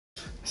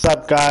What's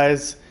up,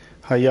 guys?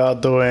 How y'all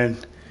doing?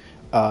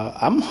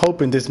 I'm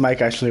hoping this mic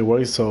actually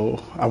works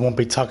so I won't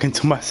be talking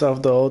to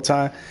myself the whole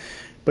time.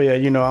 But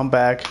yeah, I'm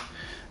back.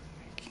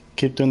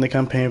 Keep doing the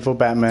campaign for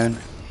Batman.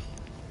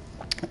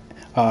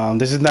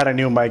 This is not a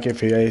new mic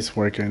if it is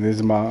working. This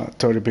is my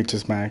Turtle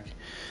Beach's mic.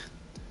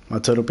 My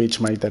Turtle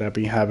Beach mic that I've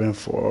been having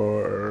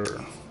for...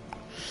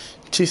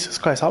 Jesus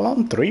Christ, how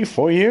long? 3,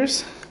 4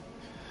 years?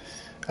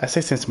 I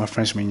say since my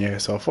freshman year,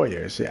 so 4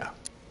 years, yeah.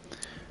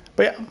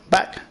 But yeah,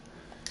 back.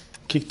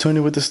 Keep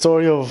tuning with the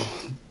story of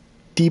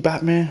the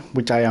Batman,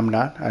 which I am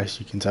not, as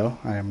you can tell.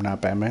 I am not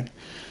Batman.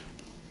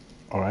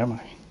 Or am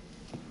I?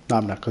 No,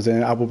 I'm not, because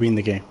then I will be in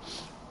the game.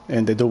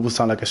 And the dude will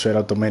sound like a straight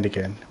up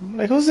Dominican. I'm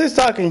like, who's this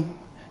talking?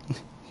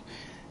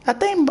 I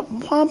think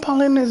Juan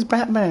Paulin is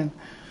Batman.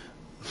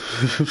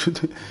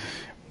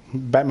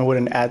 Batman with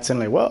an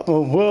accent like, well,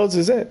 who else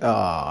is it?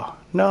 Oh,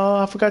 no,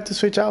 I forgot to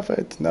switch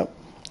outfits. Nope,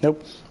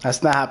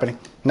 that's not happening.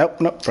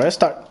 Nope, press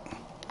start.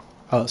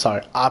 Oh,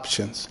 sorry,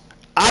 options.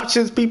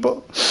 Options,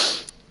 people.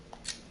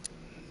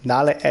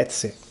 Now let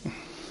exit.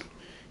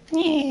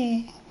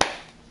 Yeah.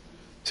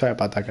 Sorry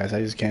about that, guys.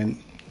 I just can't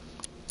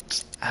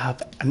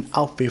have an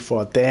outfit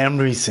for a damn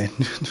reason.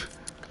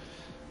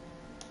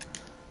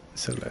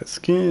 So let's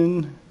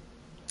skin.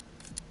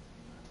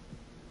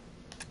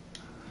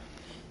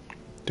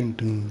 Dun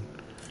dun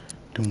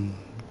dun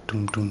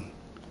dun dun.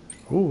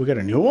 Oh, we got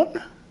a new one?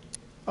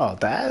 Oh,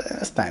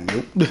 that's not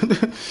new.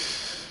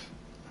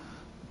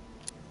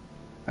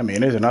 I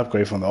mean, it's an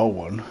upgrade from the old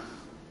one.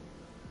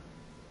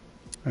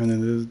 And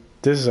then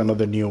this is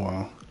another new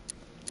one. I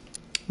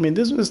mean,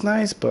 this was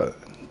nice, but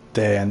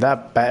damn,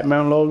 that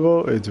Batman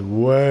logo is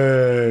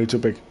way too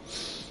big.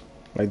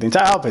 Like, the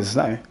entire outfit is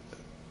nice.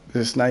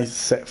 It's nice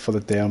set for the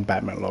damn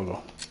Batman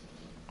logo.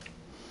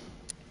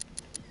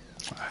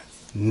 Right,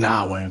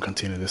 now we're gonna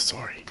continue this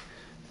story.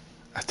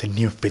 As the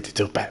new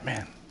 52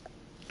 Batman.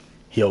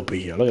 He'll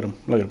be here. Look at him.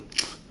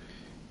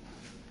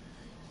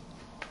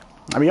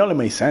 I mean, it only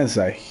makes sense.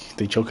 Like,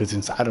 the Joker's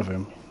inside of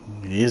him.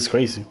 He is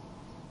crazy.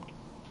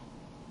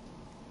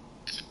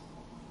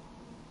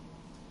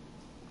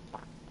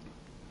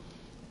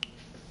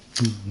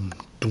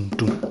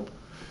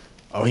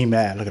 Oh, he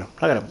mad. Look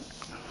at him.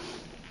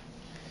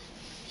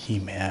 He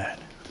mad.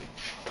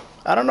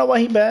 I don't know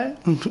why he mad.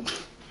 Riddle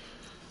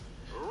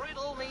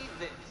me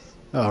this.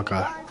 Oh,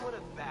 God. Why would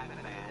a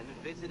Batman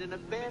visit an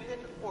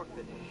abandoned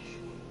orphanage?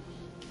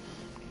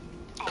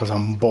 Because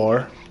I'm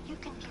bored. You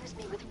confused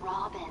me with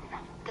Robin.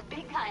 The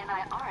big guy and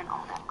I aren't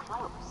all that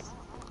close.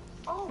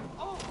 Oh,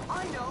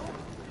 I know.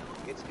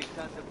 It's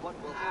because of what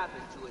will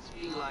happen to his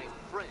feline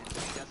friend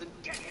if he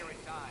doesn't get here in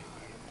time.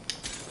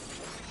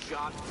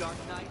 Shocked, Dark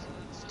Knight?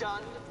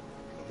 Stunned?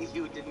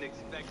 You didn't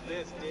expect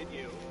this, did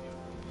you?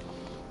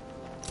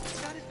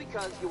 That is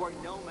because you are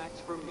no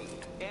match for me,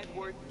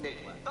 Edward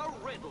Nygma, the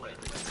Riddler,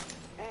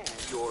 and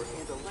your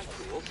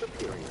intellectual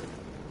superior.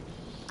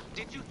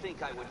 Did you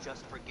think I would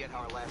just forget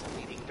our last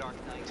meeting, Dark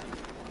Knight?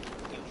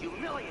 You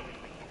humiliated me.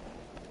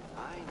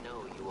 I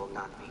know you will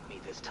not beat me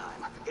this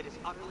time. It is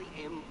utterly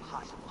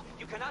impossible.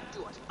 You cannot do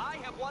it. I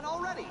have won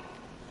already.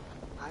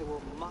 I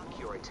will mock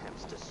your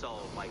attempts to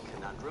solve my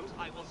conundrums.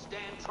 I will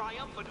stand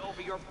triumphant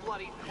over your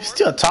bloody corpse. You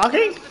still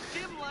talking? As the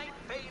dim light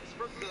fades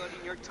for good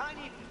in your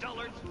tiny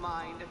dullard's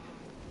mind,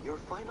 your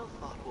final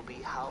thought will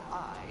be how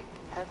I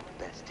have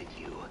bested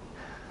you.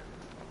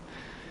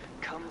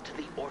 Come to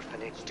the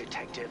orphanage,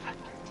 detective,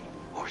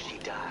 or she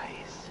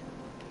dies.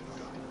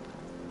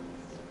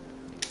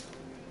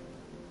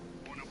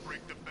 Wanna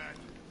break the bat?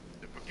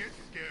 Then forget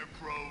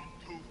Scarecrow,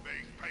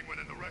 Two-Face, Penguin,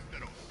 and the rest of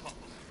those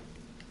puppets.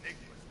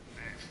 Nicholas,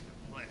 man, the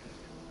plan.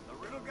 The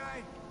riddle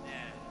guy?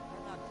 Nah,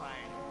 I'm not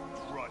buying it.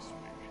 Trust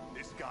me,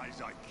 this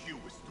guy's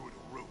IQ is through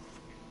the roof.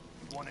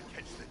 You wanna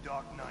catch the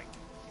Dark Knight,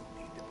 you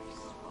need to be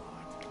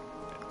smart.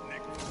 And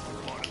Nicholas is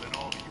smarter than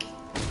all of you.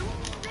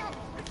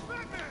 It's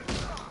Batman!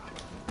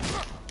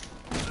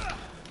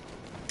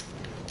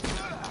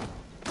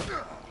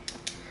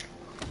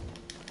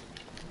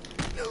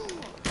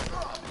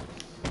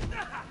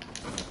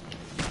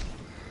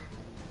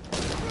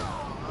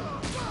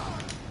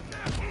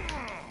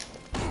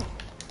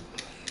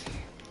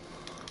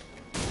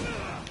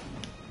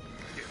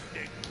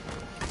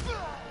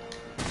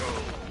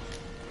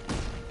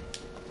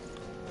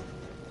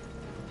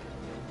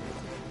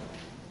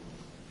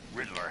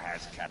 Riddler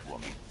has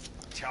Catwoman.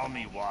 Tell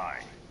me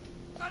why.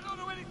 I don't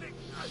know anything.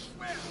 I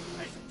swear.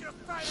 I should just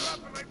tie her up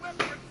and I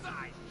left her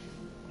inside.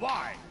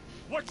 Why?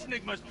 What's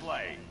Nygma's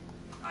play?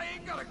 I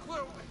ain't got a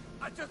clue.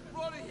 I just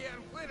brought her here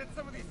and planted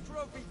some of these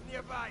trophies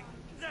nearby.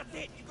 That's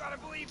it. You gotta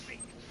believe me.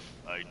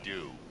 I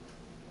do.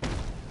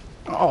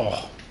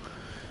 Oh.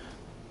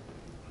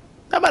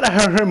 How about I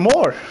hurt her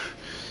more?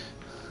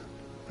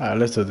 Alright,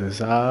 let's do this.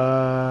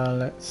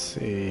 Let's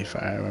see if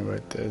I remember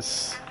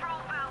this. Control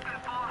Falcon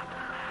 4.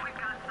 We've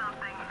got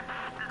something.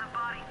 There's a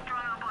body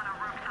strung up on a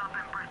rooftop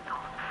in Bristol.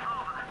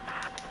 Over.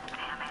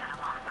 Damn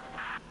animal.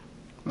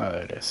 Oh,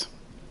 there it is.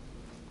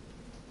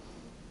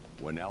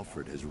 When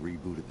Alfred has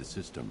rebooted the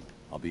system,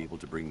 I'll be able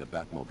to bring the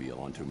Batmobile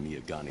onto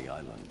Miyagani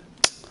Island.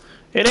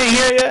 It ain't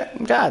here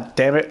yet? God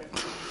damn it.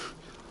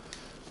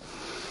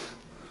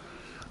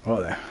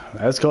 Well then,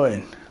 let's go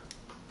in.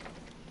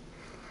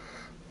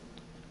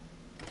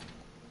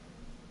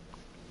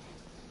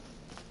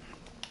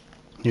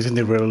 You think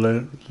the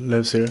riddle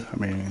lives here? I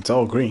mean, it's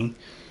all green.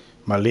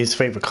 My least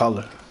favorite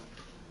color.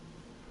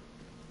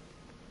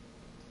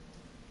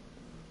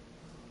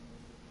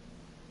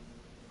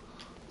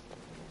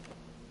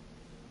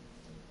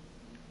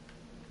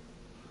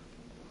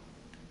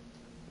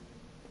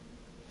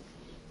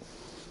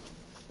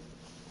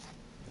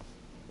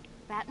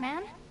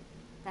 Batman?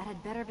 That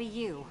had better be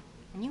you.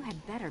 And you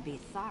had better be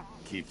sorry.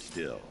 Keep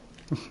still.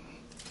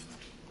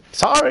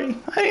 Sorry,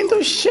 I didn't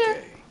do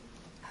shit.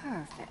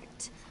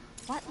 Perfect.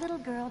 What little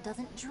girl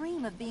doesn't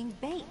dream of being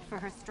bait for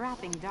her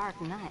strapping Dark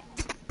Knight?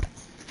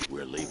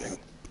 We're leaving.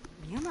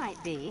 You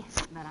might be,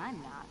 but I'm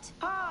not.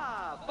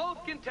 Ah,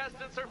 both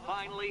contestants are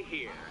finally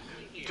here.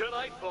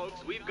 Tonight,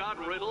 folks, we've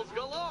got riddles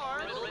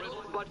galore.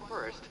 But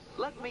first,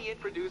 let me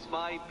introduce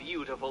my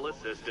beautiful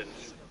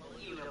assistants.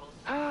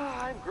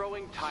 I'm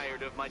growing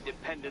tired of my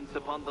dependence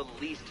upon the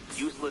least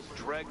useless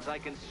dregs I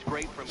can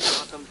scrape from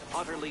Gotham's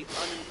utterly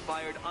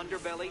uninspired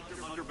underbelly.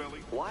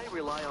 Why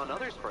rely on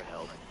others for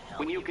help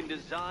when you can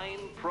design,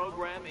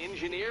 program,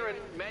 engineer, and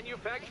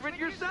manufacture it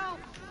yourself?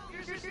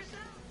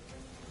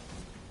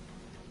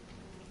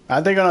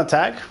 Are they gonna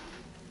attack?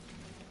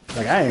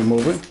 Like, I ain't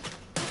moving.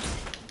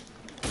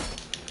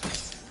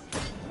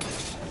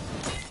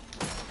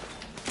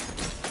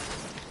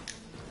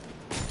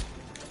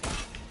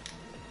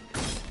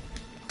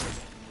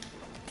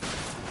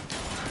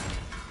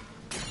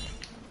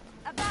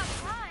 About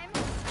time!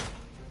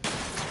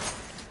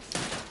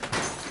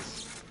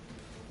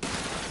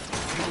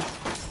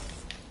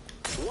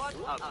 What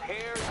a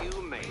pair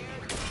you made.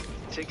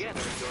 Together,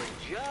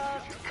 you're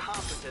just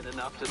competent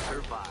enough to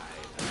survive.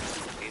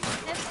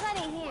 There's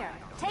plenty here.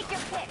 Take your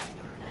pick.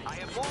 I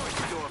have more in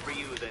store for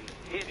you than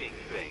hitting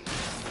things.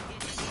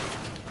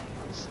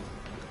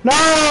 No,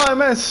 I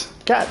missed.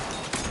 Cat.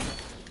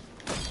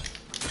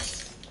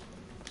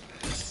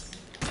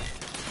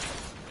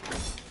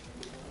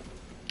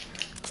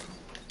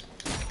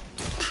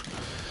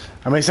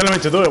 I mean, he's telling me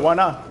to do it. Why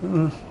not?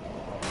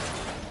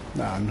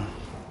 Nah, no.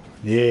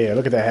 Yeah,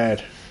 look at that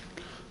head.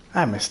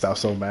 I missed out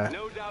so bad.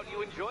 No doubt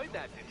you enjoyed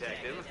that,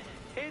 Detective.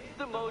 It's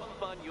the most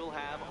fun you'll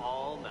have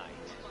all night.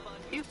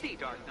 You see,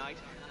 Dark Knight,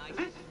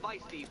 this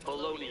feisty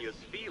Polonius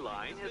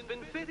feline has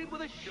been fitted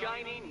with a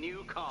shiny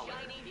new collar.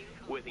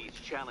 With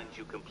each challenge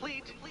you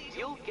complete,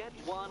 you'll get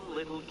one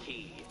little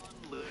key.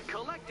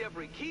 Collect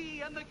every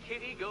key and the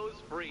kitty goes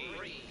free.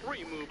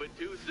 Remove it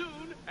too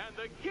soon and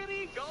the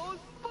kitty goes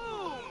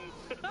boom!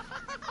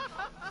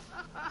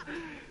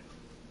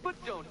 But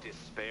don't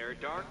despair,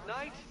 Dark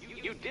Knight.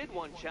 You did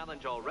one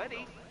challenge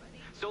already.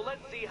 So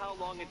let's see how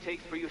long it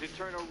takes for you to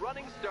turn a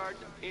running start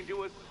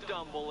into a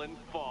stumble and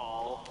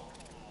fall.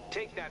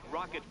 Take that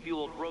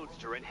rocket-fueled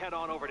roadster and head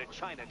on over to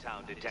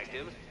Chinatown,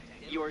 Detective.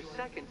 Your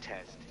second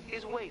test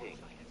is waiting.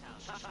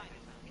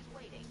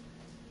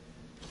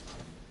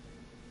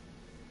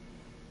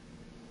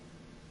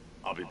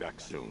 I'll be back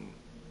soon.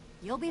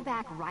 You'll be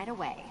back right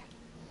away.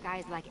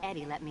 Guys like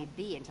Eddie let me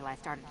be until I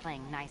started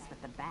playing nice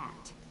with the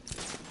bat.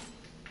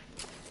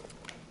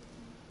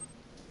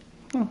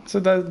 So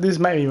this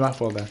might be my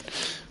fault then.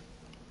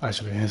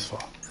 Actually, his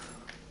fault.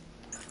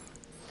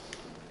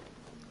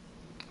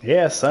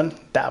 Yeah, son,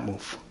 that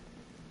move.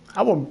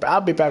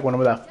 I'll be back when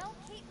I'm done. Don't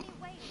keep me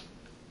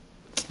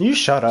waiting. You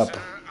shut up.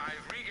 Sir,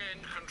 I've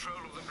regained control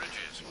of the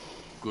bridges.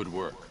 Good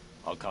work.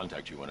 I'll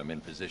contact you when I'm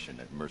in position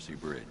at Mercy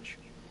Bridge.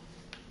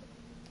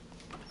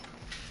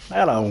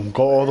 I gotta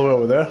go all the way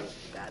over there.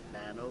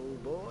 Batman,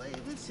 old boy,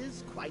 this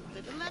is quite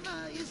the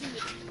dilemma, isn't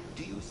it?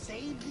 Do you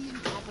save the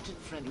incompetent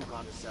friend who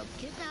got herself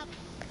kidnapped,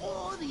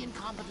 or the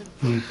incompetent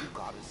friend who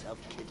got herself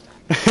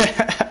kidnapped?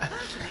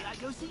 Personally, I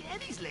go see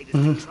Eddie's latest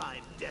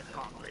contrived death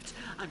gauntlet.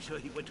 I'm sure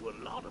he went to a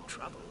lot of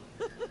trouble.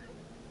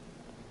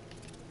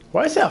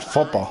 Why is that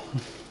football?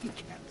 You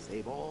can't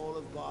save all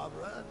of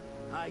Barbara.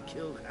 I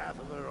killed half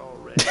of her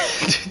already.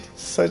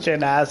 Such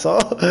an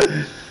asshole.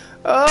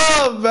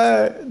 Oh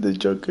man, the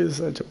Joker is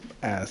such an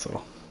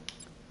asshole.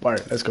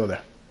 Alright, let's go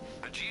there.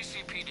 A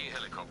GCPD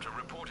helicopter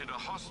reported a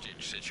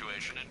hostage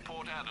situation in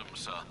Port Adams,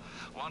 sir.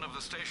 One of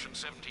the Station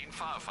 17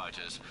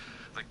 firefighters.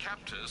 The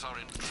captors are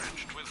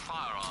entrenched with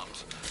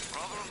firearms.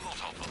 Rather a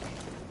lot of them.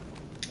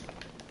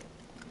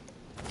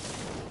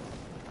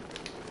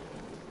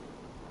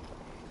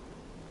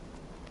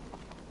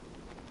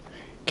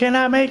 Can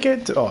I make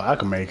it? Oh, I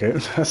can make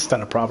it. That's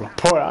not a problem.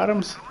 Poor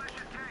Adams.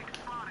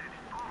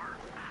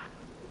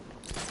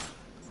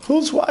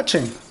 Who's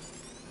watching?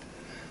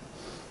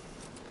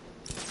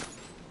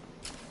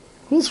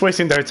 Who's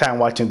wasting their time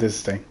watching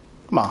this thing?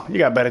 Come on, you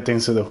got better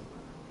things to do.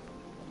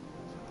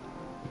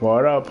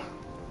 What up?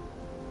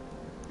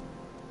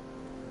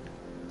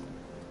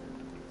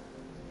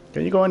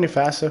 Can you go any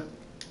faster?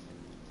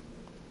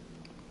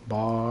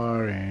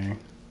 Boring.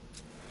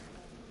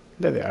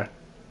 There they are.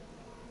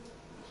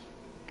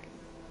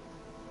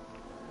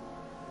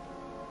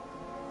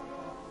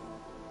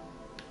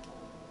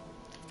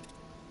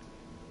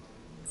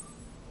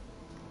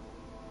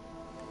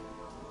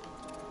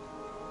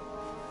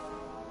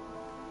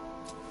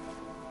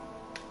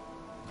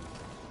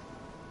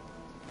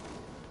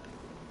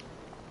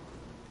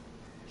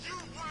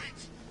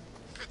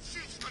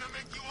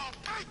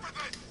 pay for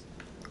this!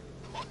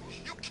 What,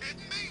 you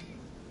kidding me?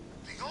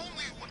 The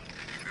only one...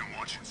 You've been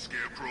watching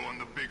Scarecrow on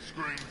the big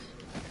screen?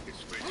 His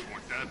face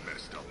weren't that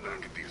messed up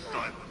back at the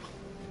asylum.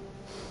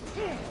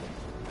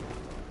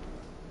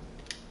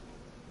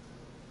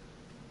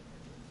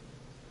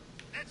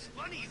 That's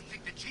funny you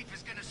think the Chief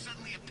is gonna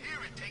suddenly appear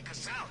and take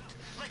us out.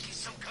 Like he's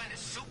some kind of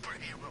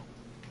superhero.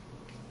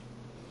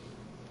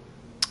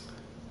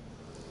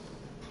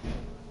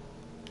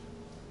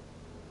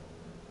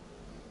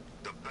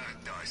 The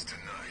bad dies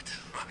tonight.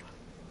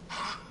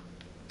 Huh?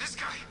 This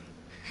guy?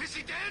 Is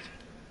he dead?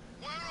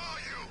 Where are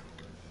you?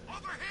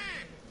 Over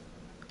here!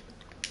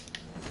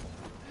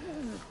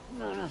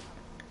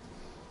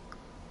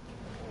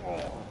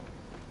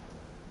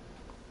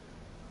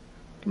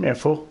 Come here,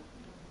 fool.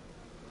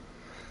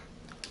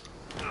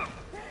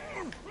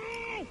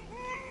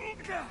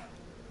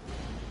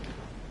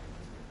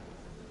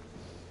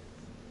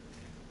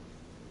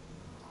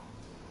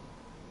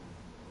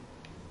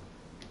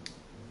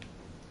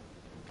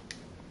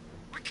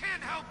 We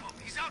can't help him.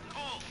 He's out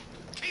cold.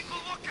 Keep a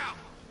lookout.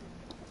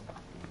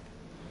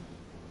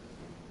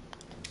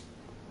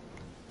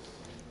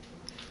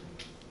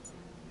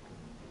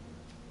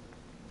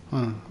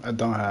 I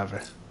don't have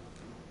it.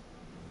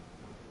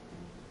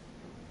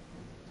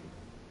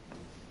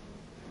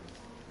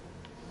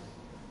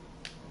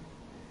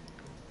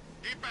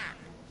 Keep back.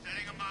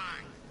 Setting a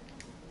mine.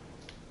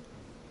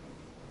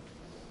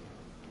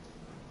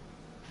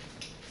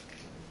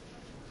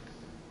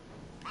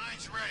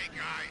 Mine's ready,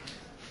 guy.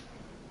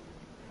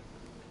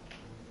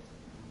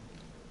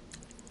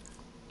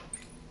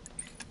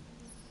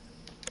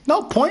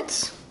 No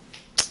points.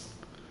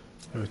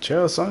 Yo,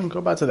 chill, son. Go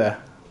back to there.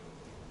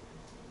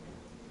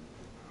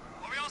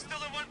 Are we all still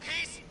in one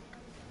piece?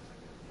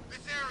 This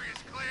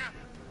area's clear.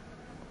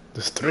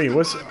 There's 3.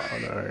 What's... Oh,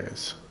 there it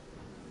is.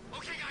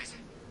 Okay, guys.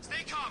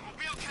 Stay calm. We'll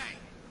be okay.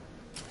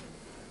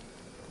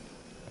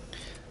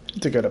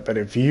 To get a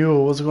better view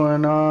of what's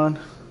going on.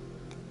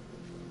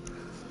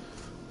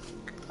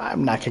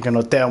 I'm not kicking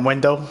no damn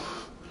window.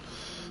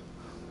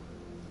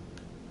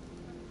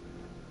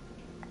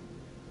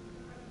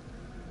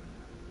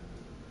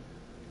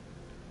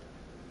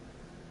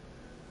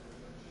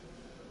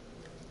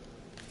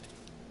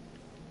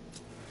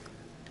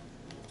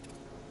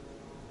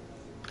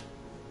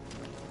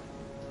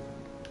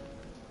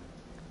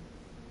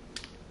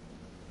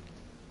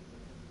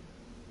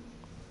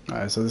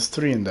 Alright, so there's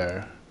 3 in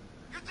there.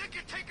 You think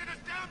you're taking us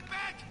down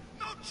bad?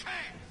 No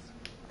chance!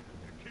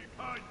 You keep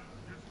hiding.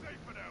 You're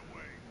safer that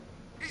way.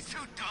 He's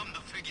too dumb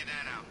to figure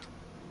that out.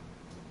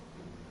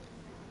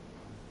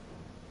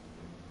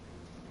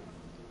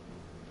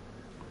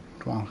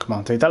 Come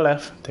on, take that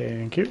left.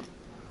 Thank you.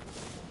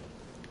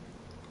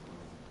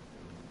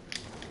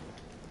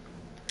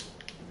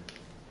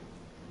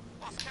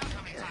 Lost count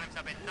how many times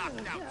I've been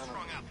knocked out,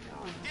 strung up.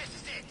 This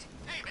is it.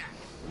 Payback.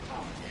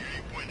 You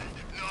ain't winning.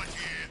 Not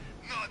here.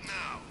 Not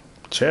now.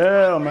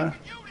 Chill, man.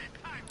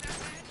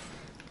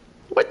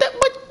 Where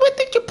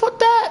did you put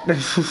that?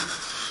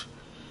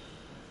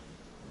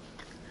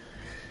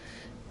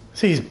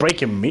 See, he's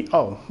breaking me.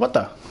 Oh, what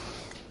the?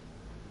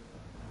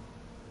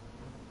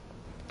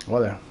 What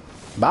the?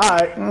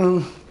 Bye.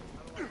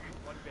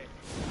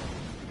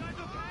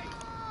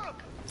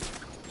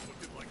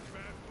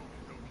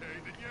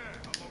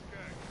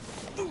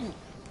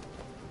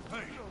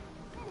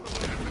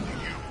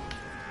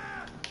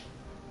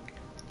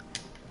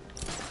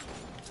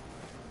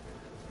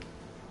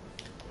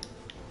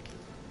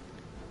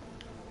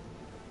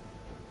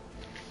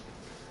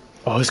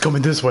 Oh, he's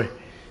coming this way.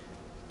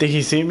 Did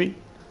he see me?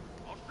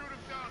 I'll shoot him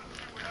down and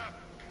see what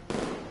happens.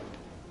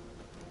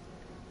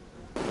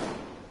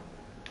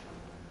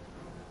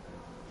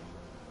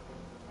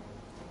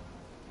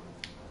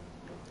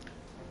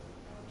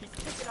 He's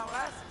kicking our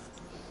asses.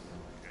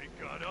 Ain't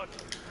got us.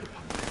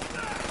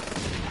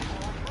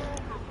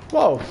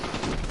 Whoa.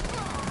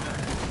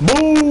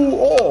 Boo!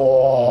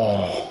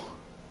 Oh.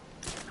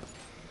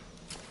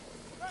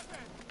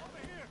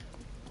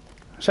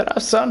 Shut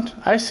up, son.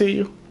 I see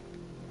you.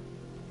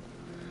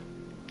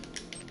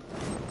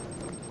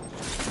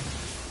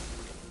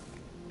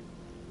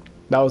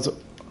 That was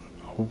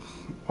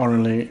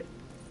only...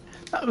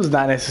 That was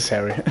not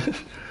necessary.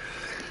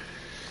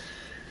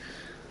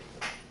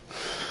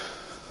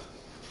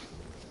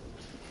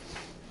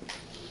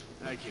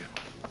 Thank you.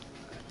 I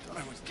thought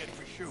I was dead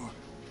for sure.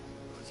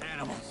 Those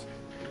animals.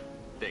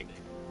 Think.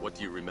 What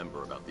do you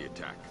remember about the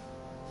attack?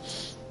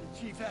 The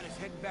chief had us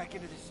heading back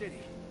into the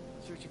city,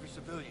 searching for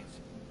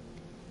civilians.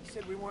 He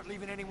said we weren't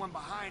leaving anyone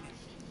behind.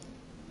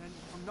 And then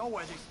from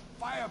nowhere, this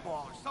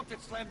fireball or something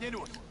slammed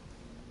into us.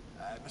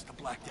 I must have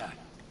blacked out.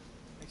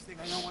 Next thing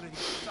I know, one of these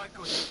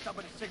psychos is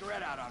stubbing a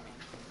cigarette out on me.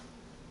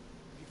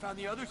 You found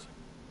the others?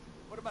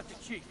 What about the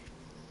chief?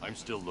 I'm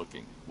still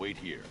looking. Wait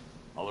here.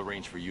 I'll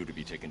arrange for you to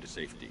be taken to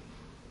safety.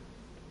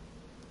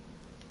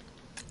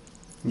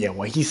 Yeah,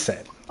 what he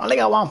said. Only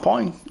got 1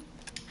 point.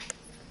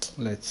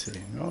 Let's see.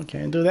 Oh,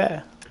 can't do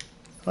that.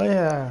 Oh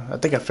yeah, I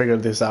think I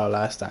figured this out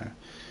last time.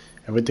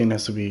 Everything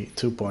has to be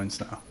 2 points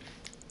now.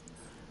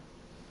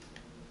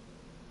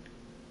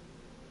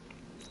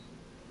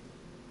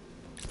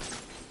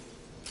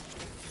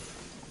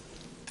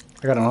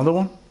 I got another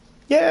one.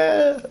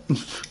 Yeah.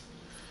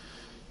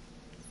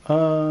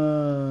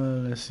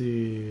 Let's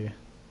see.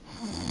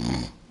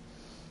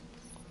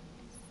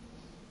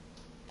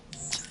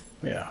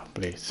 Yeah,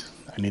 please.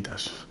 I need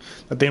that.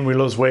 That thing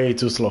reloads way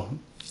too slow.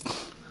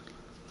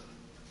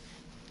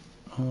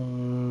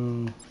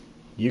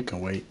 You can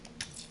wait.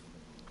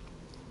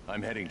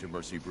 I'm heading to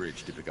Mercy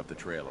Bridge to pick up the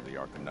trail of the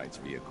Arkham Knight's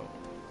vehicle.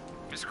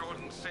 Miss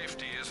Gordon's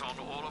safety is on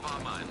all of our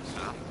minds,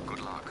 sir.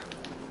 Good luck.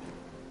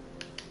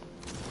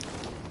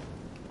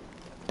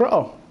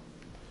 Bro.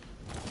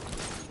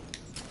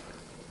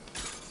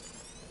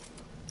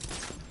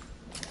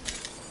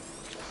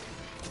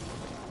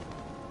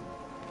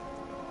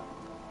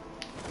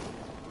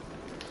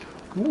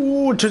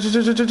 Ooh,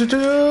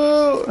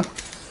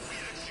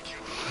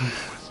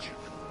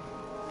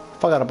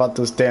 forgot about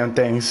those damn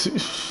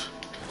things.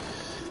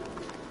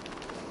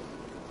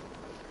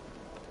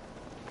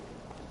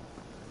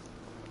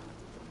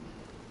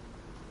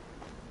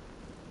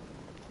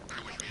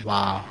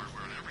 Wow.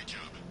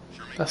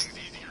 That's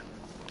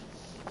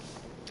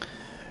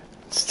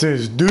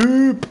this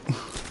dupe.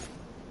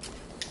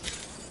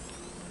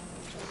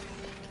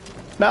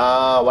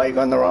 No, why are you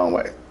going the wrong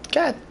way?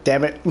 God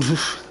damn it.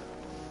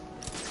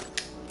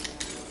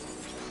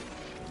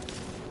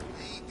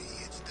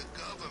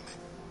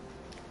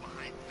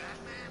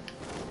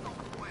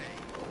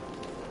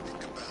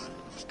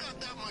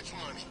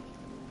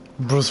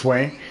 Bruce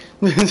Wayne.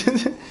 Maybe it's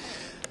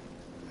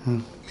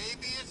him.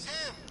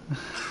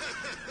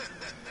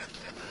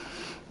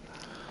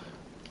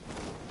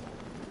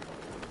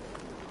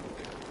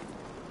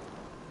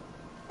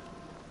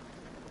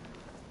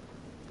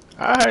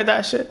 I heard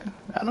that shit.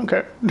 I don't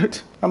care.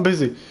 I'm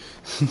busy.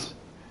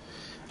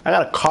 I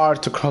got a car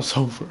to cross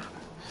over.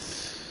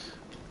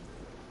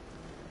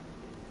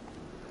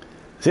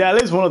 See, at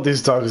least one of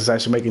these dogs is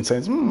actually making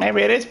sense.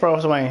 Maybe it is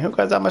Bruce Wayne. Who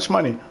got that much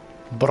money?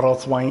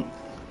 Bruce Wayne.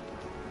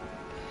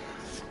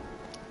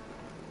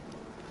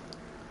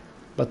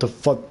 But the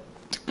fuck.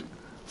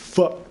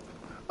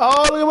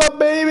 Oh, look at my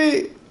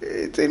baby.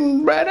 It's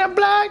in red and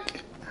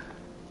black.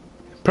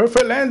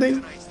 Perfect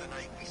landing.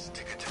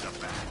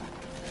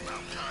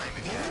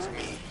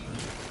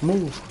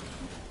 Move.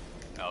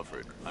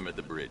 Alfred, I'm at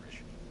the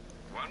bridge.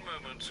 One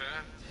moment, sir.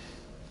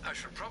 I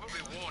should probably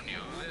warn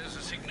you, there's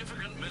a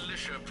significant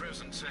militia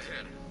presence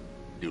ahead.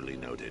 Duly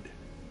noted.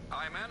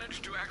 I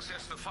managed to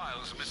access the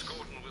files Miss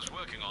Gordon was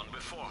working on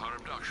before her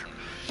abduction.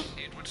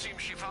 It would seem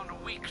she found a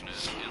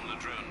weakness in the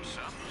drones,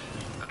 sir.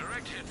 A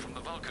direct hit from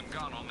the Vulcan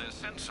gun on their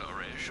sensor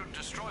array should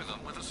destroy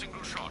them with a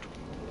single shot.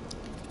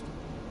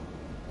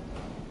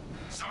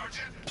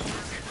 Sergeant,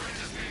 Mercy Bridge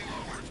is being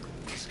lowered.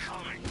 He's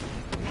coming.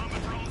 Mama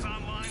drone's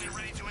online and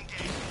ready to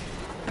engage.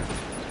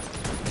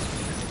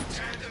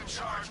 Tandem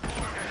charge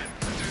warhead,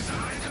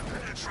 designed to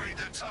penetrate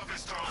the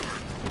toughest armor.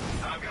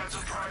 I've got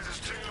surprises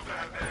too,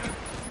 Batman.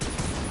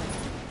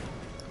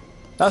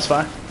 That's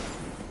fine.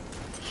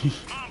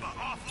 Mamba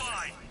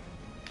offline.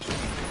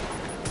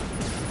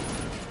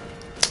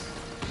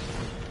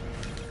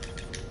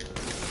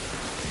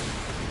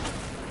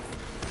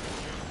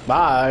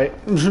 Bye.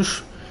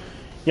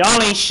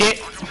 Y'all ain't shit.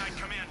 Come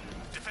in.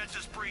 Defense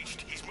is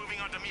breached. He's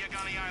moving onto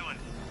Miyagani Island.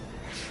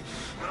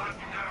 Not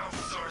now,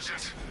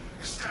 Sergeant.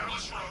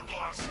 Establish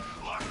roadblocks.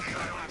 Lock the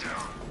island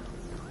down.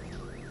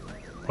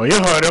 Oh, you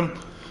heard him.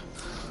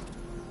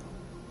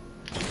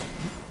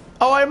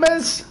 Oh, I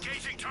missed.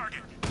 Engaging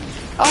target.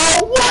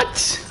 Oh,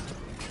 what?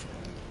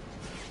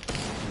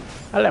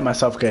 I let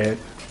myself get hit.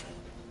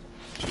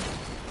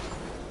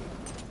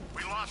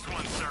 We lost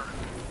one, sir.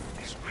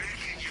 He's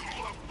making you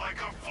look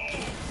like a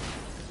fool.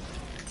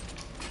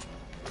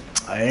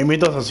 Amy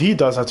does, he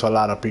does that to a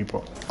lot of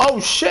people. Oh,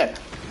 shit.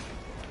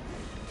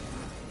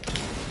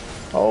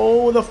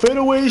 Oh, the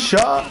fadeaway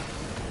shot.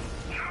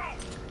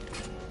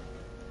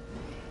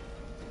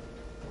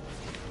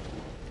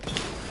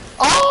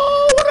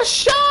 Oh, what a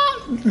shot.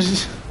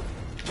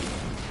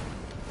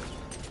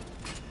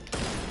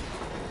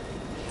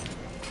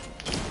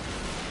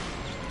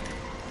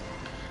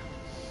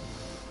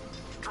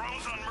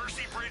 Drones on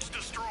Mercy Bridge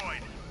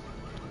destroyed.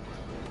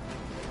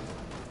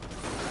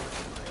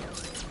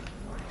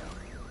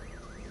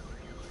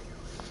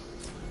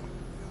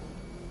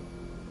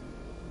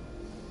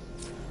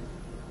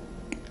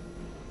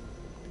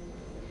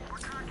 We're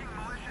tracking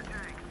militia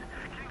tanks.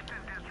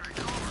 Kingston District,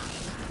 over.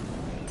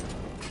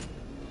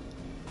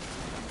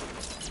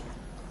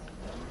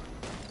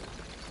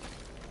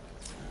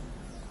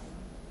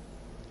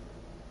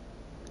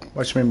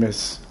 Watch me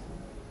miss.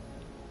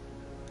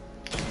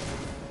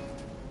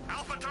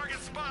 Alpha target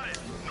spotted.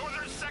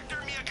 Northern sector,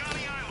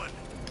 Miyagani Island.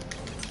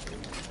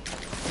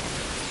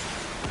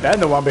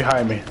 And the one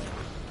behind me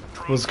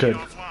was good.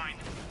 Offline.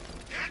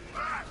 Get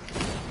back.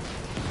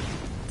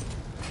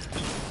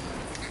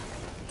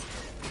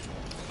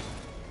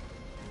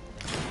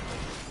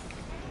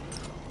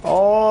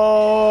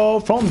 Oh,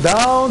 from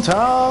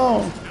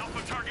downtown.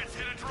 Alpha targets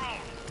hit a drone.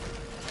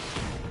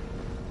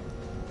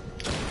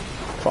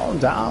 From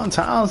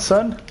downtown,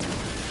 son.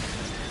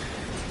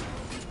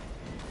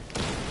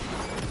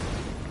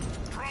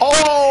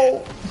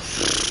 Oh!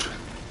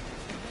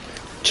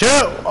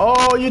 Chill.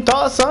 Oh, you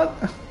thought, son?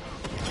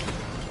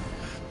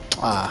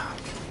 Ah.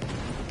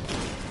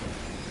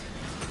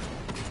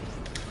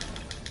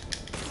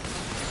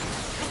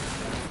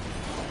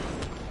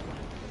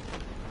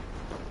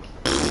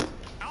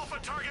 Alpha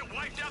target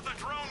wiped out the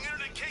drone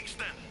unit in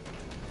Kingston.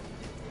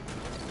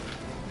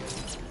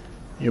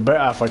 You better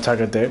Alpha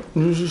target that.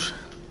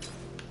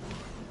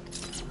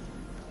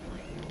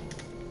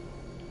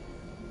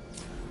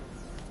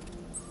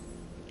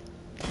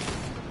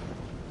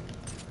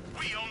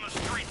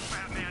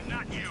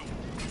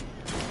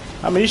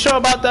 I mean, you sure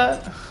about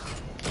that?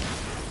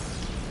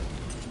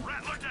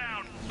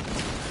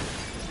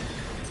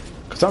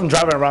 Cause I'm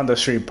driving around the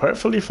street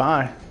perfectly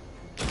fine.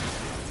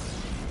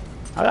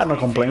 I got no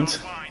complaints.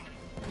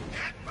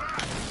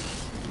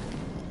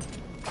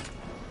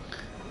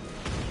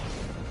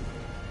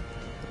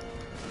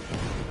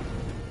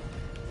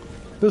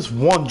 There's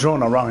one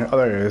drone around here. Oh,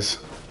 there it is.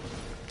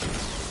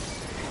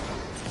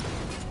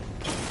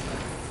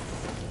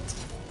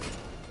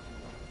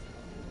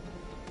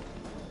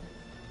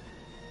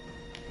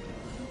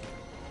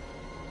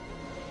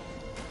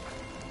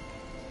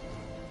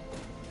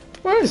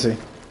 Where is he?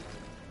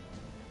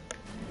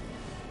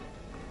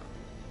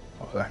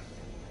 Oh, there.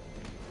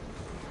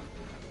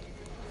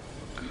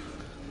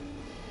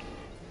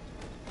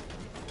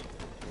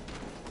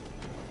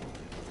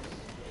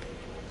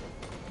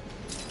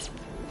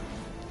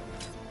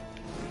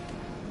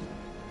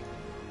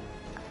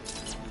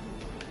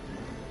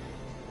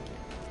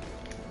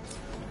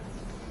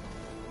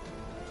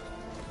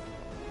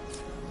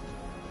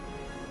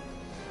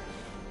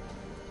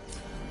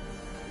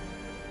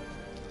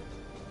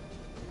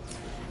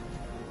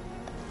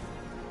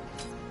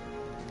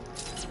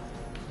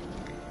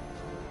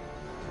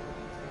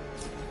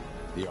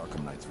 The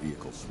Arkham Knight's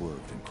vehicle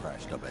swerved and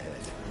crashed up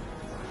ahead.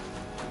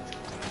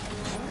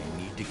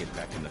 I need to get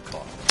back in the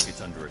car.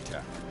 It's under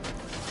attack.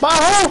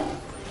 Bajo!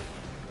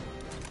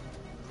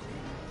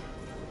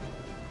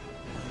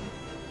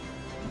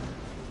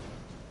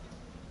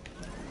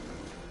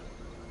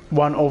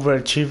 One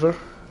overachiever.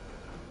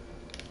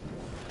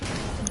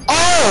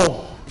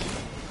 Oh!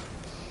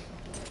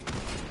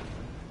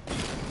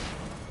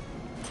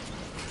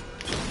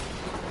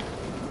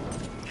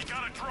 He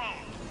got a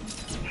drone.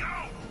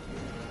 No!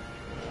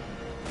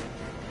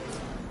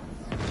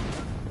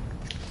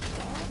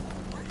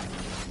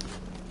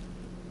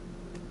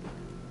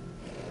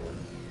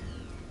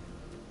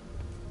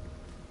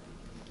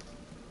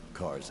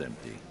 Car's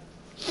empty.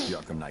 The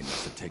Arkham Knight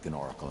must have taken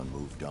Oracle and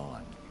moved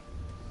on.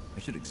 I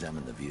should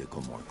examine the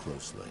vehicle more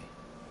closely.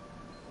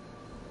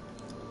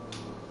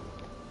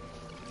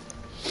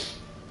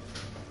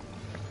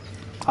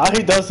 How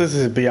he does this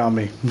is beyond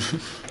me.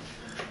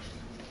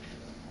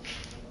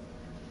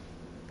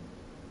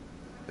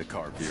 The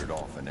car veered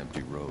off an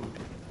empty road.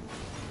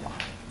 Ah!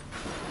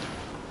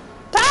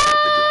 The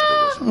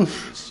driver wasn't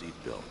wearing his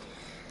seatbelt.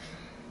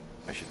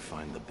 I should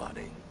find the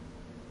body.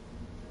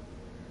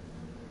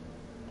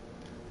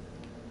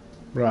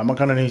 Bro, I'm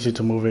gonna need you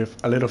to move it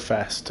a little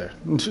faster.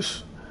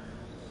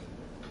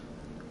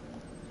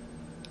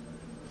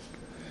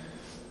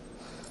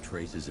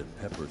 Traces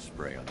of pepper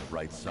spray on the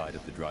right side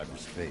of the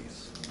driver's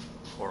face.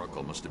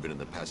 Oracle must have been in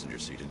the passenger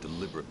seat and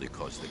deliberately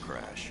caused the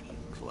crash.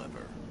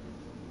 Clever.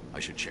 I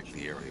should check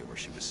the area where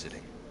she was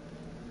sitting.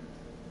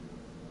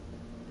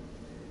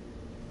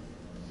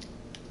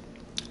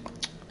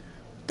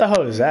 What the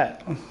hell is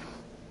that?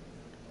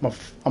 I'm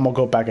gonna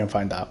go back and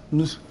find out.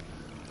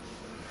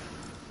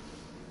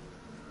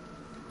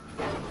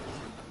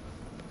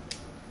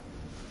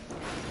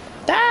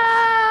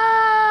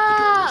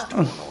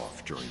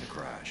 Off during the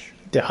crash.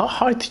 Yeah, how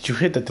hard did you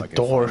hit at the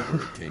door? If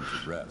it came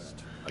to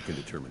rest, I can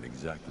determine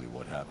exactly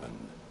what happened.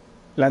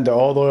 Landed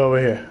all the way over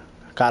here.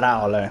 Got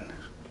out, land.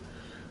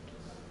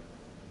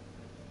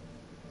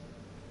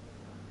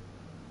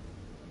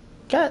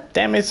 God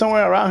damn it,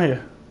 somewhere around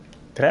here.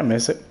 Did I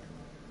miss it?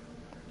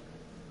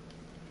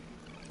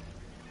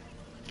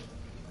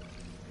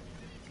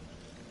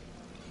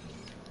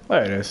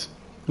 There it is.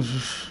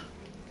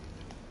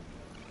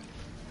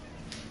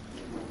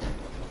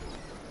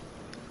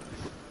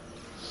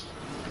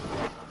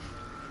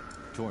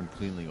 Torn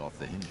cleanly off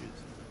the hinges.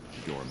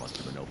 The door must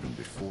have been opened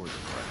before the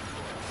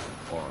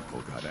crash.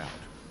 Oracle got out.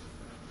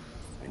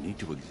 I need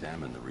to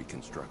examine the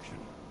reconstruction.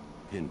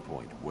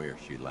 Pinpoint where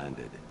she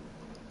landed.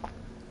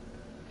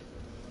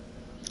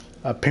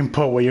 A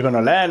pinpoint where you're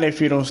gonna land if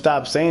you don't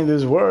stop saying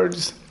these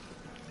words.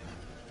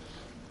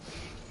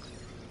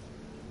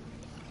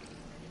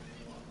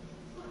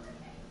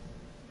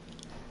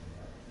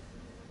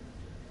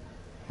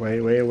 Wait.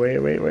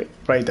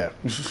 Right there.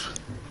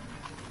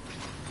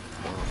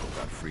 Oracle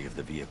got free of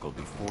the vehicle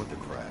before the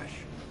crash.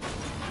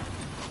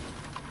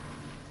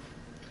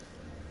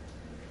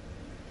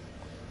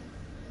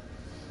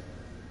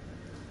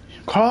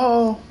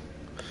 Crawl.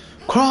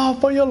 Crawl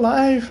for your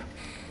life.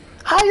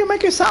 How you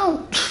make it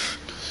sound?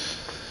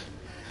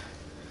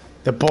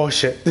 The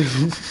bullshit.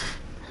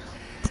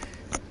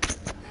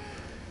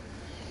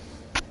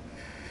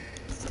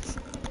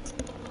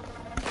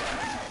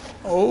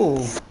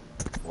 Oh.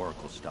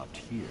 Oracle stopped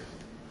here.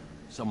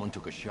 Someone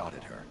took a shot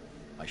at her.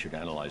 I should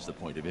analyze the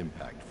point of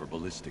impact for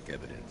ballistic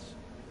evidence.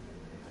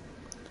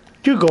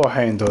 You go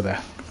ahead and do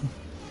that.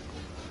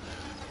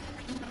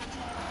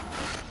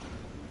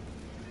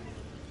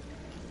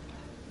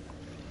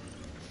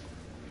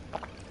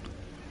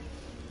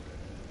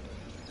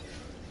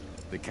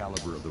 The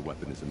caliber of the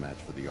weapon is a match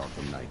for the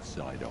Arkham Knight's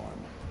sidearm.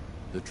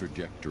 The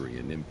trajectory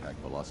and impact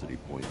velocity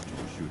points to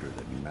a shooter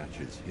that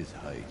matches his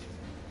height.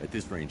 At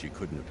this range, he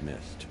couldn't have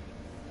missed.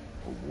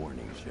 A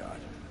warning shot.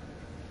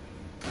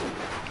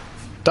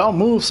 Don't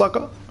move,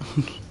 sucker.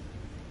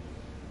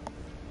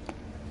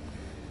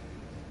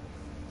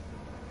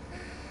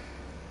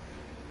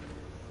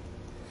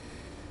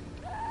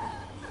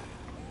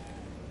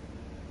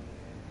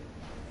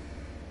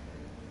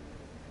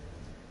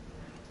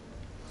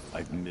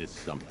 I've missed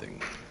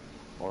something.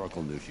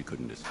 Oracle knew she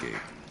couldn't escape,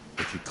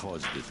 but she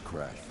caused this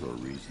crash for a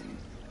reason.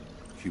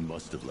 She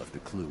must have left a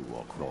clue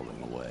while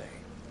crawling away.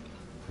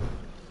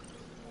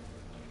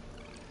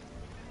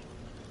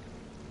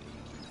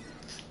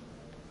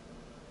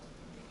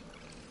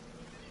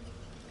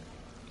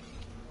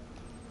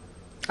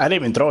 I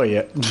didn't even throw it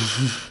yet.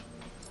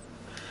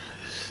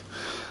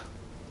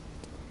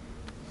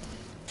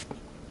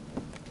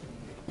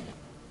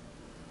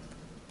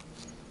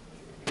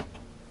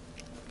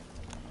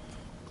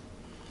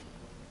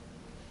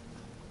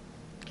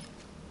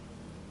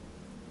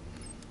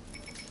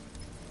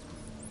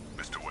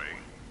 Mr. Wayne.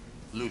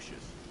 Lucius,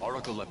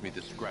 Oracle left me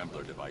the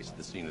scrambler device at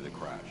the scene of the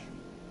crash.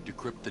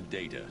 Decrypt the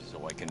data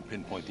so I can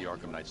pinpoint the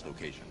Arkham Knight's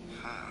location.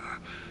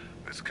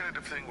 This kind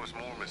of thing was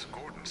more Miss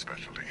Gordon's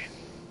specialty.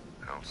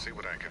 I'll see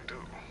what I can do,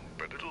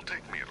 but it'll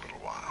take me a little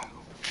while.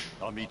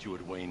 I'll meet you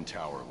at Wayne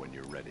Tower when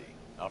you're ready.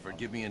 Alfred,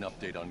 give me an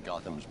update on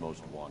Gotham's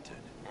Most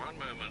Wanted. One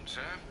moment,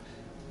 sir.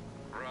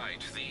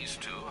 Right, these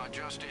two are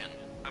just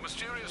in. A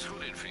mysterious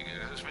hooded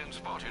figure has been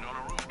spotted on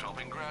a rooftop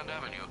in Grand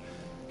Avenue.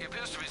 He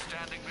appears to be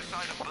standing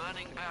beside a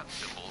burning bat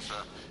symbol,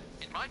 sir.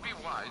 It might be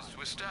wise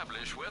to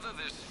establish whether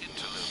this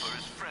interloper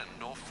is friend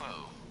or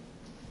foe.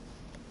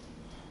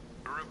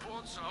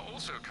 Reports are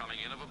also coming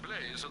in of a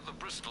blaze at the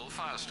Bristol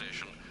fire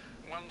station.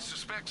 One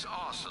suspects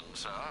arson,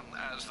 sir,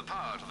 as the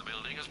power to the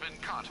building has been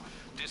cut,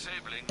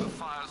 disabling the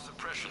fire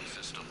suppression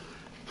system.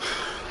 You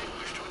may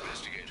wish to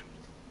investigate.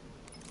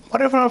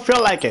 What if I don't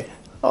feel like it?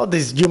 Oh,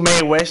 this you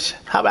may wish.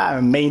 How about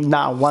I may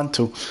not want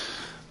to?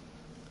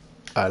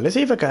 Let's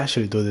see if I can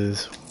actually do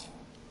this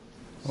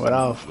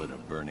without Lit a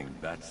burning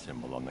bat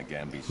symbol on the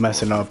Gambi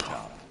messing up.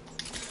 rooftop.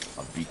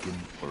 A beacon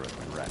or a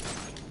threat?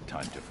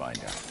 Time to find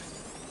out.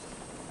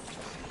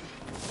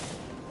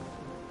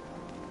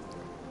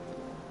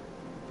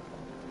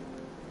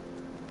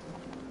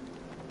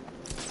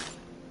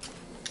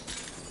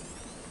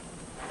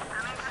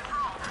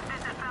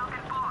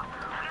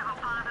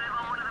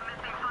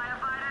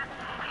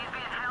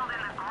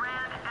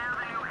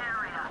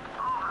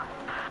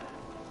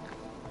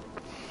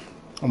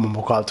 I'm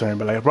gonna call to him and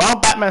be like, wrong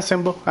Batman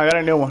symbol. I got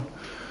a new one.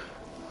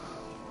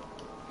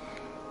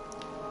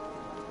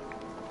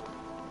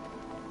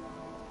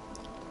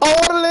 Oh,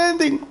 what a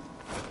landing!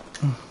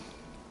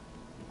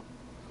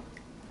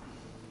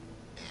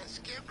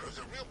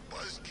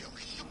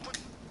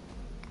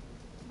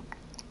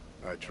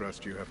 I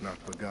trust you have not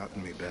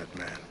forgotten me,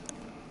 Batman.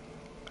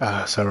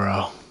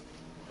 Azrael.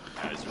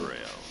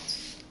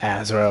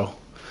 Azrael.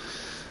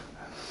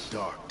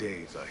 Dark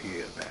days are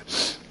here,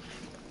 Batman.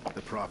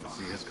 The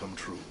prophecy has come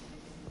true.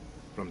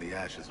 From the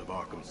ashes of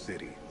Arkham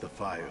City, the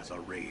fires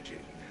are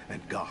raging,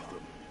 and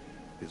Gotham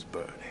is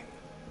burning.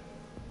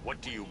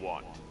 What do you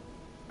want?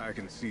 I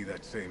can see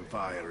that same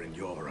fire in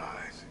your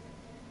eyes.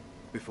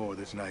 Before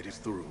this night is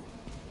through,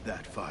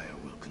 that fire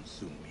will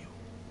consume you.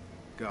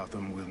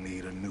 Gotham will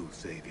need a new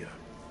savior,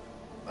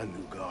 a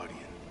new guardian,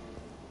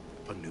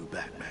 a new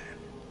Batman.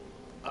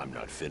 I'm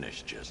not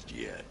finished just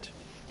yet.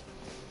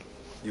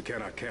 You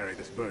cannot carry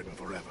this burden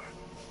forever.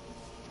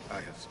 I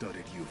have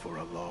studied you for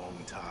a long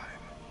time.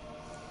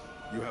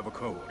 You have a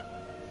code.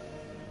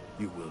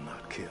 You will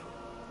not kill.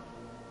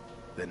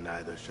 Then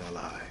neither shall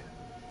I.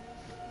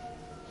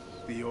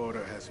 The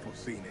Order has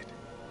foreseen it.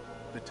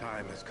 The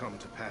time has come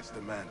to pass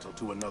the mantle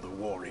to another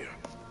warrior.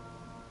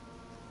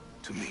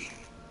 To me.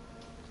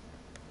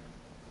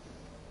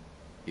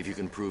 If you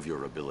can prove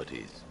your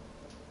abilities,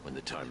 when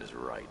the time is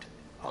right,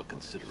 I'll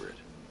consider it.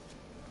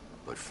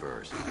 But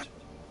first,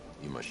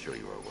 you must show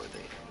you are worthy.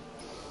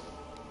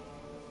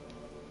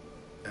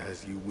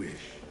 As you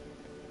wish.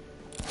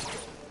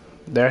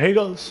 There he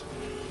goes.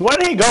 Where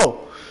did he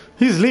go?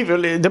 He's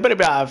leaving. There better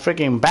be a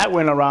freaking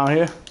Batwing around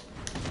here.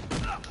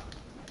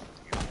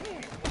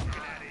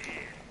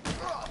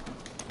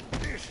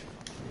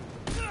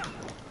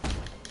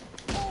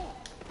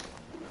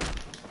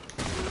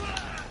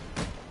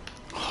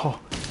 Oh,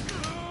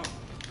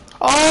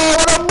 oh,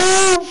 what a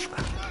move!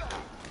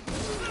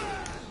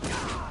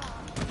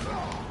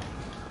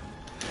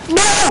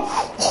 No!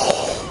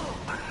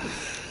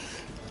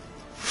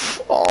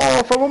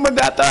 Oh, for a moment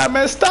that I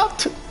messed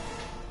up.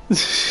 You're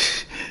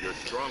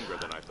stronger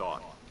than I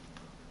thought.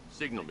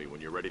 Signal me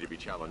when you're ready to be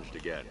challenged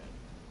again.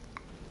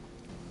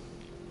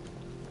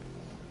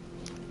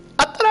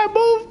 I thought I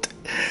moved.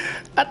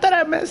 I thought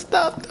I messed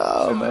up.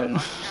 Oh, man.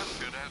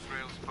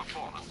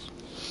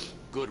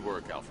 Good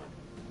work, Alfred.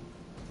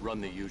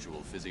 Run the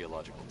usual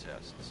physiological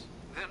tests.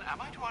 Then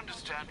am I to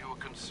understand you're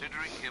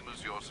considering him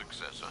as your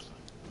successor?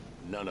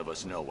 None of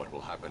us know what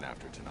will happen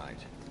after tonight.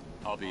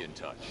 I'll be in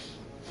touch.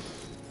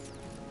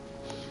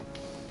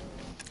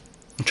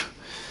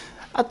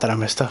 I thought I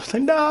messed up.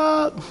 Like,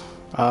 no.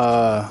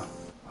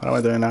 What am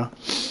I doing now?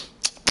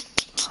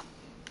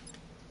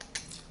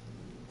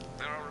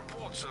 There are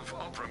reports of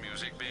opera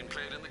music being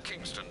played in the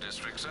Kingston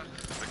district, sir.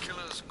 The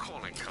killer's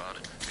calling card.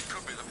 It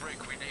could be the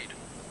break we need.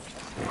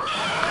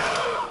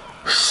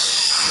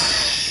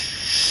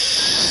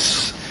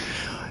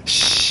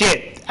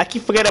 Shit! I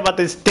keep forgetting about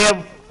this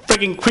damn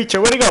freaking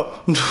creature. Where'd he go?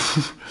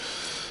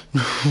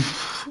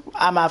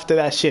 I'm after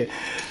that shit.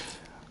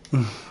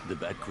 The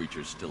bat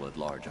creature's still at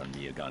large on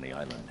Miyagani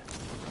Island.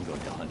 I'm going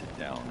to hunt it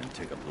down and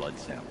take a blood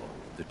sample.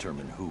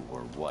 Determine who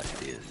or what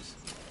it is.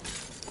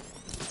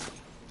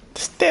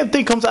 This damn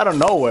thing comes out of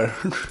nowhere.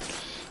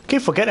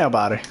 Keep forgetting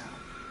about it.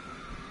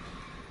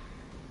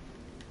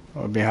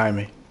 Oh, behind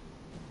me.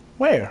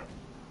 Where?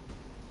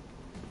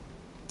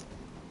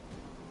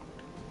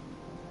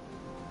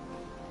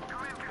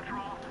 Come in,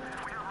 Control.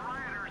 We have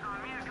rioters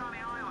on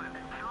Miyagani Island.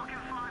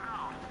 Falcon 5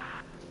 out.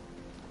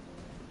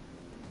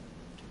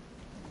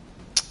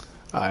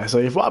 Alright,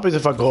 so what happens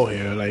if I go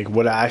here? Like,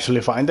 would I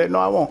actually find it? No,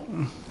 I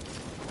won't.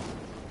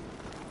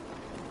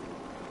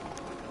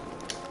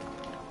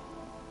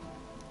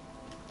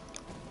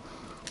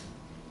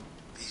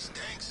 These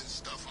tanks and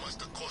stuff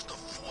must have cost a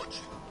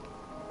fortune.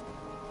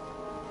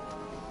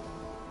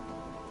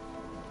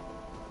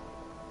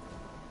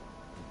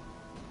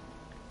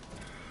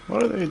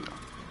 What are they?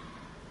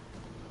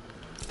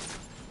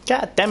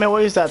 God damn it,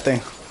 what is that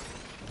thing?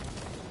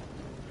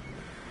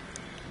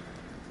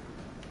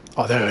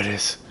 Oh, there it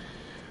is.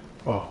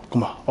 Oh,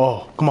 come on.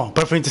 Oh, come on.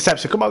 Perfect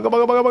interception. Come on, come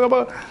on, come on, come on, come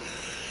on.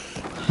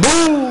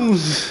 Boom!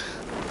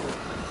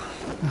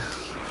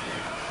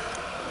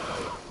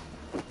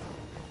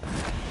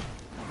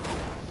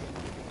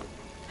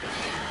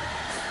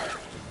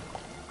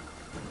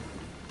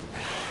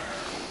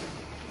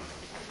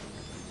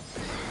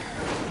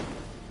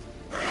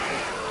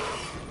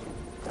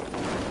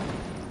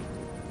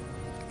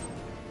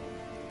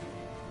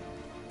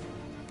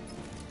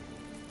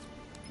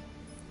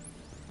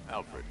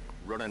 Alfred,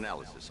 run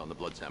analysis on the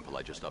blood sample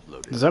I just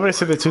uploaded. Does everybody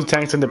see the two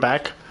tanks in the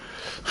back?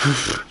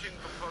 Searching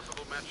for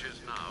possible matches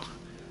now.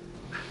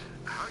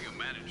 How you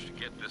managed to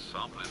get this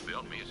sample is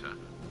beyond me, sir.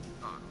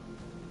 Ah,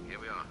 here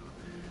we are.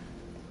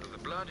 The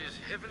blood is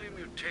heavily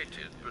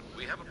mutated, but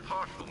we have a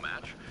partial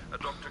match, a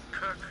Dr.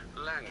 Kirk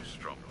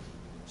Langstrom.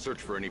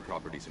 Search for any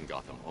properties in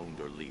Gotham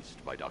owned or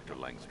leased by Dr.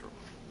 Langstrom.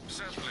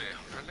 Certainly.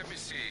 Let me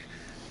see.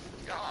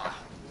 Ah,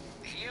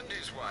 he and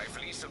his wife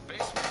lease a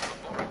basement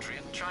laboratory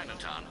in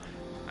Chinatown.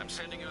 I'm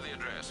sending you the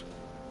address.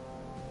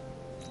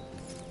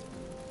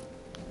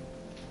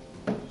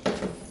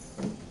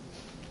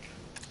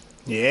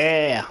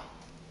 Yeah.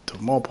 2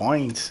 more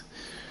points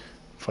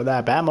for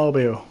that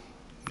Batmobile.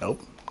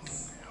 Nope.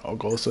 All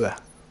goes to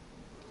that.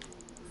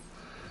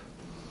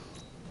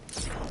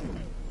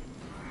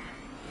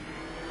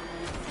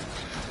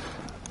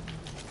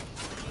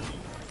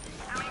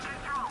 Come in,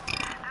 Control.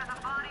 There's a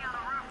body on a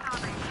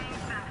rooftop in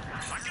Kingston.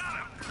 I got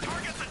him!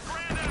 Target's at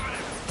Grand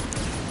Avenue!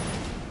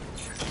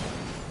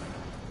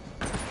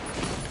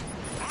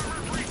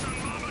 Armor breach on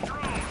Mama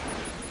drone!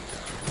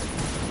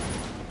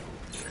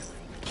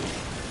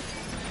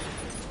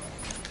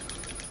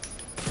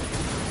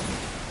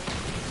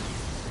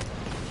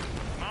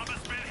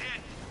 Mama's been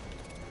hit!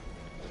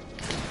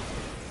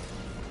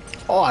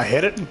 Oh, I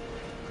hit it.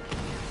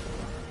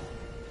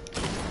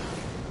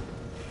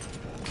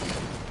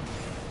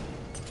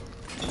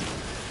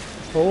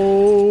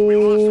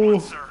 Oh.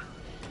 Sir,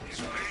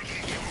 he's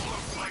making you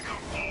look like a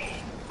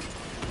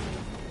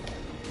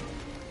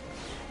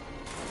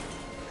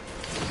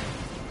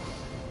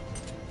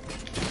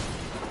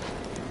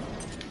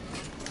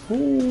fool!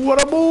 Ooh, what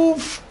a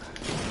move.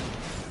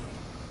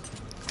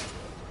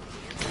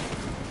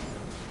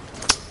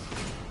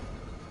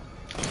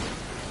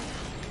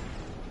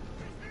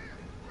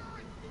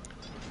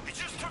 He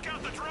just took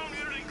out the drone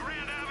unit in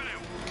Grand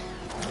Avenue!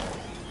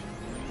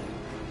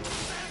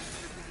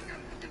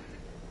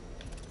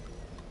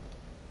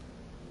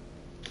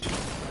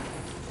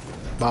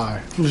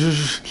 Bye.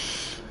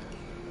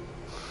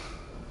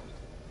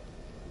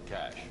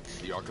 Cash,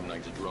 the Arkham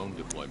Knight's drone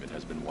deployment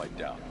has been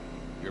wiped out.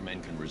 Your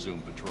men can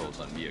resume patrols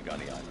on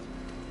Miyagani Island.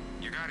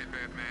 You got it,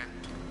 Batman.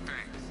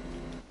 Thanks.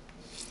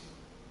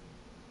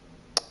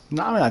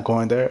 No, I'm not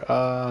going there.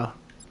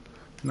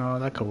 No,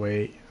 that could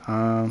wait.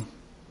 What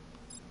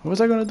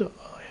was I gonna do?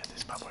 Oh yeah,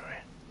 this bad boy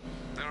right.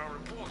 There are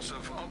reports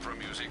of opera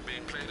music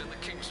being played in the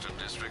Kingston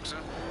district, sir.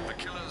 The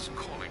killer's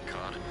calling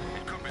card.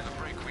 It could be the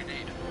break we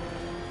need.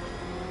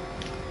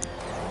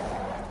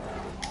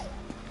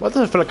 Why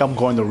does it feel like I'm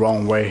going the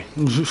wrong way?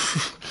 There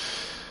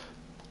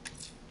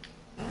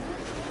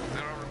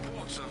are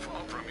reports of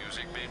opera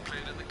music being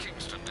played in the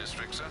Kingston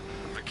district, sir.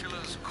 The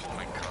killer's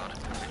calling card.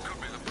 It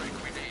could be the break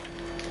we need.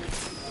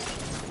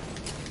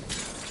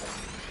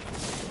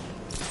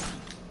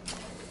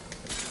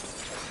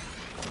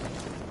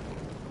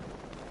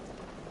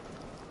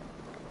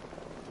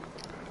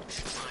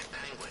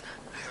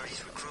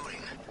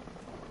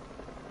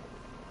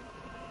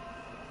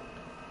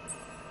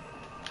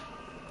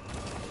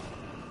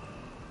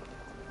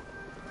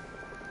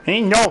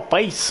 In your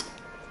face.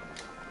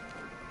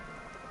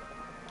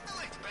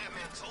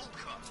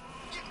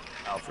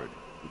 Alfred,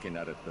 we can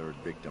add a third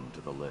victim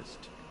to the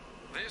list.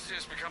 This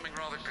is becoming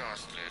rather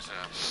ghastly, sir.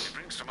 It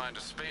brings to mind a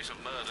spate of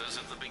murders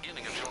at the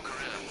beginning of your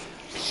career.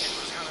 It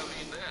was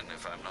Halloween then,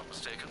 if I'm not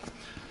mistaken.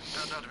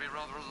 Turned out to be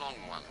rather a long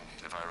one,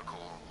 if I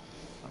recall.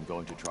 I'm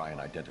going to try and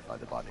identify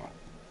the body.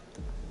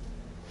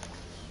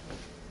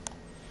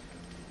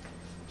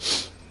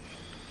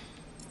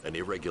 An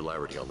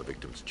irregularity on the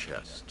victim's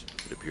chest.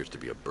 It appears to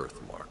be a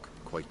birthmark,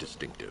 quite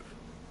distinctive.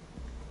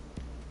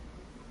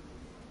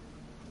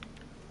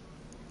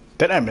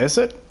 Did I miss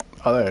it?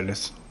 Oh, there it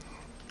is.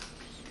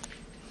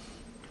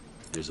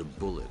 There's a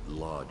bullet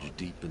lodged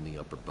deep in the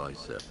upper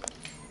bicep.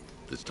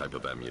 This type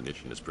of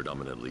ammunition is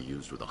predominantly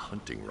used with a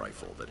hunting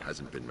rifle that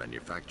hasn't been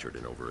manufactured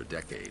in over a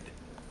decade.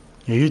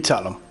 Yeah, you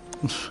tell him.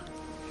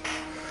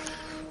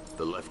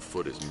 The left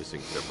foot is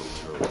missing several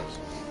toes.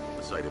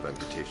 The site of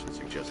amputation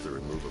suggests the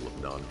removal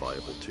of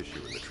non-viable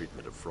tissue in the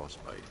treatment of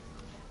frostbite.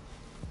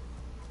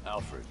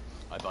 Alfred,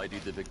 I've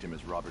ID'd the victim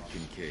as Robert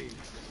Kincaid.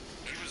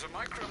 He was a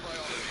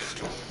microbiologist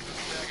who worked for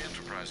Stag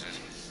Enterprises.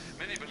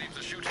 Many believe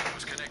the shooting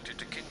was connected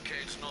to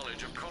Kincaid's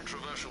knowledge of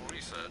controversial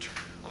research,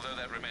 although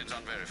that remains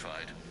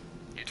unverified.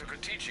 He took a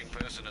teaching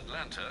post in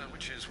Atlanta,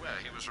 which is where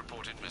he was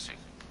reported missing.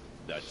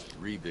 That's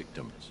 3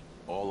 victims,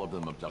 all of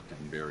them abducted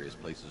in various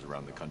places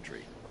around the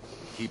country.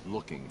 Keep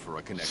looking for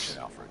a connection,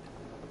 Alfred.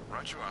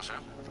 Right you are, sir.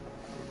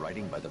 The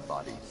writing by the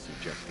bodies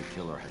suggests the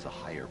killer has a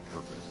higher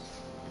purpose.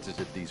 It's as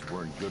if these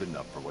weren't good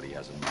enough for what he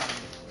has in mind.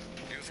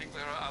 Do you think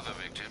there are other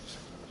victims?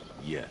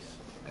 Yes,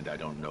 and I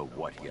don't know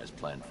what he has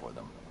planned for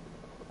them.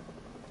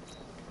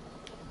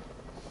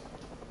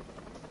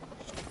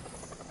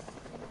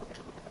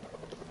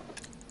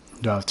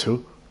 You have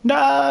to.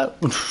 No!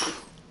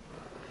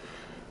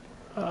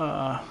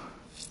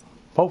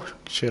 What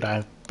should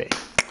I be?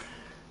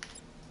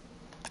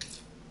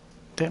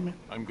 Damn it.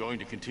 I'm going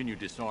to continue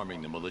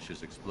disarming the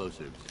malicious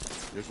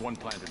explosives. There's one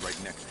planted right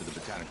next to the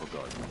botanical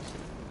gardens.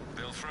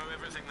 They'll throw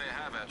everything they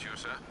have at you,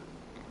 sir.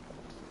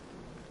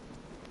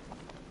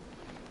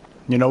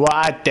 You know what?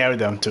 I dare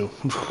them to.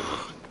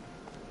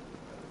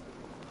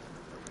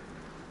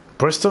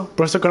 Bristol?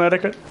 Bristol,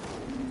 Connecticut?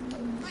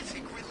 I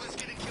think Riddler's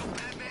gonna kill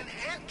Batman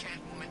and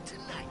Catwoman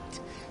tonight.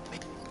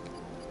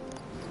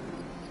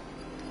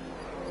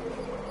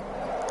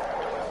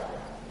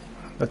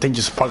 That thing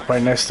just parked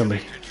right next to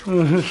me.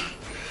 Minor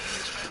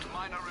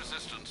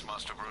resistance,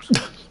 Master Bruce.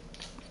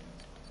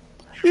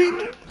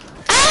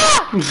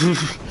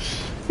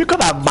 You call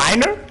that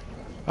minor?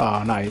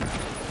 Oh, nice.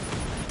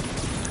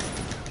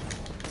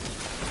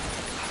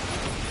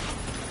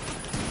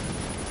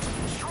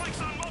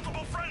 Strikes on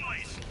multiple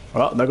friendlies.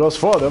 Well, that goes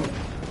for them.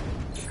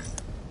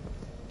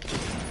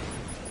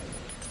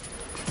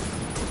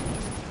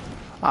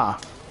 Ah.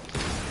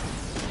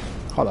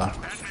 Hold on.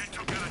 Batman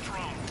took out a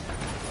drone.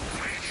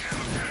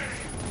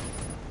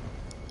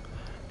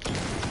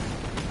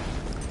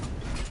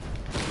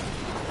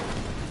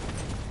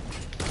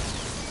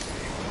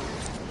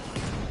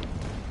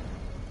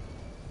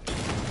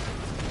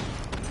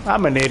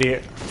 I'm an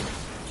idiot.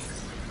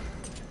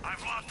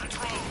 I've lost the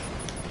drone.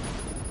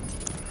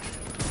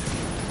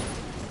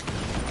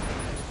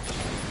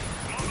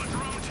 All the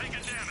drone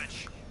taking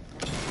damage.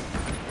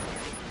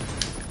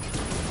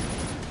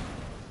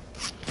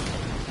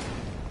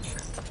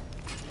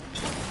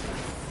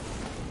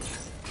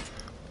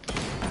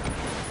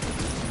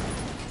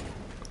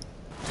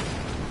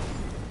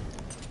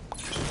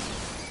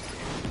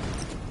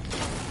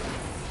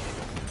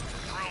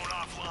 Drone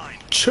offline.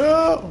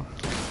 Chill.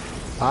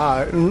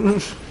 Alright.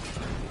 Confirm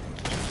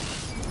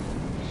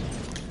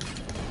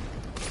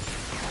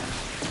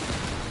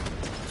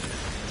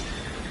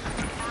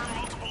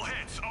multiple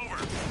hits. Over.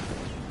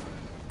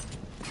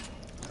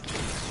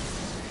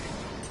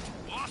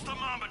 Lost the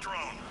Mamba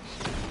drone.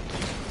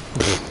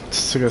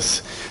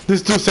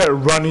 This dude said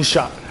running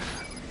shot.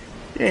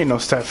 He ain't no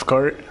Steph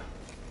Curry.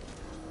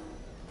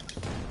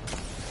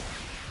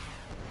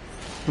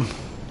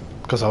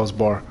 Because I was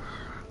bored.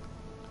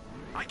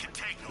 I can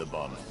take The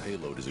bomb's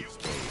payload is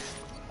exposed.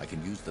 I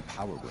can use the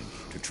power wing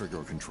to trigger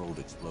a controlled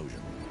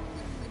explosion.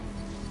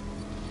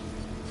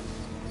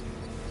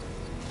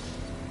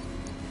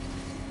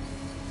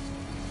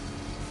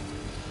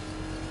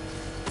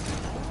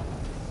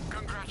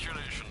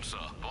 Congratulations, sir.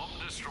 Bomb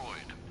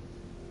destroyed.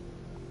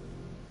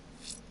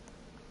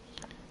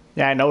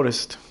 Yeah, I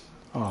noticed.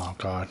 Oh,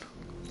 God.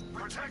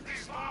 Protect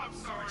these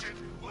bombs, Sergeant.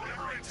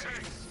 Whatever it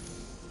takes.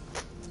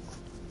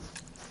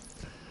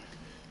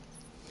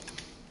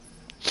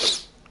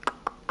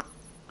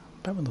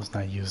 Batman does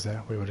not use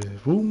that. Wait, what is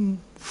it?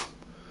 Boom.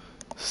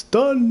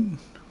 Stun.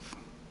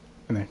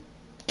 And then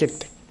get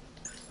the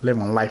live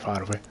my life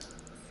out of it.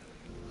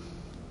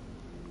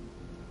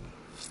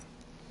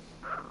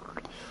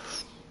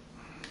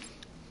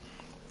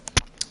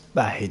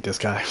 I hate this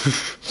guy.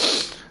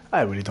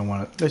 I really don't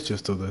want to. Let's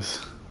just do this.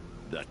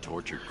 That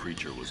tortured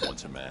creature was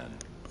once a man.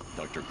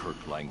 Dr.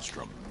 Kirk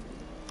Langstrom.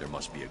 There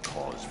must be a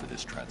cause for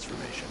this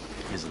transformation.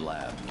 His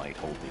lab might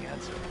hold the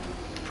answer.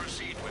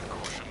 Proceed with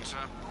caution, sir.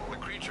 The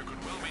creature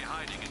could well be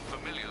hiding in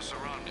familiar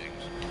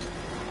surroundings.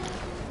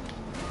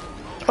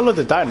 I love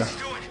the diner. What's he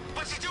doing?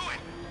 What's he doing?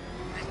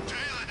 He's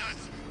tailing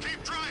us.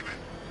 Keep driving.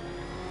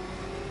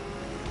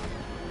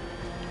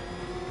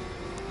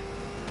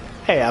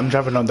 Hey, I'm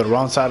driving on the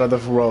wrong side of the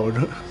road.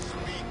 Speak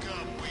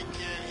up. We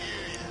can't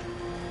hear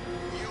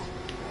you.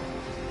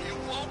 You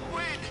won't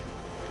win.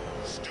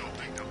 Still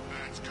think the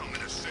bat's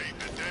coming to save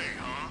the day,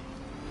 huh?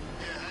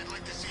 Yeah, I'd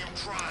like to see him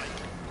try.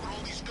 But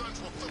all these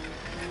guns will flip.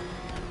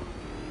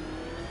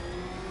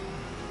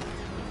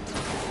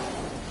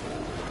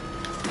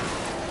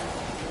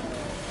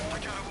 I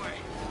got away.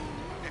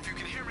 If you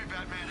can hear me,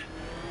 Batman.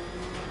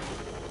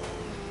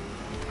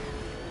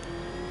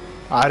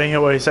 I didn't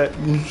hear what he said.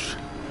 Why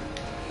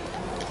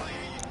are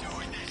you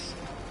doing this?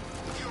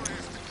 You don't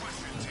ask the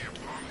questions here,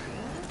 punk.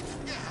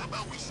 Yeah, how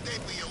about we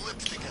staple your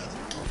lips together?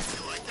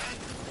 You like that?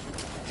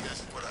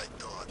 Just what I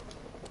thought.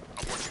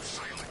 I want you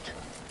silent.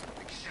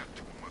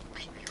 Except when we're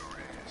beating your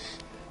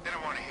ass. Then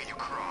I want to hear you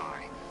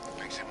cry.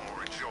 Makes it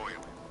more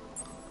enjoyable.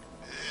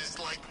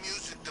 It's like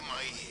music to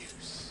my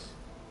ears.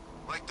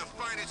 Like the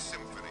finest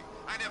symphony.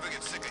 I never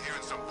get sick of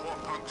hearing some poor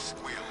punk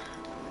squeal.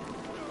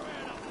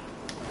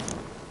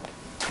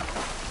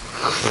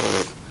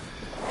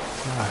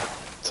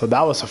 So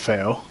that was a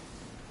fail.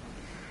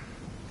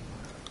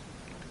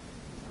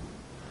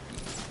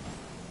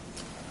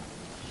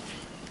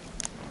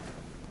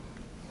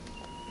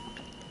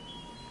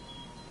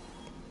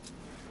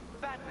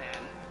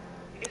 Batman,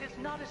 it has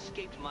not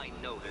escaped my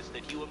notice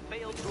that you have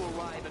failed to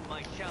arrive at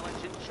my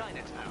challenge in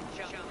Chinatown.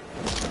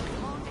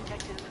 Come on,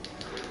 detective.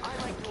 I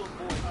like to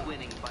avoid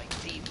winning by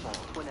default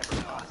whenever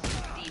possible.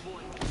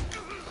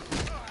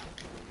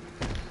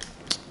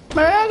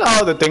 Man, I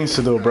got other things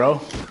to do, bro.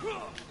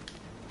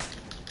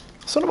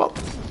 Son of a...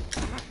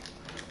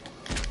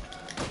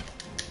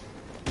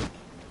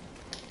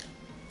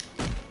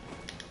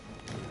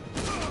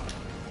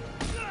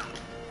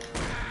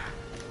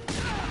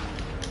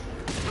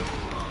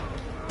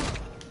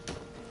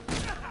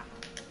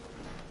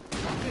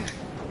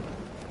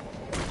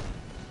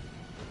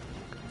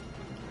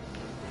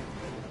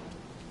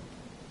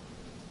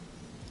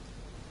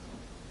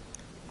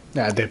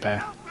 Yeah, I did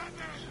bad.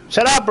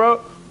 Shut up,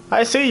 bro.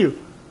 I see you.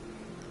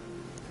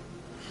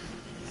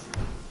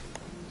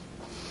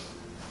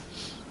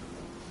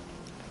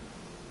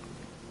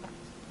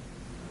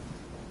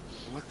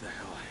 What the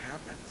hell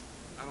happened?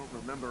 I don't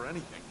remember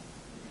anything.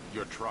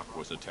 Your truck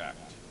was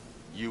attacked.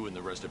 You and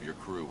the rest of your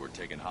crew were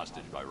taken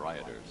hostage by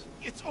rioters.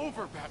 It's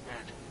over,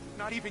 Batman.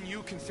 Not even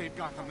you can save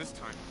Gotham this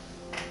time.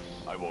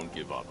 I won't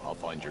give up. I'll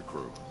find your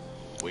crew.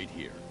 Wait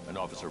here. An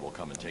officer will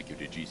come and take you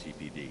to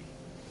GCPD.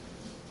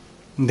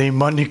 Need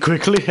money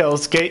quickly,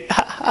 Hell's Gate.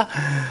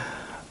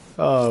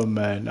 Oh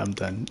man, I'm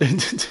done.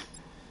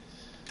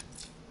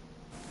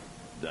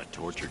 That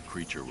tortured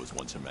creature was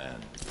once a man.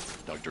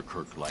 Dr.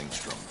 Kirk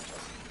Langstrom.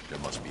 There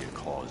must be a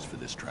cause for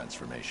this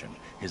transformation.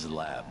 His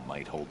lab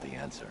might hold the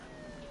answer.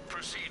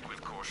 Proceed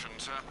with caution,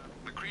 sir.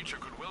 The creature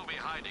could well be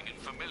hiding in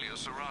familiar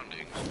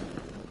surroundings.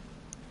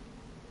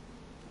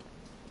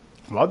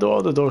 Why do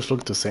all the doors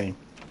look the same?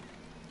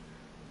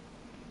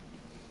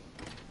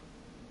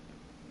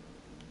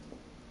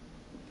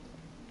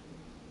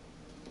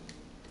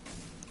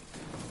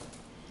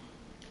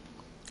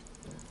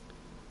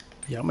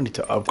 Yeah, I'm gonna need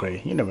to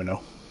upgrade. You never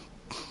know.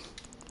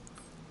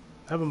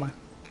 Never mind.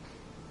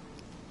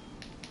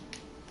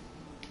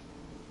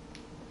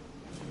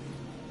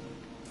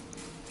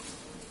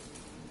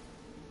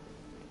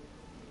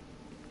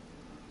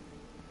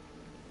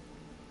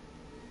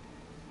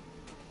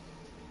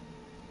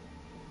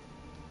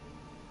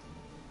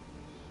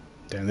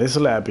 Damn, this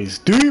lab is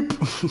deep.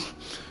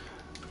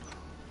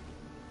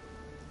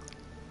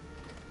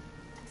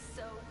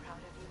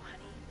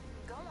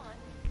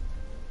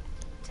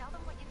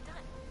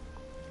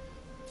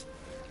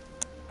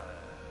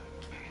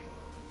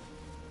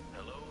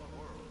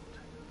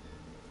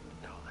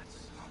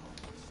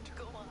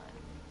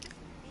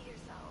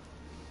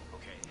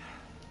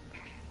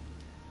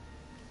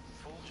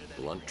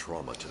 Blunt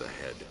trauma to the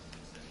head.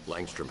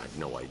 Langstrom had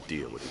no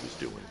idea what he was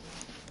doing.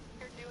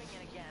 You're doing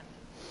it again.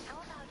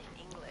 How about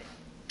in English?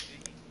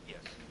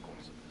 Yes, of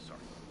course. Sorry.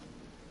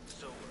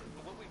 So,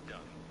 what we've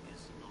done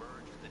is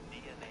merge the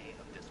DNA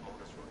of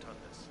Desmodus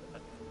rotundus,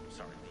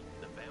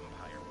 the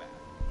vampire bat,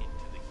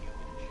 into the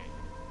human chain.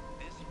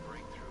 This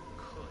breakthrough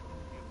could,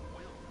 it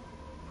will,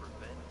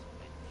 prevent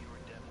and cure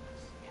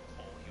deafness in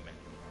all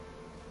humanity.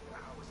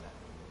 How was that?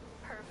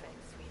 Perfect,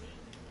 sweetie.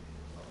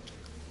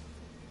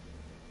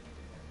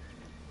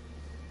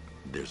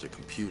 There's a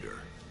computer.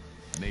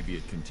 Maybe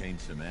it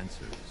contains some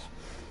answers.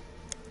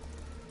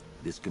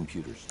 This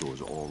computer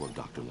stores all of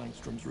Dr.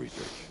 Langstrom's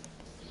research.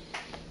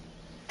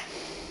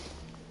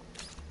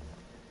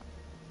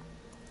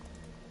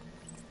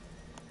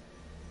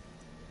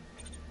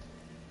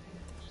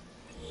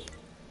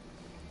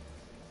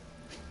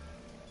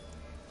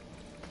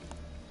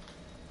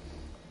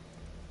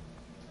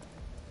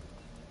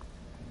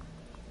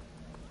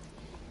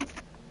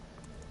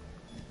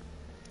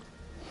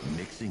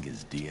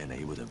 his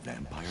DNA with a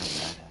vampire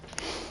bat?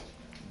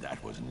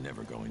 That was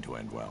never going to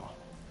end well.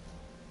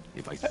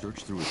 If I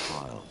search through his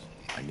files,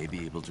 I may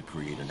be able to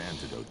create an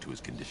antidote to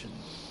his condition.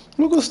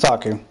 Look who's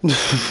talking. I need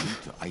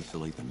to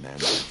isolate the man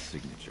bat's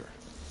signature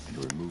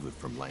and remove it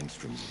from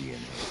Langstrom's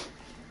DNA.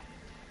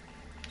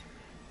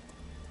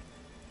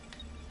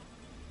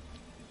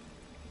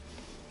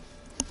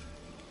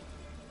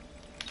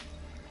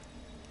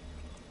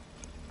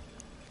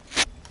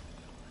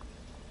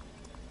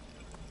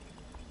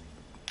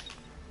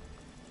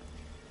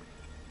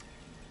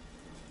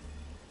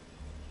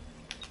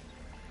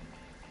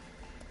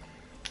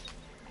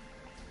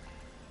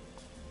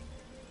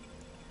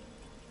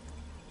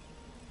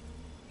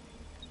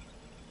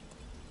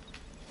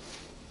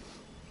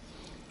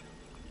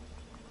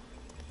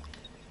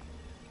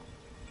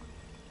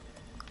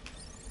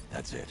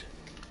 That's it.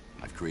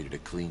 I've created a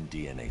clean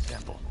DNA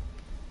sample.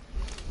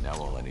 Now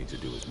all I need to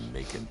do is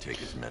make him take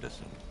his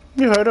medicine.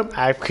 You heard him.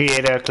 I've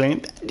created a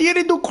clean. You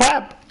didn't do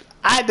crap.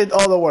 I did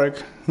all the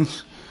work.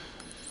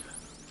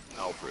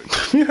 Alfred, I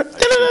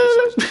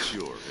synthesized the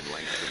cure in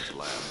Langstrom's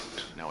lab.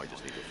 Now I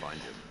just need to find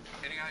him.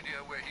 Any idea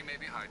where he may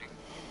be hiding?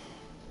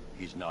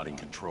 He's not in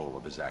control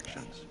of his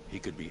actions. He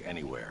could be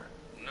anywhere.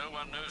 No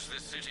one knows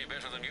this city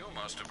better than you,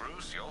 Master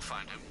Bruce. You'll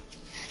find him.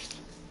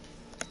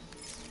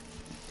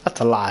 That's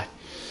a lie.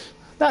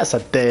 That's a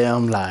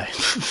damn lie.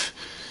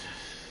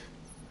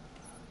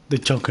 The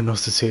Junker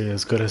knows the city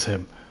as good as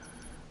him.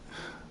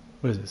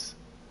 What is this?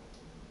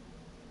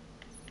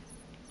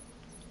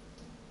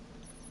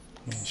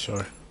 Yeah,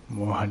 sure.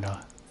 Why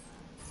not?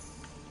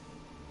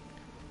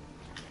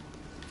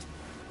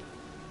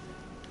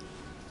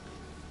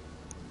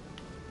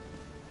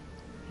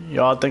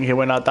 Y'all think he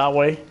went out that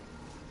way?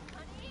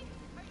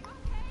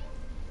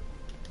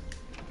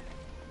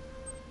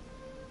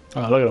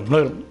 Oh, look at him,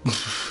 look at him.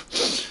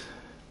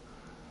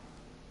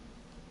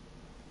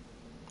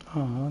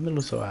 Oh, they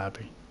look so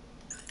happy.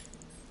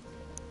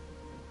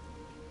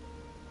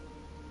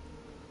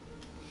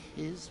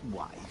 His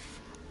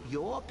wife?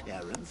 Your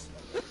parents?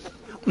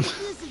 What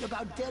is it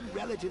about dead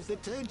relatives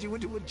that turned you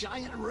into a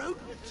giant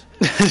rodent?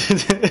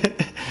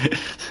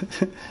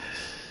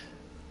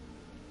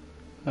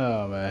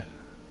 Oh, man.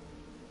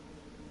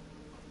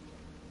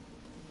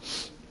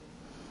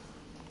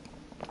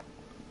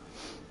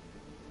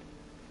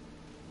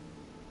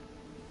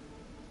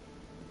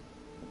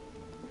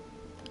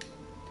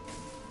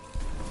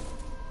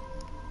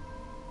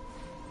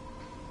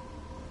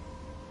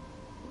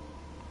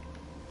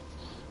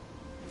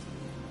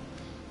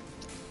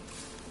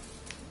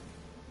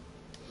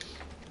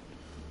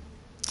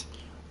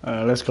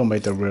 Let's go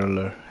make the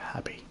Riddler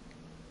happy.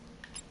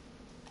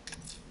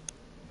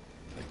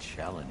 A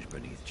challenge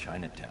beneath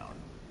Chinatown.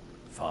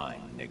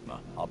 Fine,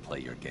 Enigma. I'll play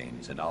your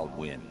games and I'll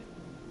win.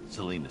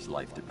 Selena's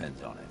life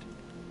depends on it.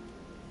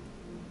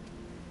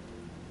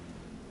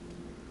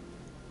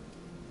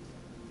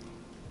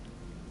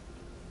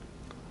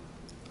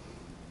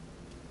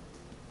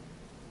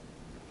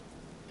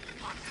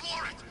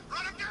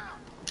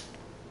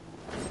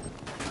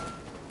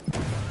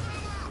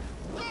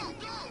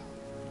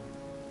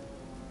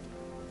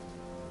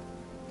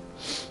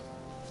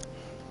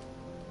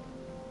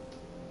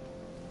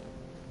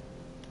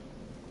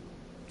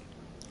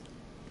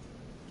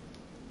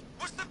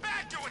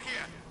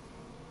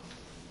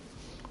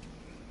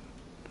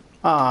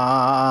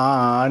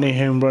 Ah, I need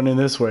him running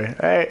this way.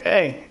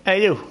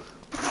 Hey, you.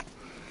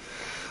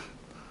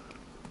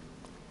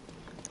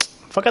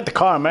 Forget the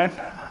car, man.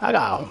 I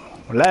got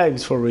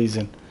legs for a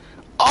reason.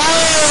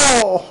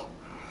 Oh!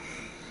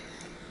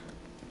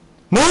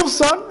 Move,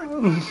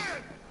 son!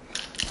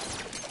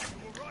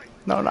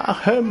 No,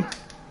 not him.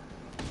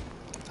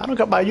 I don't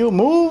care about you.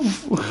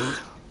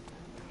 Move!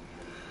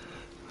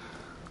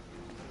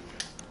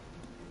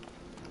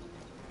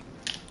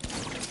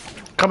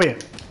 Come here.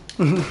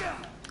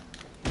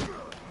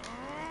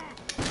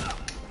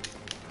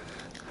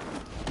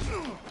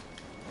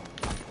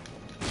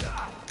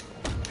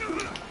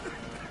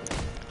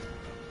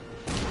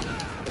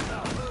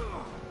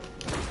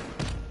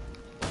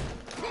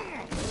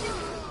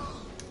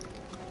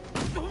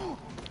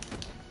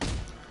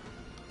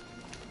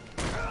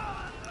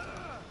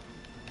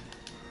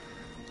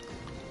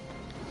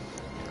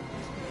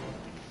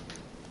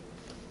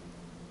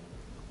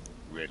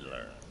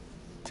 Riddler,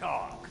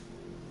 talk.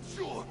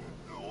 Sure,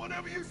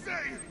 whatever you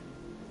say.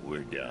 We're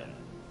done.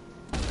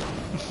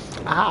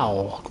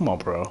 Ow. Come on,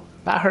 bro.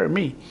 That hurt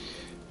me.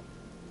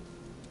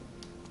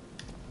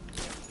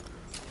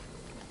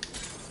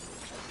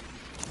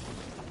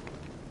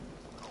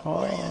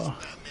 Oh.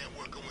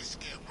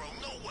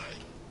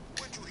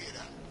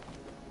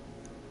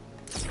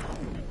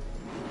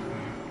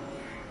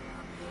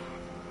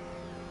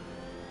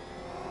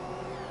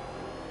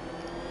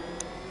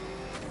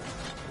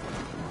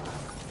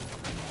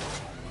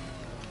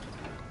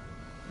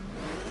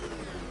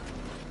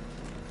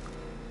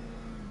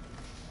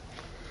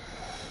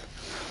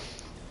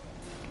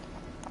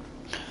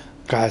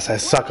 Guys, I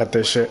suck at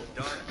this shit.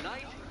 Dark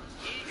Knight,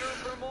 eager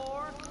for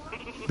more?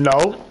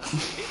 No.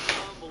 It's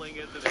humbling,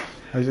 isn't it?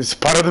 It's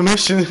part of the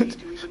mission. To even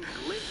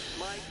glimpse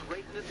my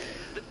greatness,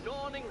 the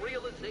dawning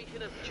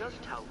realization of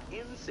just how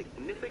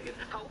insignificant,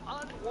 how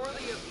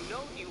unworthy of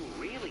note you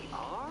really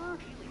are.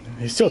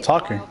 He's still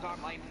talking. Trials are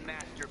my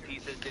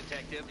masterpieces,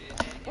 detective.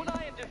 When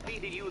I have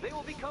defeated you, they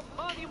will become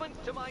monuments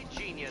to my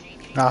genius.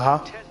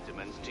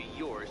 Testaments to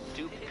your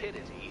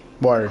stupidity.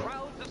 Word.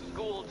 Crowds of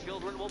school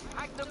children will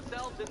pack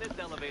themselves in this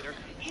elevator,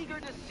 eager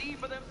to see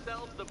for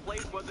themselves the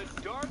place where the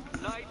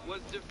Dark Knight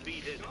was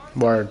defeated.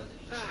 Word.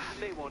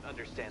 They won't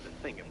understand a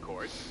thing, of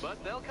course,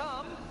 but they'll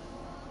come.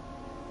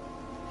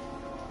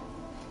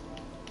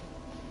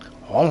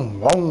 No.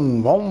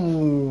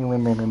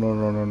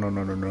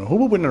 Who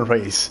would win a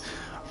race?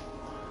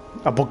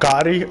 A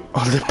Bugatti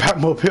or the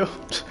Batmobile?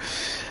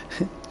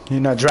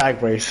 In a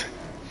drag race.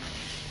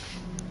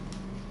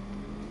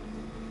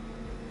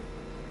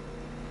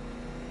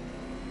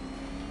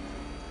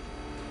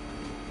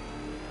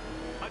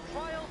 A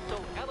trial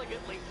so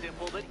elegantly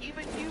simple that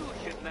even you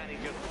should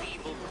manage a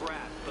feeble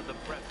grasp of the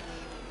premise.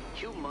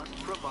 You must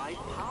provide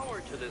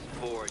power to this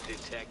board,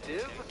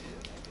 detective.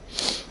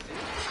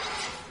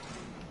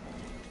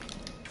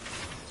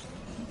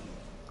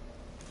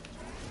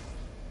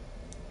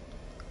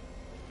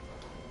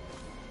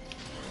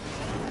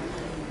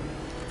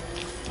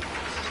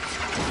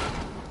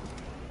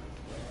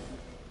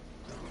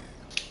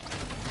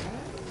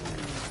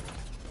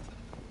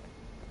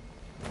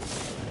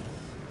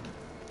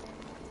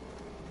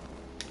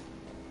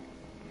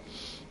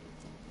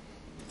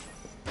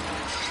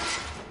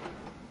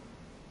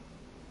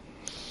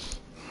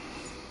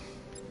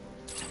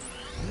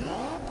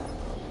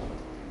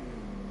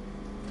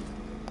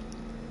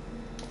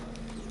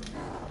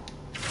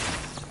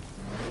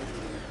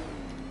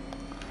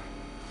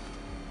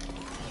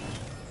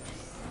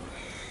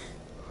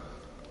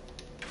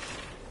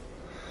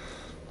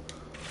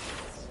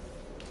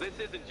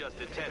 This isn't just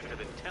a test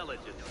of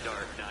intelligence,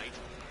 Dark Knight.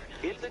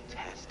 It's a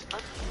test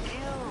of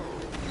skill.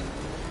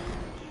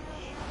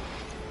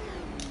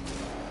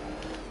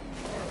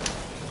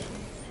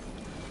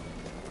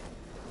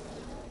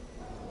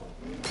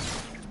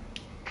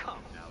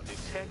 Come now,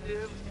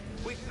 detective.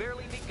 We've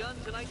barely begun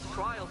tonight's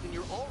trials and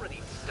you're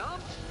already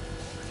stumped?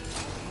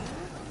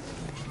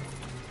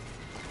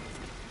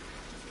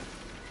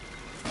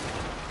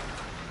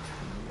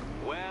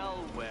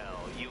 Well,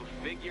 you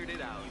figured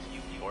it out.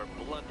 Or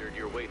blundered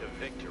your way to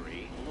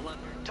victory.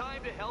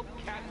 Time to help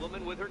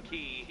Catwoman with her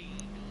key.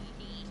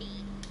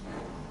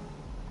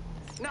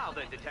 Now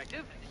then,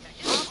 detective,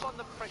 drop on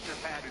the pressure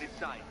pad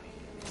beside me.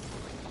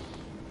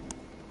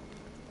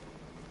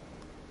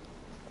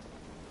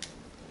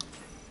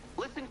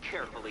 Listen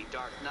carefully,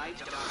 Dark Knight.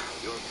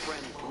 Your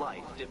friend's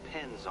life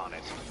depends on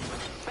it.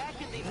 Back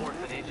in the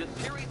orphanage, a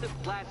series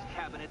of glass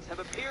cabinets have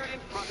appeared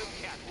in front of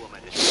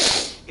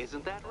Catwoman.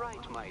 Isn't that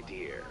right, my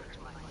dear?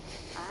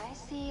 I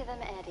see them,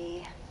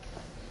 Eddie.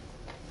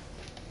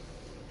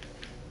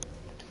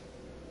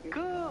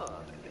 Good.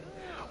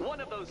 One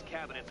of those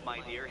cabinets,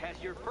 my dear,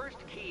 has your first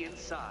key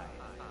inside.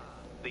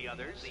 The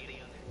others,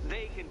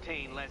 they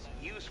contain less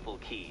useful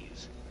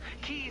keys.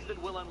 Keys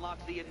that will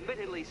unlock the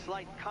admittedly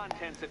slight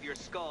contents of your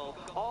skull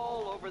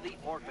all over the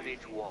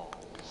orphanage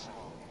walls.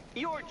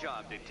 Your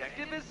job,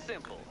 detective, is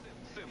simple.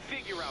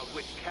 Figure out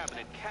which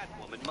cabinet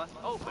Catwoman must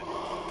open.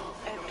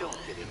 And don't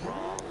get it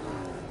wrong.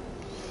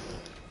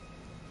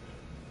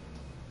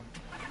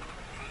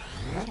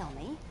 Kill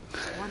me.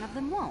 One of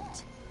them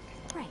won't.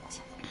 Great.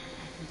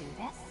 I can do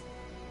this.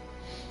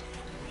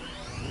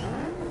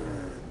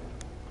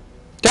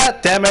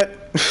 God damn it!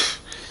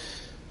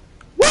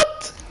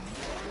 What?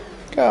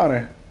 Get on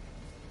here.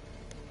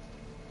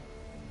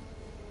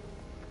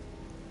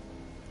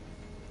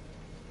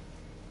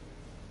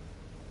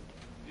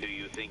 Do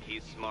you think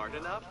he's smart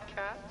enough,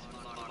 Cat?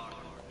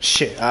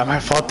 Shit, am I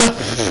fucked up?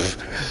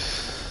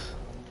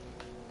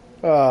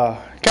 God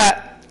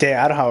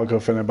damn, I don't have a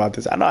good feeling about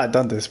this. I know I've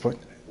done this, but...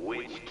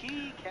 Which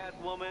key,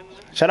 Catwoman?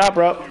 Shut up,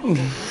 bro.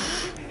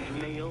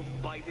 Nails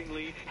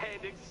bitingly,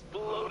 head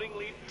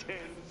explodingly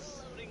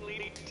tense.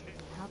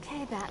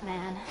 Okay,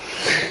 Batman.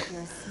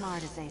 You're as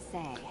smart as they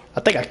say. I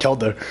think I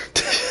killed her.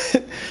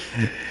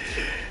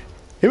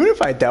 Even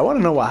if I did, I want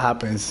to know what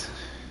happens.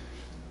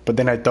 But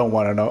then I don't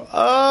want to know.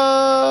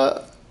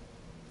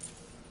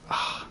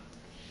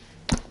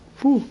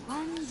 Whew.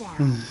 One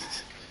down.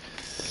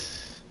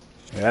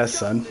 Yeah,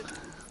 son.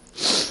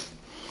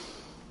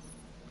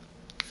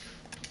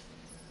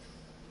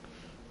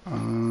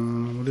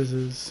 What is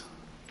this?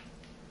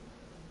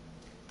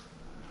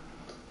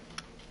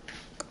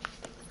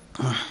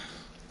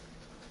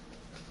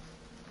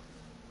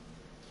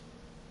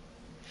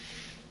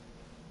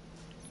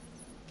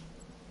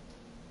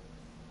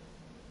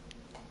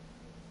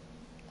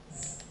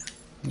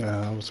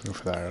 Yeah, I was looking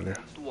for that earlier.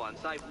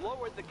 Once I've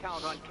lowered the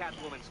count on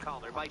Catwoman's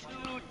collar by 2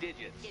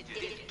 digits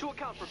to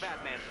account for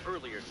Batman's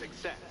earlier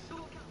success.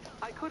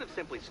 I could have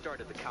simply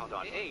started the count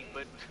on 8,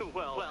 but,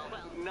 well,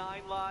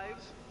 9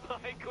 lives?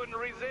 I couldn't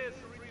resist.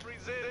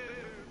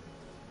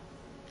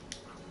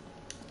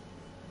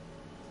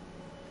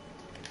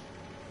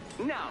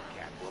 Now,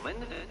 Catwoman,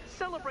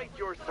 celebrate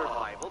your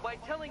survival by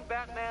telling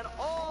Batman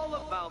all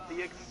about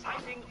the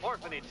exciting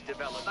orphanage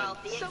development.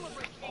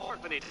 Celebrate the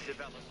orphanage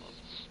development.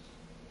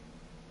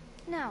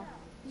 No,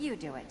 you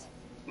do it.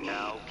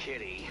 Now,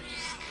 Kitty.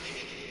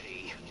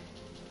 Kitty.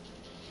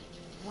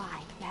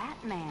 Why,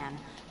 Batman,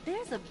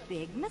 there's a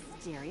big,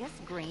 mysterious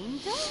green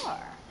door.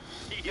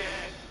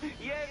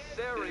 Yes,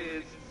 there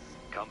is.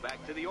 Come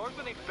back to the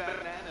orphanage,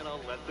 Batman, and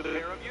I'll let the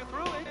pair of you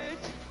through it.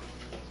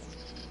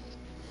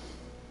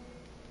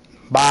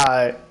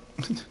 Bye.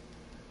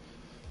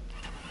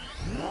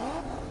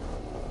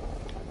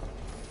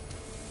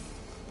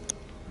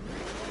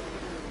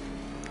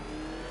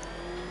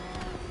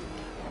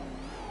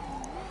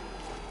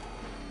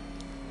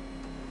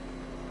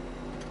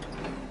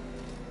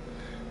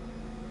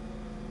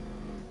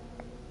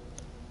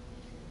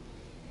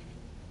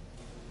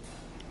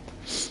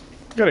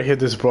 Gotta hear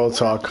this bro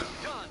talk.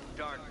 Done,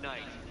 Dark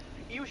Knight.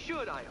 You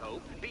should, I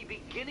hope, be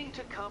beginning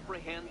to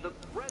comprehend the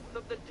breadth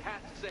of the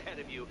tasks ahead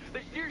of you,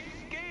 the sheer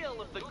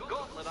scale of the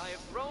gauntlet I have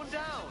thrown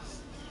down.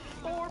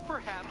 Or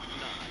perhaps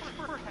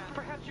not.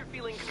 Perhaps you're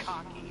feeling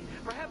cocky.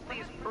 Perhaps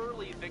these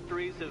early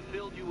victories have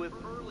filled you with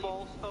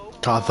false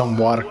hope. Gotham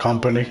Water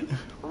Company.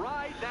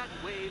 Ride that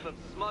wave of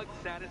smug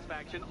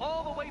satisfaction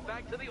all the way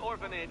back to the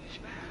orphanage.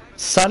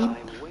 Son.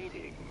 I'm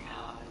waiting.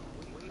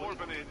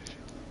 Orphanage.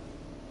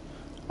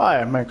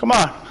 Alright, man, come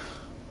on.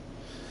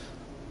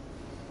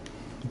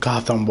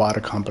 Gotham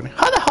Water Company.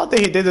 How the hell did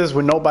he do this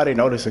with nobody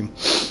noticing?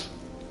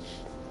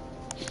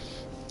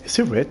 Is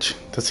he rich?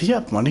 Does he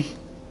have money?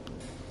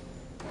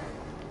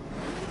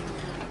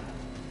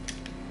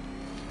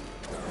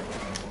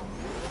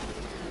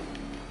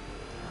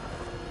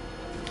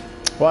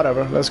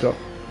 Whatever, let's go.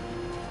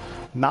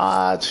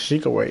 Nah, she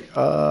can wait.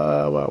 What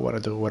I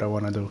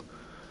wanna do.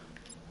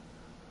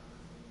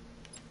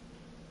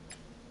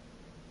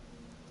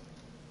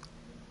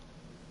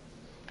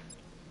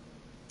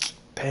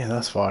 Damn,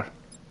 that's far.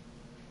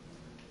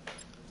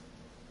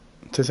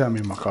 Just have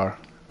me in my car.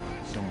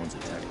 Someone's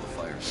attacked the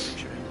fire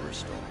station in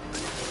Bristol.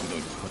 I'm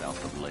going to put out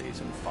the blaze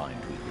and find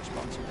who's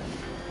responsible.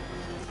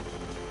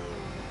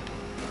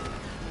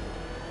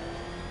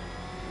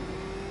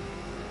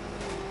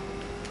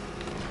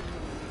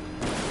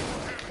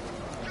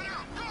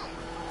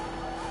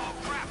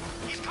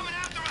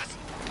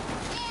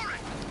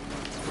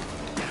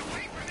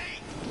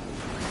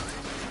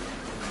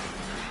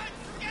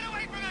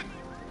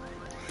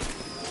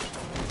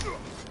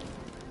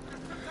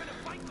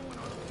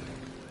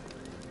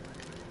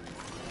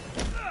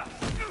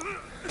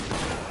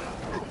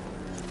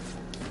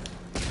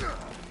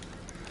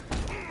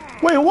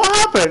 Wait, what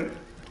happened?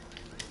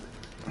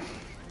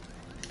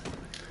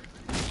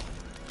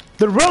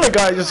 The really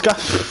guy just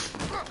got...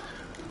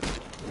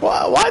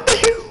 Why did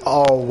he...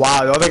 Oh,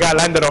 wow, the other guy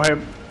landed on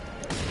him.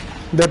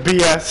 The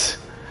BS.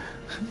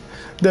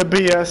 The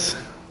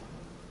BS.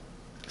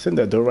 It's in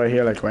the door right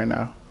here, like right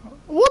now.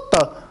 What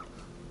the?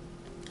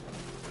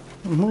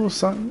 Move,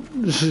 son.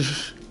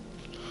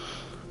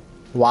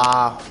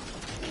 Wow.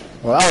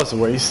 Well, that was a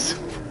waste.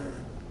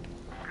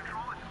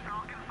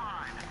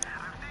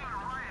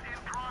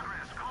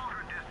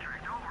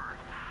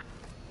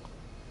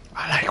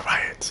 I like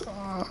riots.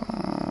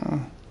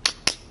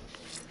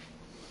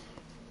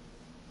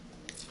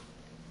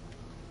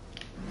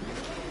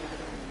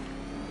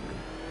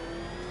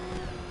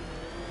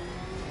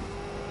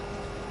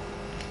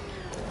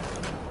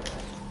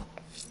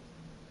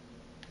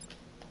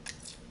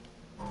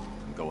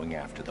 Going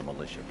after the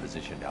militia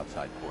positioned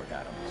outside Port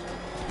Adams.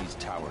 These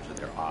towers are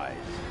their eyes.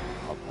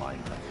 I'll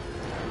blind them.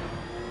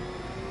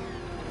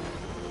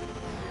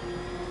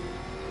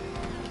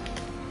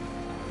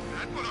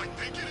 That's what I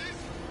think it is?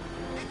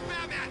 It's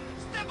Batman!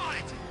 Step on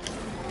it!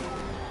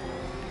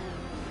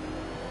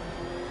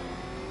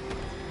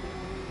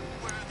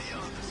 Where are the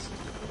others?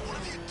 What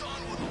have you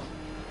done with them?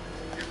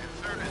 You're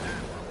concerned at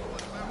that.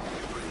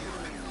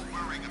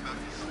 Worrying about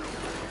yourself.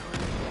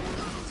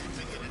 I don't know if you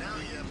figured it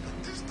out yet, but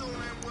this don't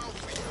end well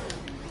for you.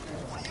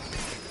 What do you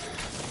mean?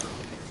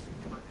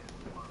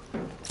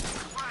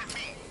 What I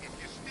mean, if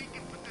you're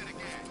stinking pathetic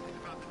ass is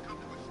about to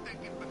come to a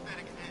stinking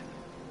pathetic end.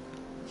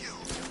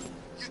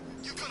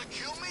 You gonna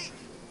kill me?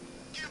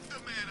 Give the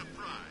man a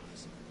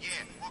prize.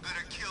 Yeah, we're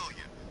gonna kill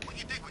you. What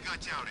do you think we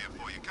got you out here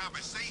for? Your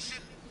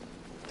conversation?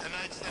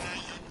 Tonight's the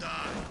night you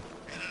die.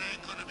 And it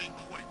ain't gonna be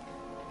quick.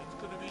 It's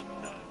gonna be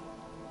nice.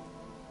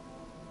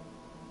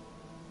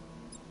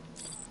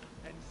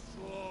 And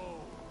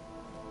slow.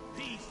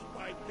 Piece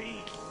by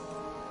piece.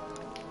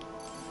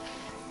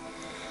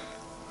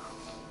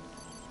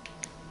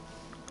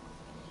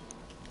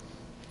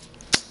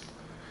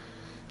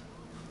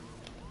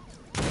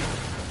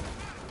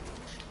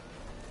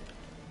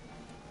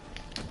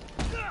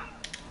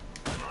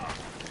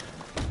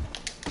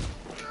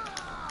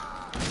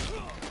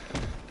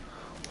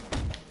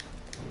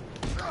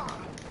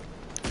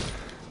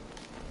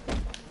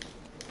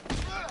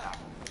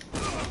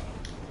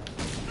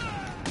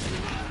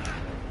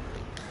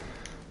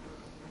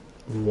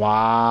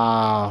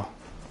 Wow.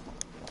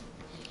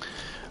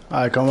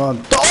 Alright, come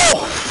on.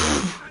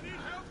 Oh!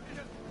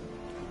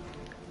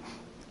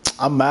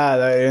 I'm mad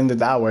that it ended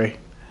that way.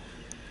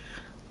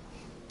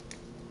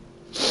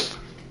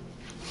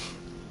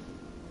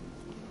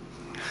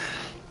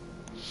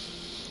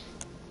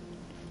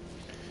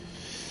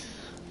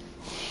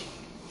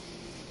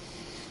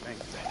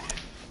 Thanks, Ben.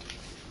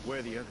 Where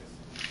are the others?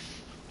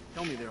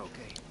 Tell me they're okay.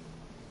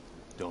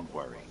 Don't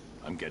worry.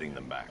 I'm getting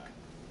them back.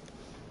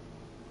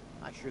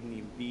 I shouldn't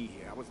even be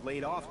here. I was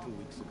laid off 2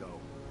 weeks ago.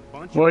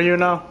 Bunch Where of are you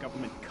people now? with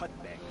government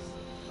cutbacks.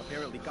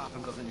 Apparently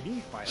Gotham doesn't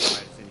need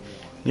firefighters anymore.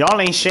 Y'all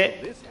ain't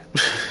shit. This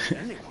happened,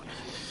 then they want to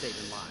see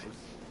saving lives.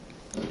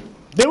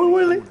 Did we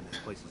really? Someone in this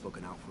place is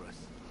looking out for us.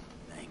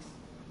 Thanks.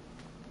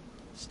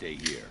 Stay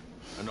here.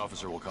 An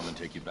officer will come and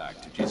take you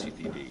back to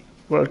GCPD.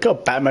 Well, go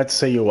Batman to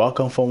say you're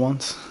welcome for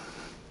once.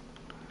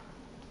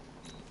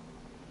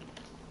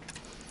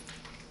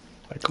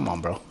 Like, come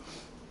on, bro.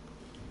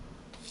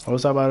 What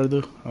was I about to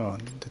do? Oh,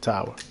 the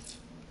tower.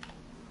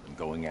 I'm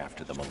going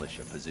after the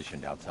militia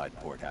positioned outside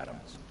Port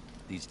Adams.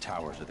 These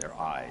towers are their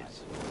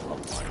eyes. I'll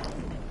find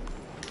them.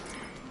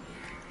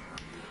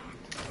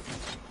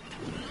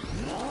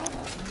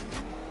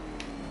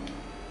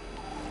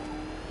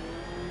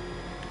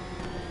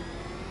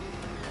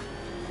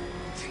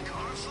 Think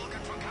Ar's looking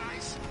for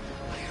guys?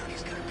 I heard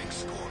he's got a big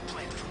score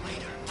planned for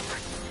later.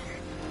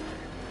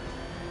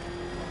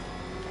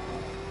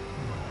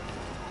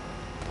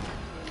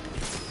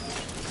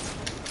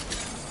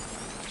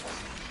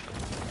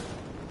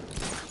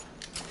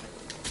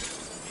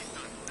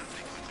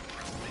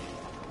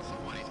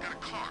 Somebody's got a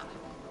car.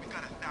 We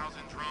got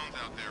 1,000 drones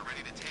out there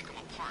ready to take them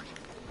apart.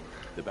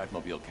 The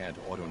Batmobile can't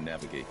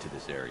auto-navigate to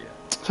this area.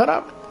 Shut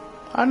up.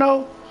 I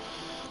know.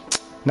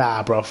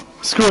 Nah, bro.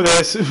 Screw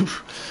this.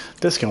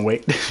 This can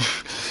wait.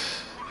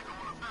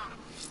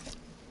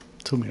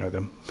 2 minutes of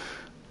them.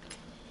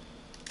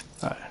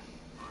 Alright.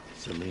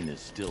 Selena's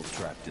still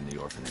trapped in the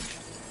orphanage.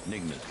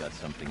 Nigma's got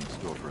something in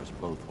store for us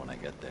both when I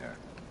get there.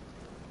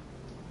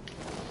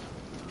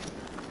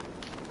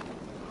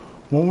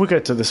 When we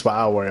get to the spot,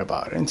 I'll worry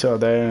about it. Until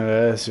then,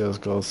 let's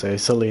just go say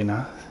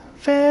Selena.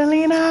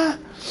 Felina!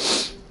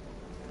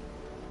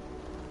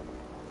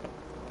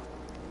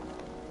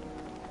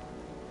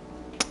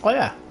 Oh,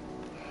 yeah.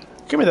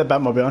 Give me the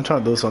Batmobile. I'm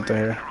trying to do something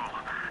here.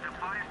 The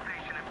fire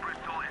station in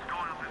Bristol is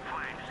going up in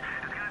flames.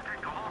 It's gonna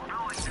take the whole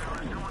building down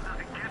if someone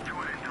doesn't get to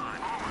it in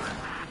time. Over.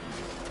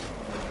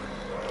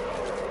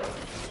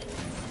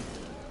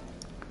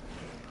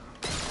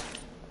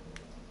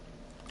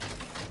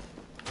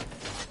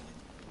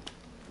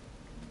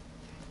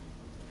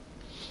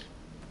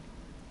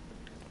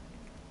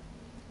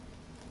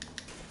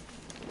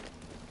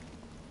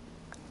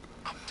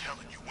 I'm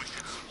telling you, we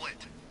should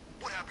split.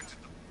 What happens if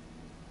the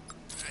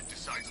Fed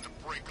decides to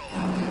break all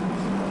our heads?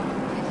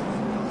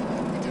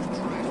 We just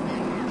trash the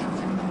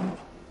emergency.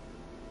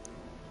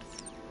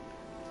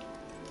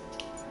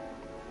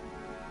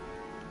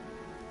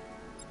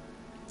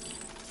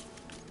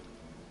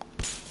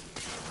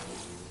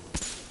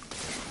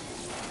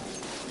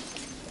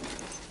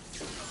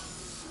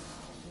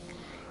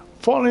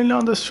 Falling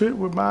on the street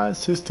with my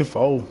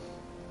 64.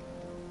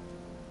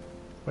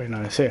 Wait,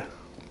 no, it's here.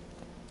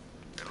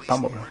 At least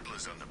Batmobile.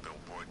 Riddler's on the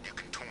billboard. You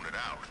can tune it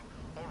out.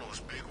 All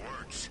those big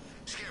words.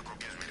 Scarecrow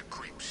gives me the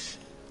creeps.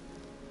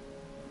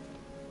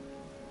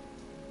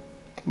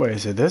 Wait,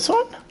 is it this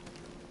one?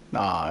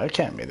 Nah, it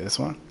can't be this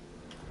one.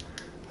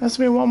 Has to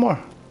be one more.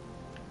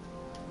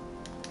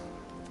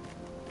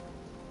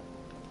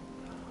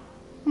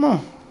 No,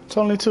 it's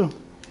only 2.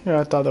 Yeah,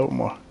 I thought there were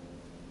more.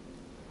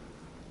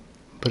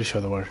 Pretty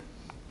sure there were.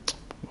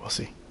 We'll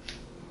see.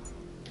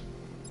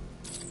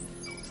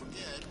 Don't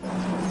forget,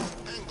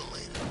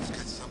 Angulator's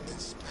got something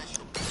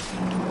special.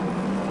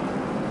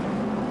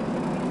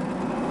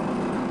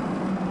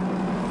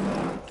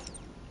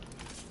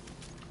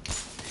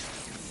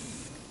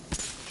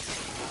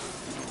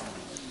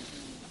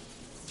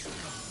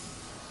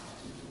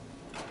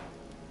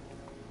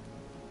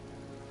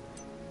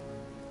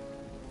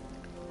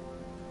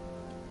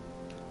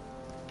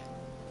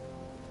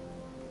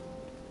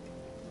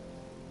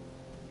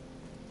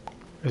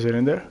 Is it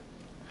in there?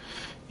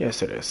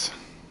 Yes, it is.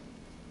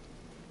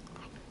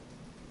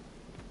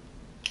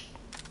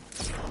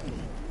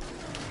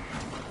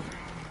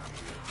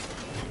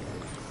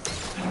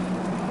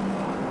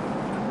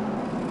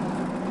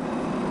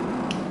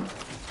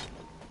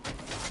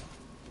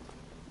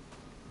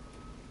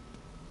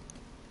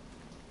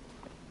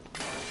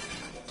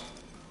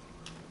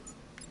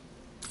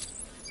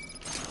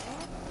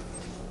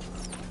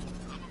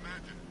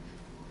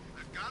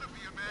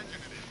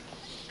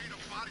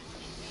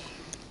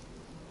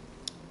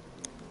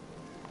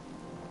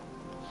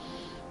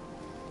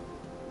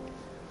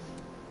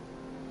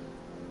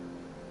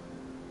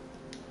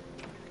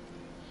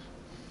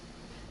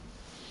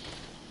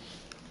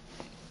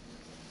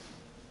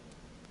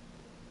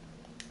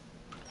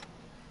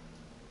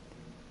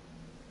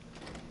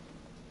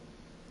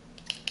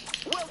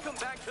 Welcome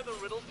back to the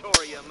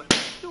Riddletorium.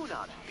 Do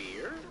not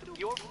fear.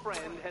 Your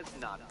friend has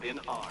not been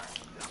armed.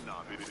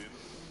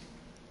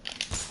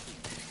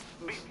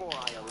 Before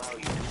I allow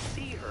you to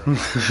see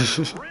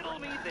her, riddle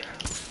me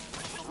this.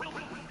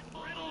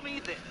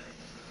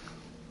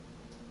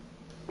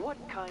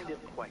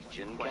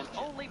 question can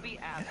only be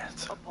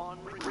asked upon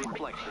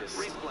reflection.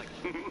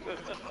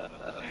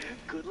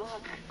 Good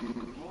luck.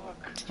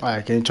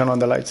 Alright, can you turn on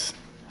the lights?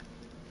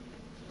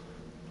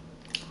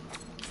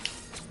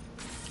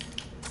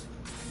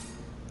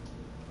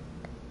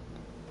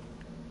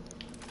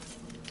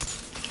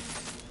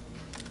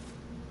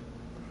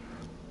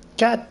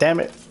 God damn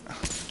it.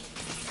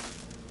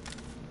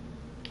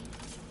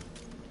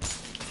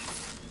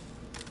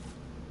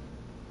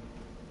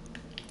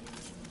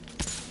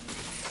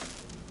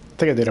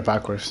 I think I did it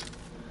backwards.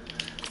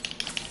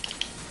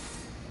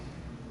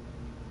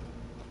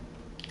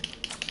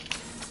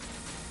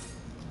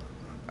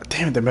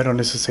 Damn it, the middle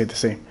needs to stay the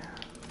same.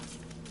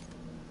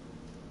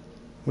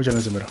 Which one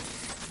is the middle?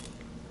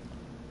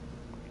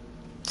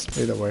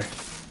 Either way.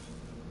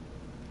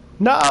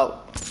 No!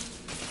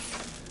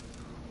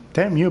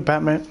 Damn you,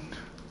 Batman.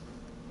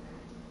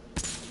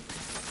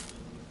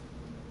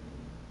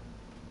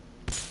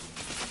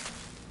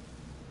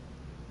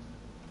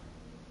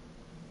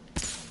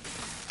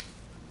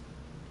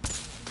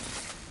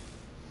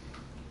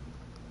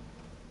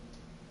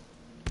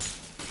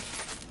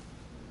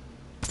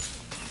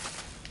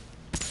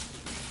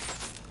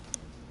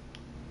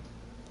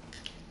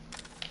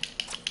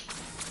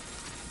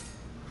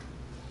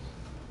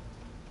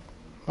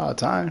 About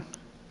time.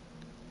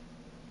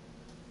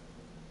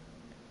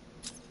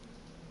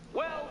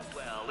 Well,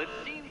 it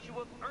seems you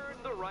have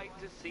earned the right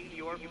to see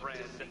your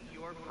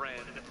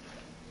friend.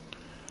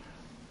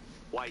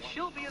 Why,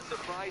 she'll be as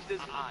surprised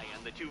as I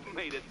am that you've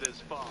made it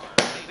this far.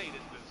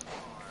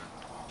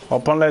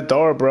 Open that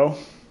door, bro.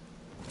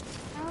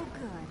 Oh,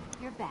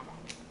 good. You're back.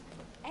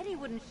 Eddie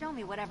wouldn't show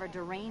me whatever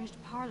deranged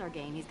parlor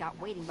game he's got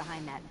waiting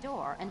behind that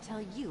door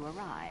until you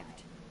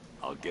arrived.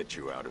 I'll get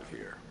you out of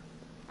here.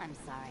 I'm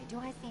sorry, do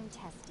I seem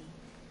testy?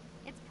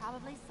 It's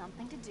probably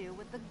something to do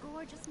with the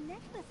gorgeous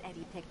necklace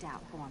Eddie picked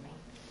out for me.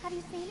 Have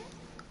you seen it?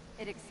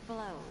 It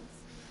explodes.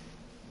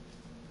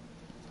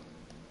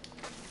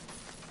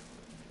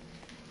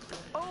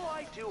 Oh,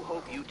 I do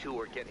hope you two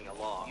are getting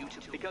along.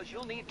 Because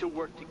you'll need to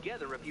work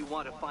together if you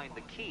want to find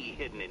the key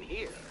hidden in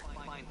here.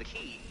 Find the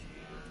key.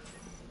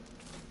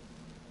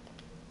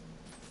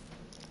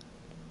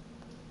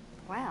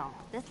 Well,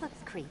 this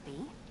looks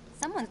creepy.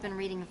 Someone's been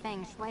reading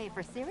Feng Shui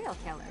for serial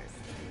killers.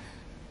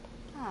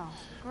 Oh,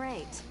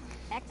 great.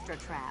 Extra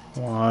trapped.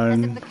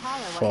 1,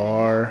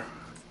 4,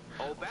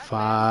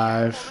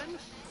 5,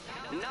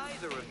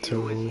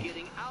 2.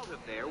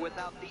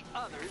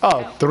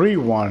 Oh, 3,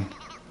 1.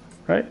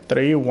 Right?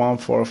 3, 1,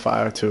 4,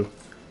 5, 2.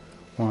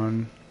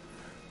 1,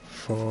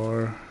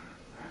 4,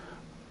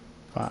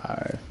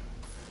 5,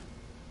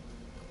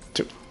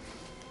 2.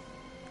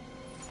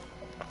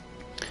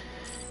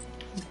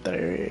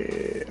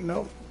 3.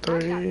 Nope.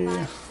 3. Oh,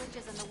 look.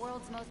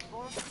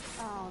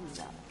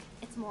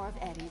 It's more of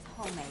Eddie's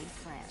homemade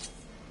friends.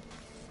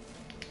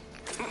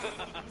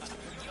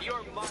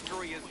 Your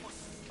mockery is...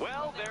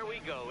 Well, there we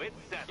go. It's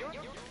settled.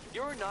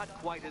 You're not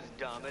quite as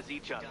dumb as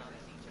each other.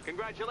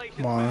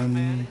 Congratulations, 1,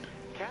 Batman.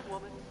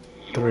 Catwoman,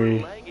 3,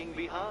 you're lagging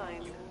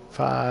behind.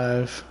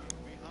 5,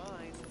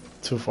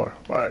 2, 4.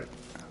 Alright.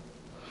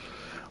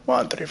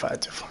 1, 3, 5,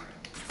 2, 4.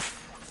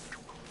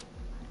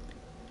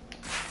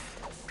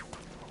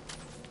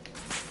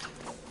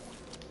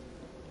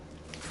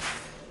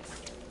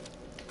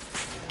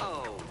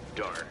 Oh,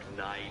 Dark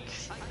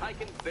Knight. I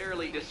can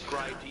barely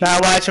describe to you. Now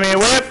watch me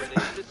whip.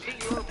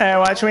 And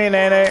watch me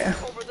nene.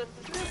 Over the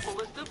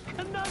simplest of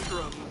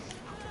conundrums.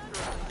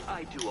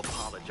 I do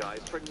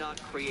apologize for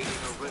not creating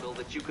a riddle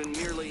that you can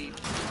merely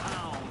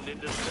pound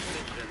into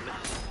submission.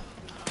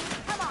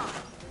 Come on.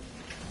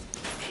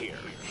 Here.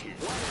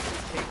 Why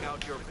don't you take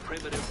out your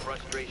primitive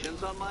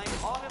frustrations on my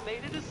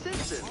automated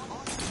assistant?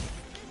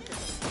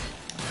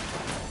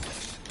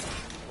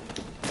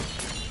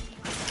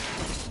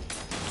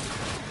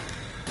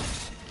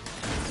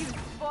 You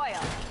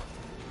spoil.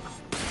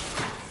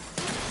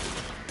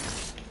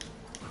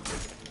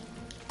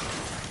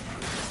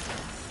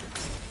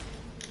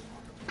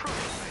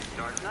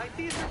 Dark Knight,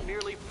 these are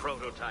merely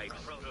prototypes.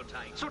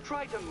 So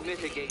try to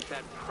mitigate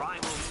that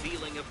primal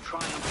feeling of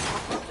triumph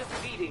from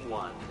defeating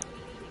one.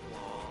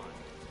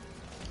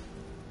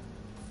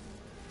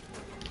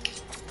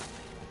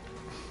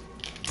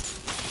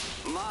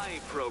 My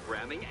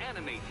programming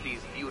animates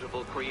these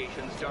beautiful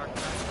creations, Dark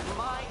Knight.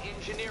 My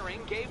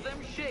engineering gave them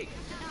shape.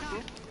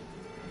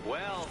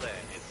 Well then,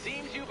 it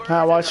seems you've earned...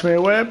 Now watch me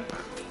whip.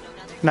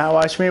 Now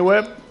watch me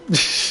whip.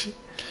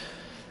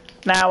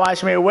 Now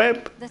watch me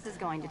whip. This is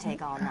going to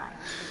take all night.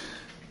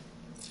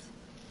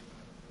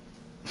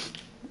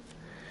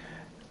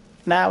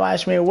 Now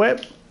watch me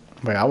whip.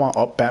 Wait, I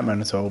want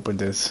Batman to open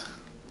this.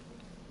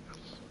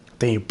 I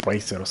think he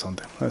breaks it or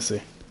something. Let's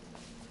see.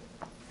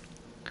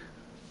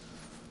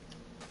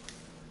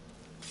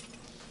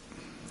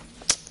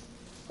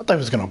 I thought he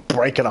was gonna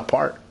break it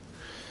apart.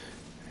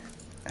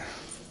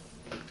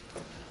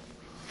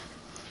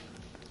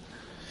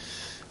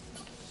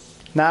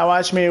 Now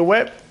watch me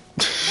whip.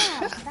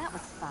 Well, that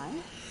was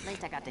fun. At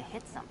least I got to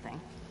hit something.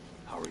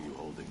 How are you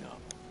holding up?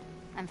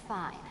 I'm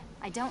fine.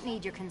 I don't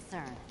need your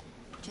concern.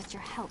 Just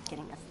your help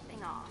getting this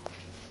thing off.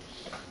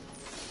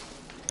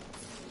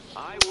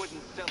 I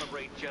wouldn't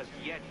celebrate just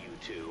yet, you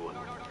two.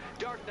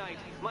 Dark Knight,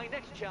 my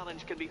next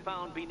challenge can be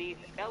found beneath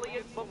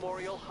Elliott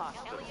Memorial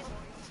Hospital.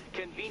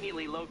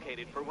 Conveniently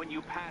located for when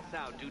you pass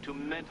out due to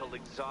mental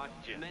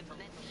exhaustion.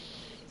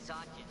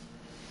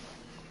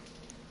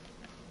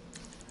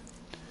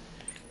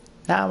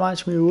 Now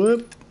watch me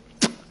whoop.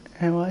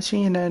 And watch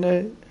me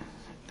that.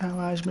 Now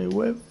watch me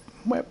whip.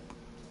 Whip.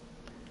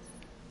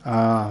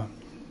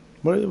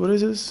 What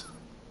is this?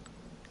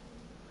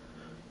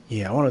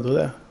 Yeah, I want to do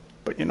that.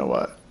 But you know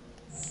what?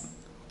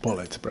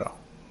 Bullets, bro.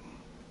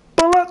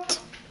 Bullet!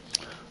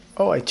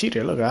 Oh, I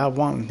cheated. Look, I have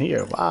one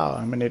here. Wow,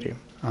 I'm an idiot.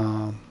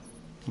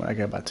 When I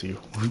get back to you.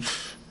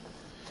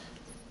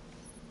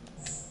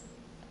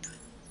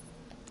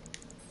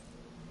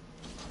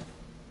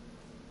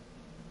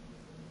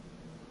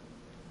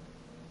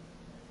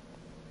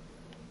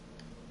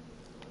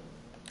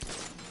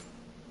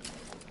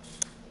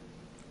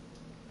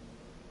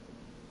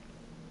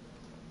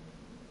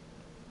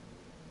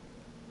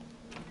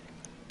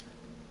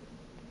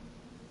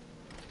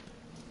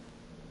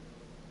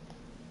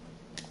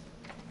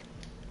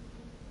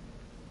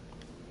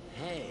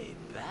 Hey,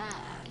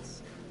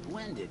 Bats.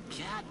 When did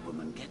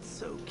Catwoman get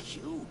so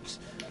cute?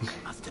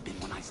 Must have been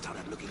when I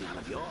started looking out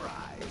of your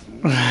eyes.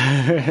 You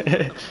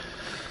gonna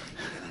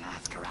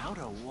ask her out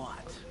or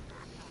what?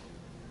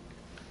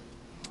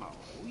 Oh,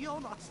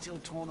 you're not still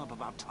torn up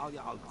about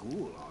Talia al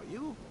Ghul, are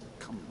you?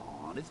 Come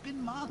on, it's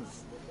been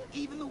months.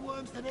 Even the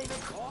worms that ate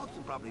her corpse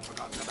have probably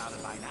forgotten about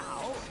it by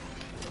now.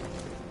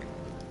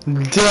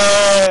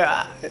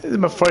 This is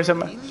my first time.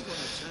 Really gonna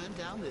turn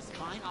down this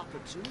fine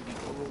opportunity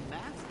for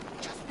romance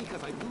just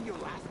because I blew your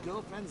last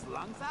girlfriend's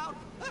lungs out?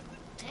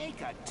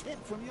 Take a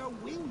tip from your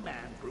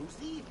wingman,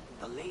 Brucey.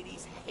 The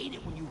ladies hate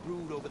it when you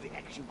brood over the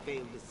ex you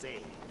failed to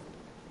save.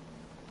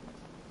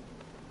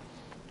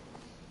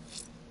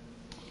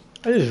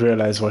 I just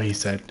realized what he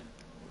said.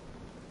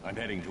 I'm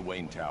heading to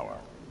Wayne Tower.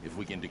 If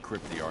we can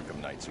decrypt the Arkham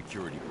Knight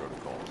security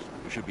protocols,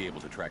 we should be able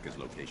to track his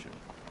location.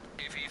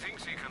 If he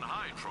thinks he can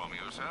hide from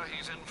you, sir,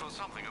 he's in for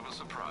something of a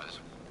surprise.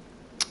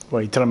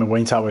 Wait, you telling me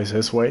Wayne Tower is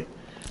this way?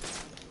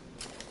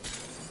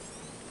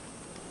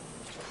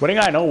 Wouldn't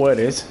I know what it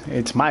is?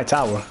 It's my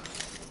tower.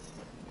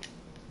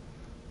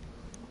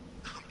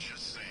 I'm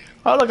just saying.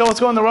 Oh, look, I was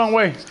going the wrong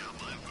way. He's got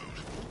my vote.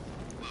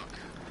 Look,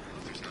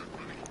 Luther's not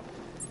running.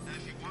 And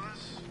if he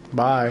was,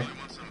 Bye. he really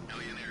wants some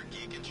billionaire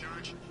geek in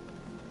charge.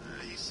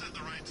 He said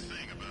the right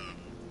thing about,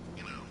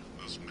 you know,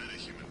 those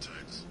meta-human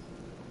types.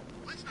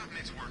 Let's not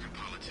mix work and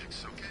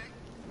politics, okay?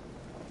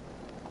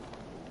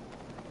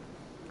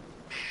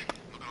 Man,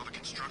 look at all the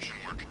construction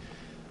work.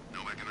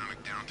 No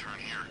economic downturn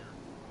here.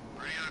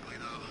 Pretty ugly,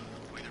 though.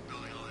 The way they're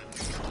building all that new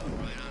stuff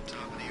right on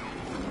top of the old.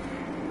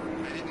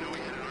 I didn't know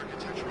he had an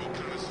architectural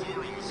connoisseur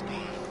on the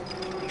squad.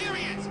 Here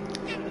he is!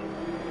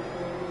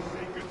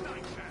 Say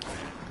goodnight,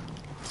 Batman.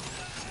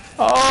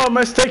 Oh,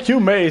 mistake you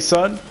made,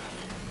 son.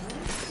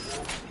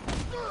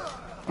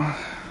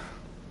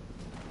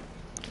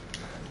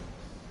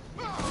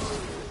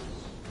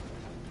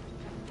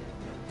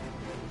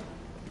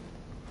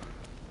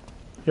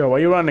 Yo, why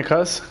you running,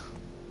 cuz?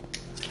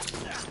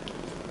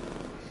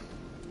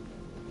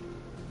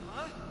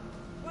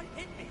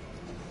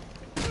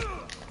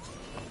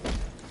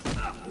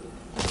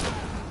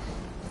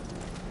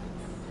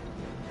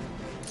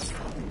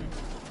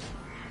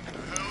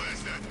 Who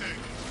is that thing?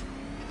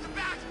 It's a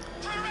bat!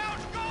 Turn around!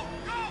 Go!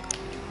 Go!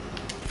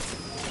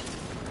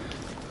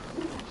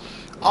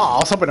 Oh, I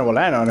was hoping it would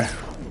land on it.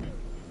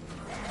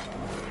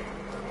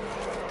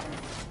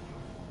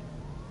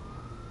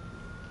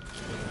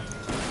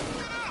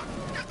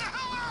 Get the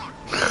hell out!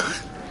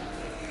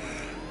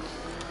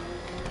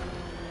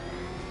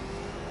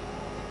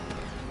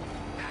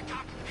 Back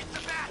up! It's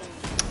the bat!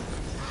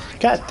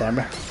 God damn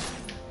it.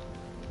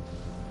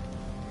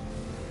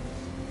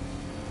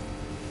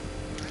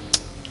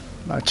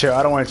 Nah, chill,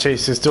 I don't want to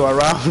chase this dude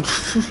around. You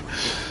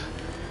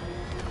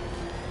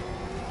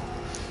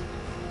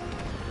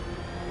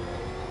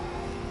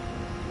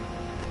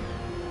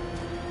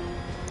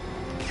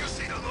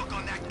see the look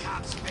on that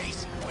cop's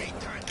face when he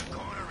turned the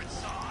corner and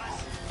saw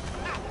us?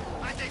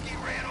 I think he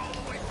ran all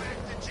the way back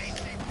to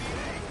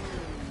JCPA.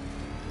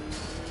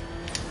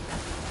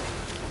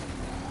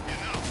 You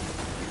know,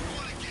 you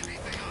want to get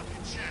anything off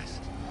your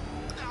chest,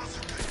 now's a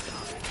good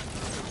time.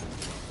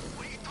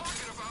 What are you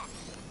talking about?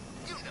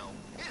 You know,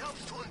 it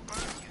helps to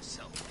unburden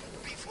yourself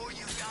before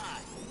you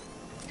die.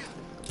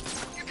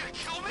 You gonna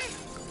kill me?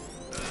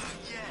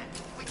 Yeah,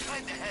 we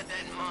kinda had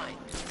that in mind.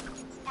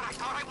 But I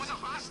thought I was a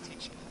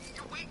hostage.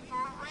 You're waiting for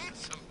a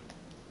ransom.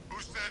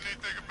 Who said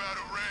anything about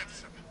a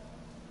ransom?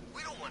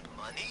 We don't want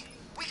money.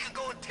 We can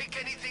go and take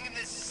anything in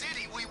this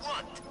city we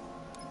want.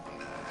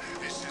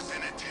 This is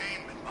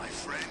entertainment, my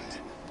friend.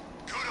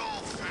 Good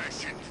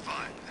old-fashioned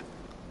fun.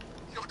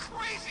 You're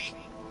crazy.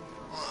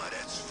 Oh,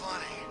 that's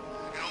funny.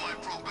 You know, my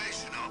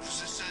probation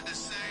officer said the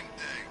same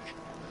thing.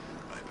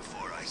 Right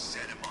before I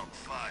set him on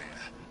fire.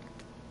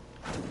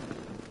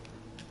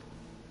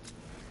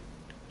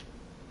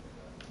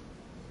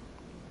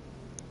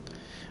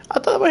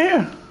 over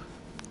here.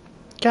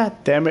 God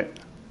damn it.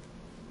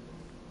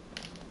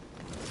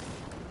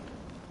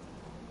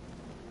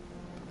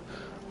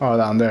 Oh,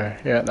 down there.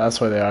 Yeah,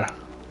 that's where they are.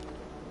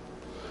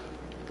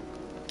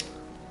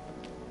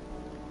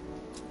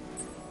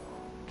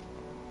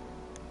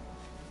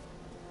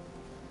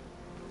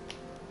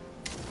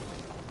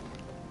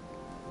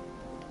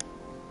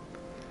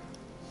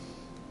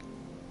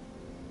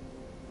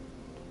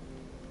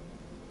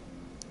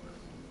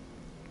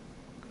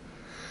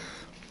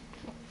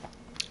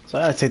 So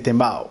I gotta take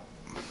them out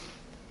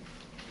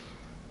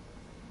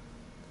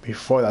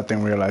before that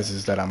thing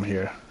realizes that I'm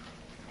here.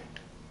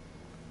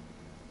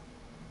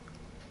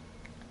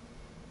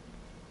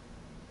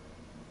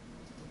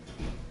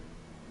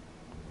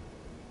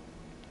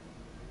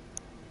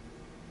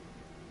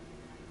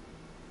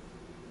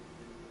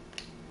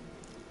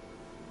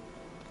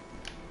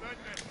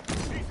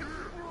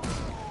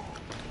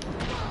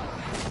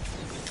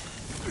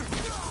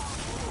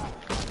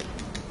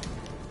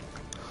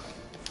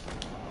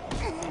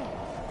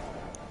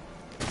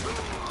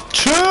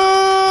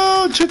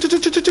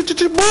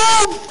 Move!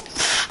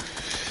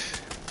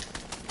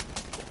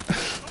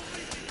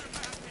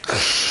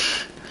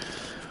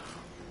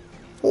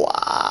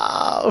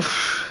 Wow.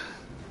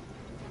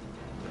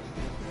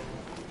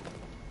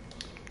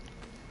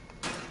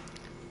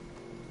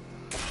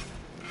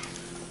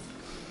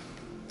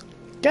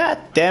 God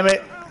damn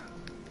it.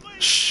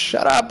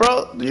 Shut up,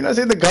 bro. Do you not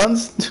see the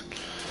guns?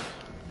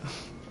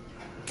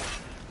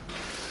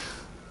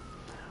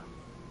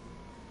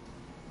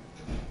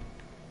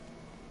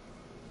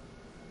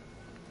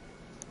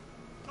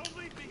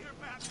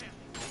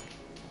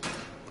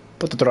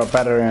 Put the throw a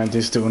battery on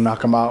these two and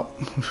knock them out.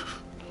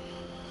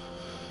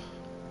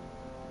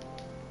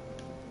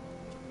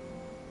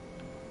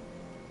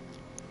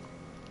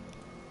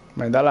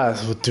 Man, that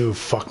last dude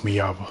fucked me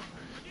up.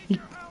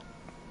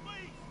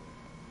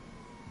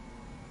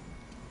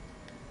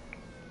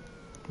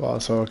 Well,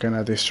 so can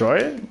I destroy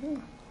it?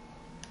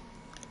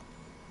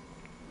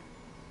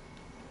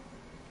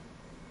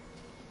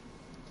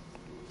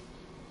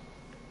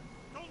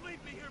 Don't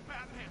leave me here,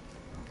 Batman.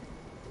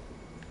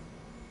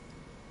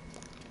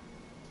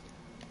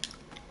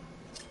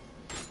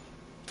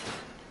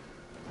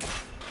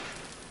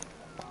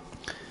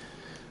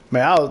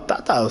 Man, I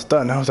thought I was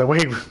done. I was like,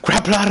 wait,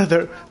 grab it out of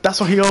there.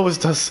 That's what he always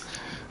does.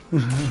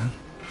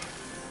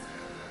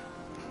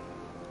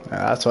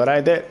 That's what I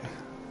did.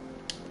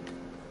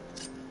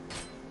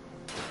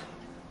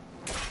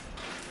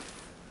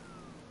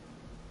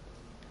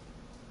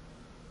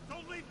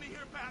 Don't leave me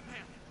here,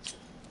 Batman.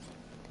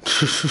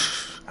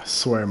 I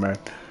swear, man.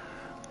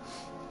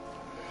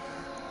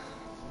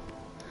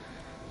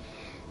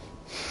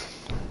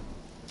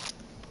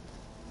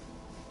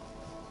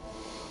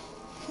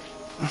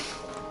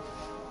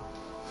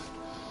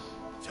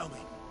 Tell me.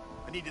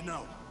 I need to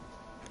know.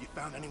 Have you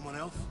found anyone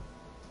else?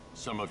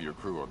 Some of your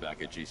crew are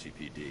back at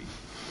GCPD.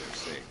 They're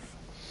safe.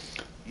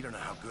 You don't know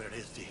how good it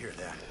is to hear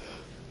that.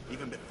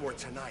 Even before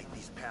tonight,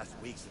 these past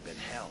weeks have been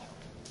hell.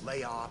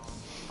 Layoffs,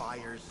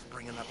 fires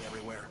springing up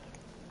everywhere.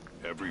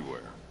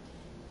 Everywhere.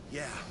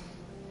 Yeah.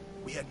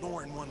 We had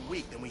more in 1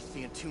 week than we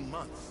see in 2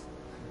 months.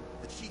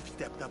 The chief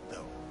stepped up,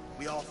 though.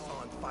 We all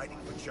saw him fighting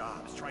for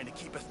jobs, trying to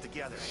keep us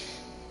together.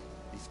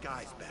 These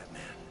guys,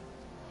 Batman,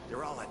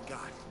 they're all I've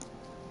got.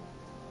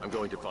 I'm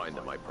going to find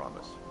them, I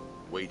promise.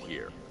 Wait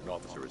here. An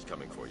officer is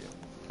coming for you.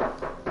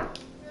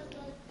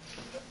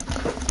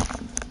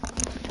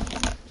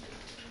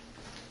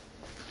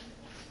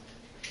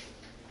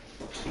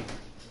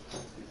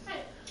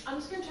 Hi, I'm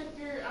just gonna check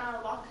your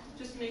lock,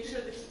 just to make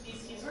sure that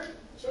these keys work.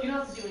 Sure. You don't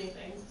have to do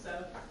anything,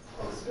 so.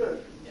 That's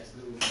good. Yes.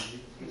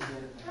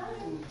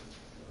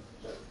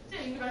 Yeah,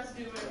 you can go back to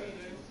do whatever you're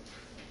doing.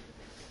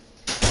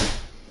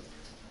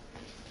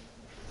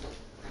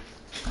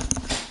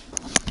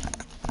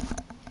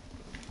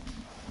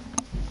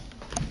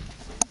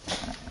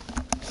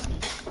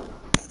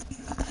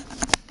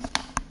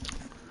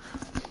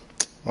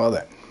 Well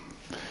then,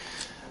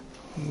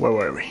 where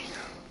were we?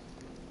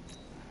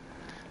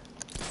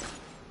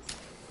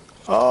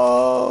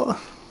 Oh,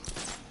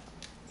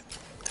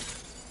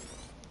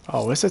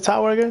 where's the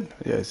tower again?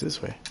 Yeah, it's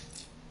this way.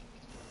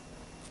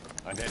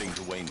 I'm heading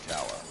to Wayne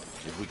Tower.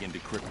 If we can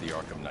decrypt the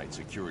Arkham Knight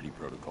security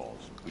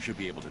protocols, we should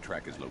be able to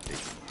track his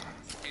location.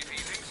 If he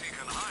thinks he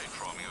can hide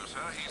from you, sir,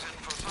 he's in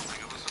for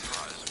something of a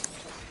surprise.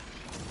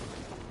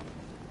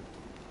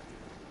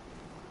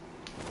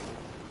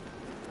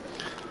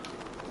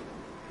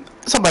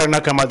 Somebody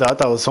knock on my door. I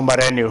thought it was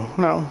somebody I knew.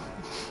 No.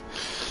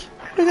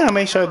 We're gonna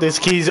make sure these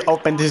keys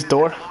open this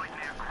door.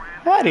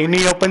 Why do you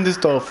need to open this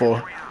door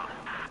for?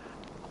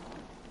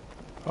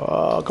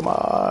 Oh, come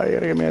on. You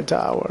gotta give me a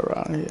tower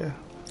around here.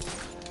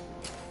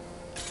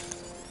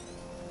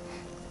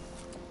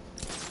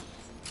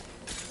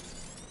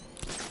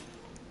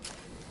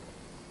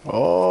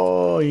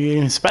 Oh, you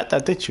didn't expect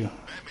that, did you?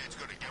 Batman's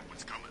gonna get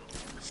what's coming.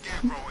 The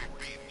Scarecrow ain't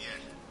beaten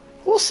yet.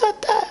 Who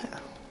said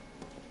that?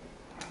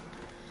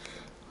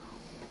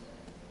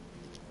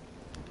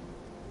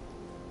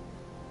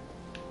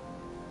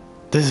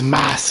 This is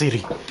my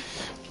city.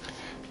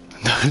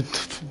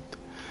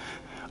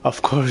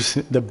 Of course,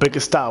 the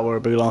biggest tower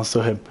belongs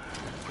to him.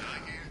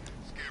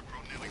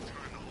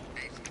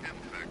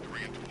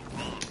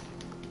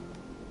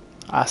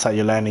 I saw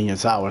you landing your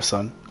tower,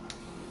 son.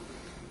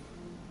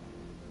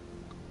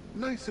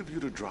 Nice of you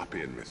to drop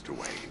in, Mr.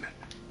 Wayne.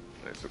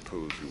 I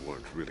suppose you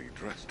weren't really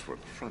dressed for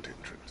the front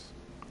entrance.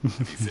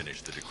 Have you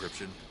finished the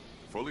decryption?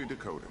 Fully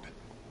decoded.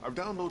 I've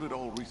downloaded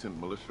all recent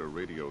militia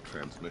radio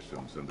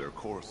transmissions and their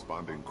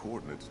corresponding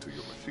coordinates to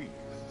your machine.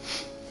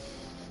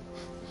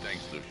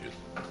 Thanks, Lucius.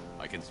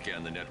 I can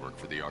scan the network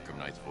for the Arkham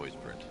Knight's voice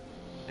print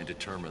and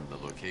determine the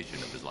location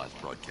of his last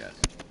broadcast.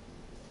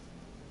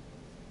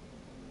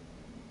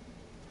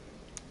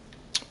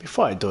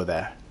 Before I do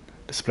that,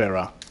 let's play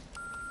around.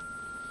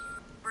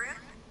 Bruce?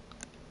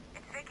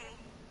 It's Vicky.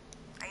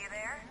 Are you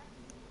there?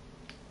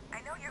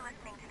 I know you're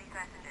listening to these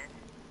messages.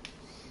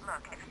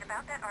 Look, if it's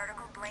about that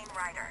article, blame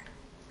Ryder.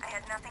 I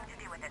had nothing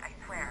to do with it, I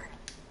swear.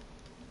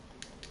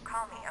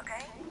 Call me,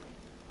 okay?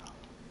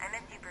 I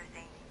miss you,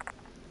 Brucey.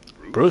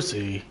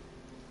 Brucey?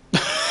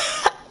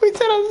 We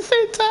said at the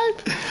same time?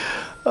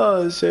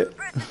 Oh, shit.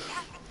 Bruce, it's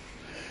Cassie.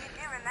 You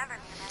do remember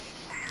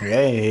me, right?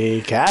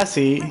 Hey,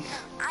 Cassie. I had,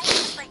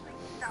 like,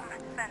 so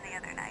much fun the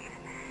other night.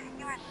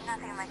 You were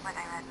nothing like what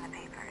I read in the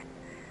papers.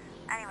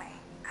 Anyway,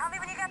 call me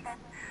when you get this.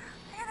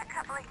 I have a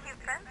couple of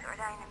cute friends who are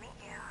dying to meet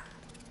you.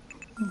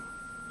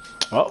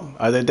 Oh,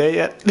 are they there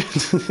yet?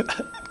 Mr.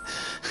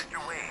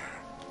 Wayne,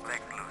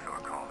 Lex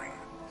Luthor calling.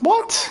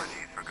 What?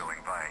 Apologies for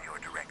going via your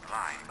direct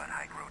line, but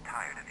I grew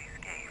tired of these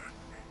games.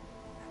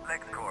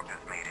 LexCorp has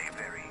made a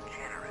very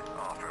generous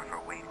offer for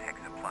Wayne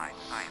Tech's Applied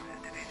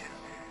Sciences division.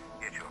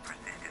 Yet your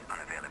persistent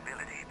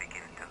unavailability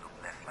begins to look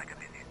less like a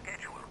busy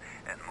schedule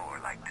and more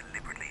like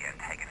deliberately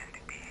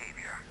antagonistic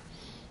behavior.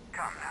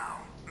 Come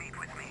now, meet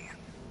with me.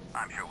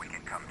 I'm sure we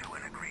can come to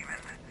an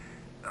agreement.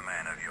 A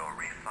man of your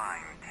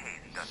refined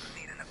taste doesn't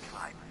need an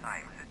Applied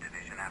Sciences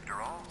division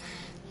after all.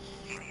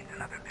 He needs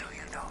another $1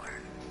 billion.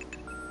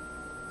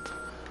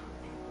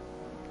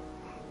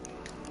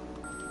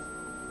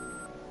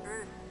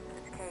 Bruce,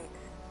 it's Kate.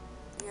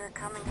 You're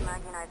coming to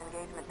Maggie and I's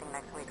engagement thing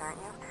next week, aren't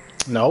you?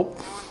 Nope.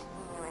 I haven't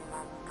seen you in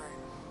months, Bruce.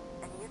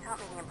 And you taught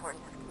me the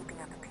importance of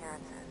keeping up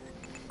appearances.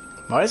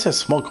 Why is there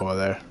smoke over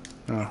there?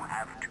 Oh. You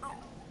have two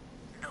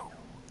new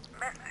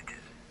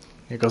messages.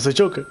 Here goes the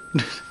Joker.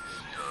 Bruce, this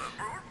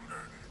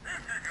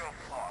is your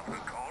father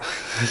calling.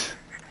 It's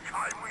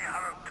time we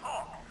had a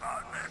talk,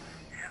 son.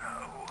 You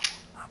know,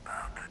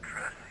 about the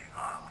dressing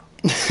up.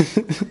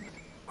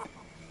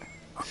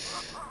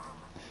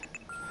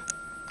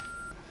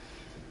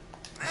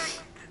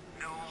 Next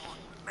new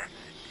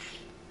message.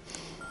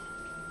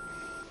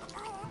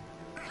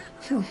 Bruce,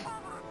 this is your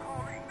father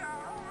calling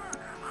now.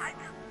 I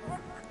just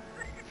want to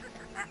say...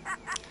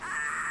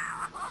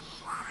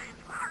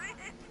 Sorry.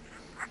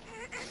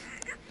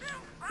 It's so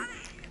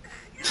funny.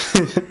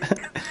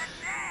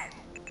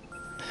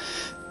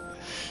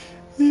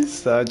 He's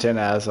such an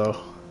asshole.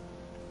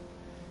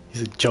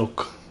 He's a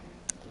joke.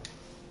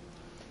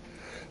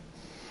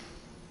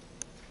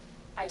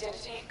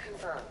 Identity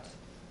confirmed.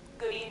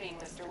 Good evening,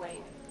 Mr.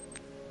 Wayne.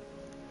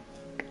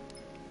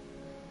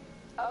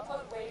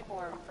 Upload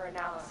waveform for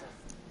analysis.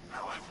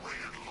 Now I've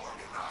waited long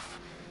enough.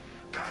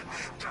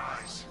 Batman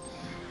dies.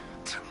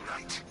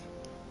 Tonight.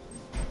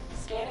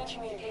 Scanning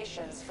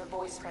communications for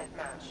voice print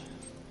match.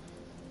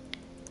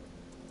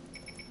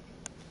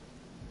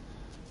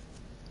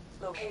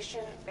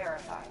 Location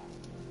verified.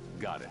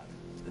 Got it.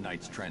 The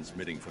Knight's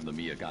transmitting from the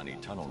Miyagani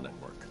tunnel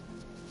network.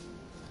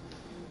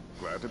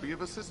 Glad to be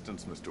of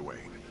assistance, Mr.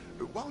 Wayne.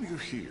 While you're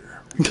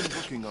here, we've been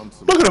working on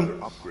some Look at other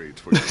him. upgrades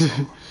for your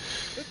car.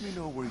 Let me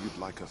know where you'd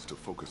like us to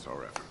focus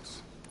our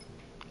efforts.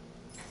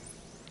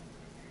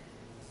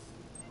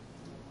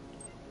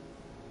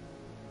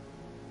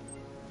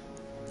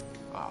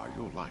 Ah,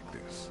 you'll like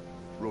this.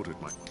 Wrote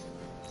it my...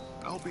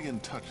 I'll be in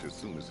touch as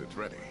soon as it's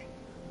ready.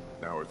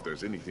 Now, if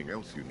there's anything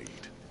else you need,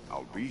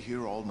 I'll be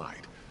here all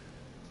night.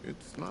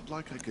 It's not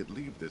like I could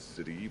leave this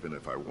city even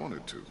if I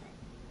wanted to.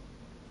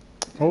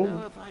 You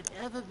know, if I'd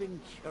ever been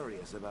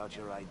curious about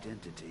your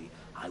identity,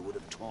 I would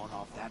have torn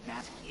off that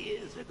mask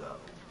years ago.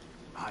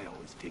 I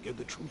always figured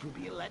the truth would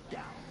be a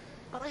letdown.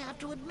 But I have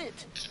to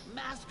admit,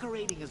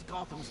 masquerading as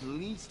Gotham's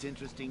least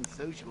interesting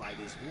socialite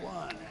is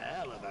one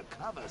hell of a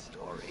cover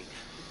story.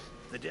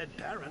 The dead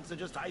parents are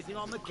just icing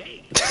on the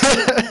cake.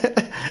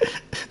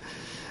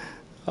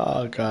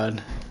 Oh,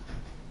 God.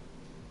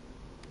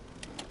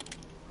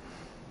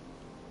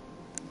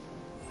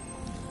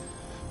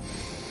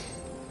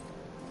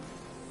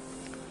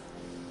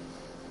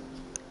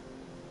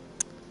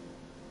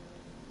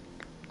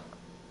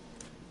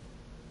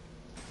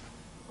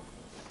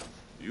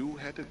 You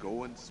had to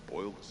go and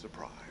spoil the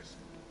surprise.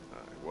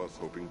 I was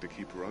hoping to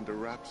keep her under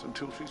wraps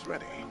until she's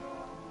ready.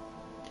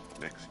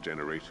 Next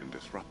generation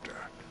disruptor.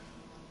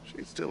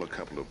 She's still a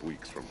couple of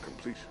weeks from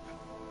completion,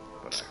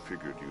 but I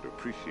figured you'd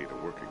appreciate a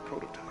working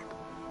prototype.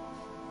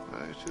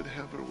 I should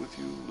have her with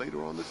you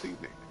later on this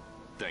evening.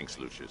 Thanks,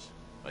 Lucius.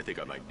 I think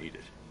I might need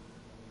it.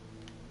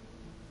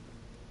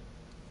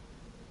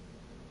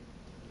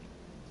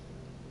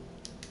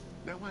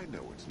 Now, I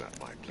know it's not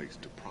my place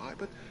to pry,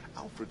 but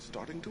Alfred's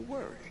starting to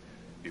worry.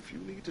 If you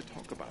need to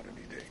talk about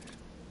anything,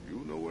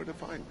 you know where to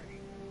find me.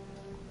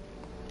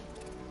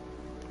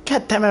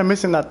 God damn it, I'm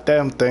missing that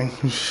damn thing.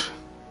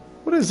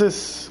 What is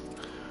this?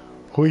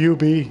 Who you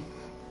be?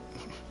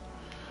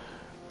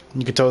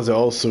 You can tell it's the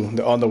old suit,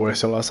 the underwear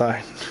still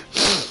outside.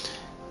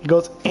 He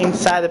goes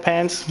inside the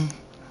pants.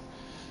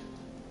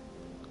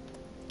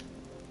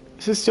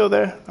 Is it still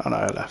there? Oh no,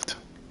 I left.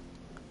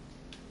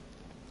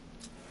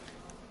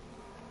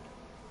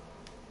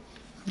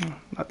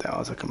 Nothing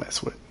else I can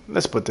mess with.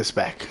 Let's put this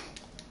back.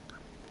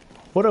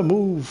 What a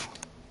move.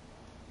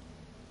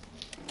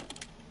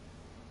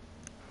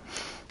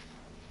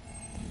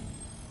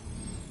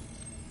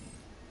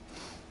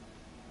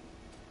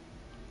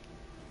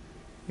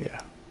 Yeah.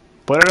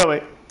 Put it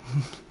away.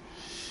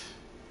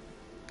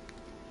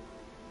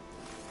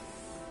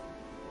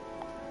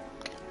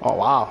 Oh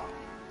wow.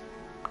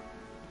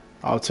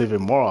 Oh, it's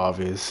even more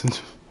obvious.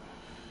 Take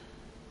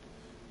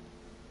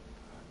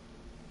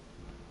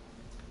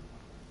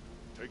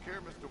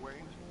care, Mr. Wayne.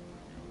 You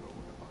know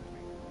where to find me.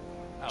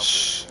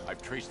 Alfred,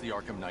 I've traced the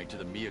Arkham Knight to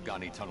the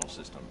Miyagani tunnel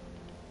system.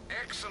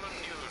 Excellent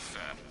news, sir.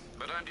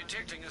 But I'm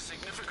detecting a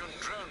significant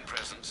drone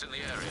presence in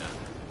the area.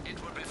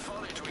 It would be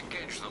folly to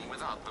engage them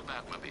without the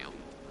Batmobile.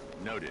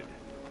 Noted.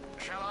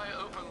 Shall I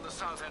open the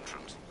south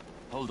entrance?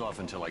 Hold off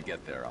until I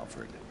get there,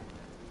 Alfred.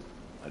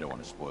 I don't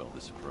want to spoil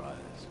the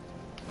surprise.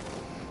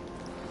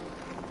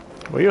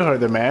 Well, you heard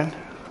the man.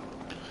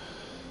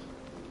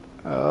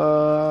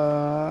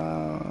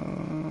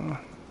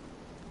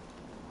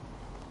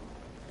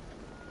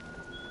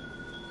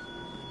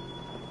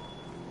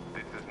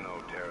 This is no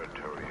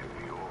territory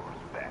of yours,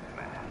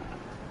 Batman.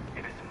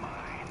 It is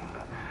mine,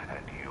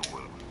 and you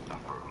will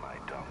suffer my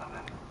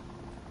dominance.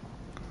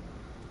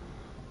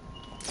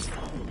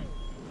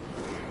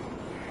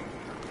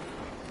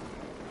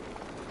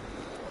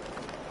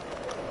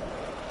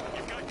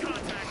 You've got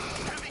contact.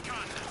 Heavy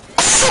contact.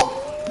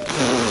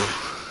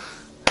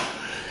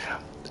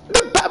 The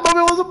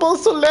Batmobile was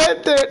supposed to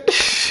land there.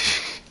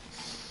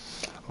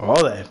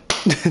 All that.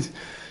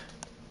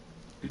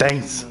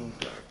 Thanks. No,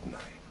 Dark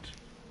Knight.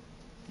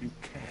 You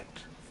can't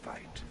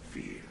fight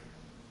fear.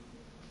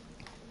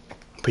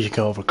 But you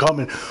can overcome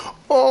it.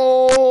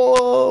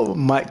 Oh,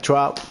 mic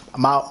drop.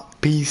 I'm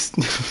out. Peace.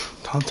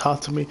 Don't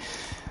talk to me.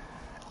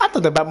 I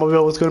thought the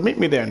Batmobile was gonna meet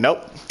me there.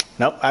 Nope.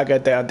 Nope. I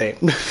got there.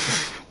 I'm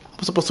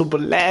supposed to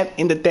land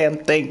in the damn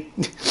thing.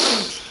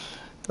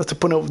 That's the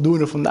point of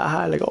doing it from that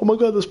high. Like, oh my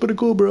god, that's pretty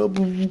cool, bro.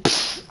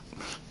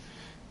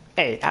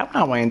 Hey, I'm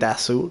not wearing that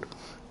suit.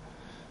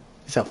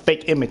 It's a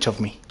fake image of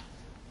me.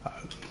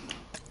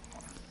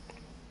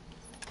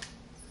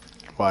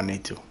 Well, I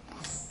need to.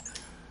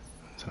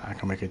 So I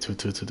can make it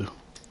 2-2-2-2.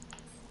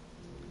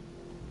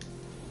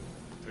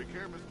 Take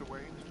care, Mr.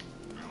 Wayne.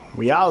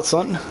 We out,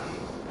 son.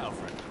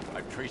 Alfred,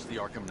 I've traced the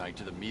Arkham Knight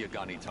to the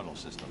Miyagani tunnel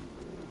system.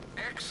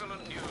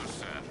 Excellent news,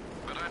 sir.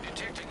 But I'm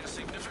detecting a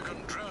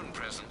significant drone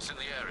presence in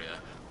the area.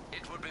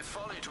 It would be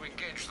folly to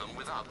engage them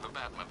without the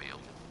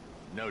Batmobile.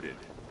 Noted.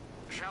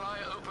 Shall I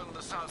open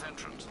the south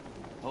entrance?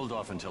 Hold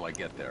off until I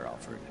get there,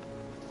 Alfred.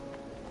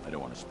 I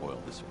don't want to spoil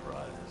the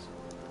surprise.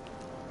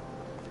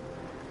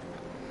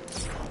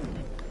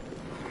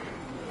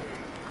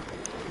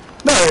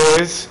 There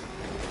it is.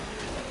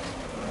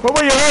 Where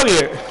were you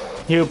earlier?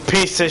 You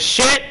piece of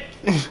shit.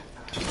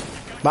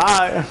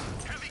 Bye.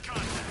 Heavy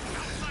contact.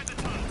 Outside the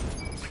tunnel.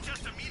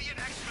 Suggest immediate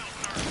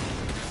exfil, sir.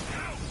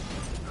 No!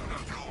 I'm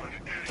not going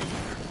anywhere.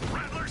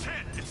 Rattler's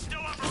hit. It's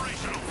still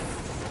operational.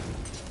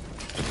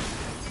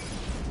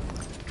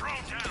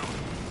 Drone down.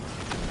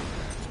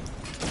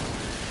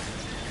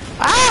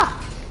 Ah!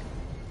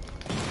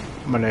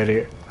 I'm an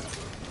idiot.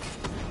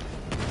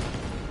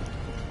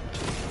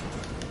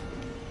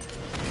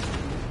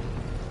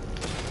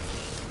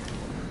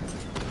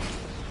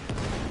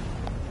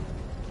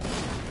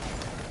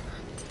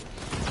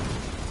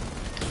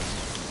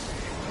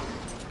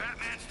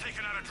 Batman's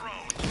taken out a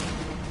drone.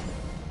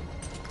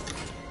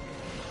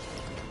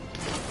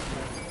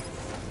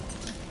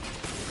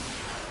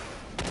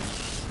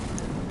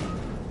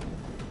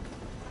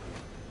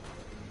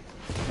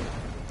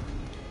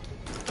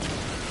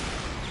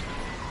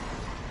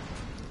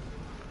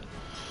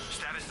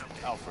 Status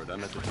update. Alfred,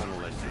 I'm at the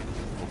tunnel exit.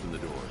 Open the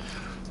door.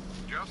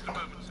 Just a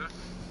moment, sir.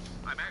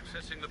 I'm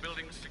accessing the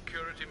building's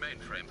security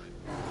mainframe.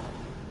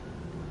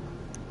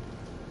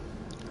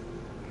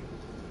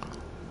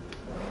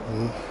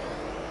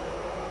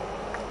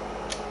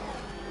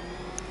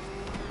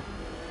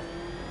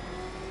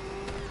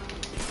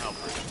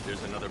 Alfred,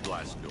 there's another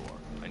blast door.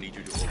 I need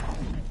you to open it.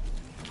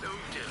 Oh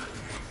dear.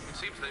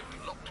 Seems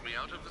they've locked me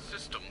out of the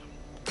system.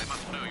 They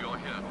must know you're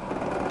here.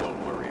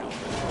 Don't worry,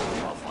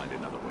 Alfred. I'll find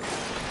another way.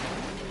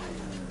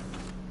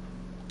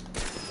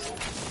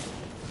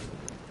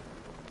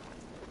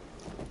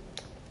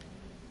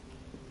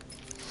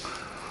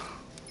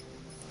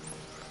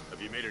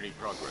 Have you made any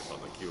progress on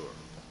the cure?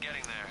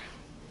 Getting there.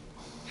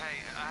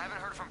 Hey, I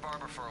haven't heard from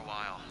Barbara for a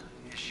while.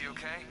 Is she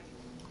okay?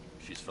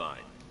 She's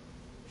fine.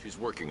 She's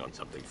working on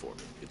something for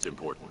me. It's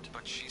important.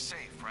 But she's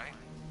safe, right?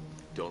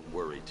 Don't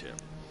worry, Tim.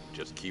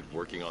 Just keep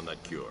working on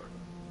that cure.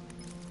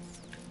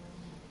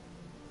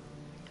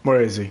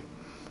 Where is he?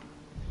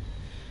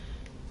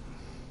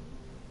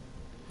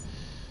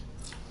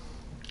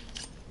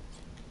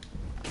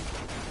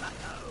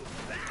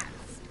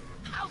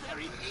 How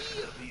very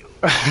me of you!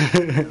 I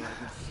can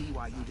see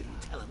why you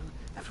didn't tell him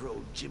after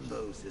old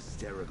Jimbo's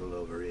hysterical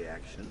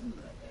overreaction.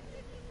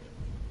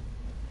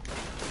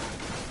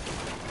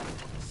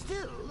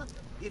 Still,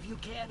 if you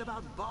cared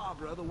about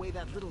Barbara the way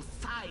that little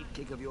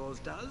sidekick of yours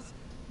does,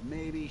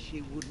 maybe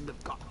she wouldn't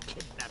have got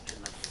kidnapped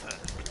in the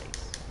first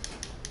place.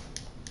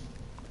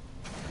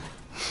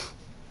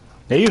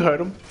 Yeah, you heard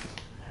him.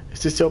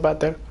 Is he still back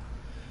there?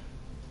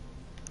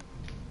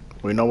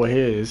 We know where he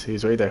is.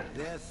 He's right there.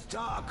 They're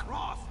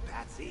star-crossed,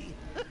 Patsy.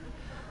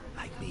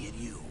 Like me and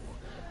you.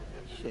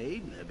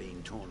 Shame they're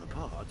being torn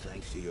apart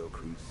thanks to your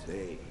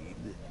crusade.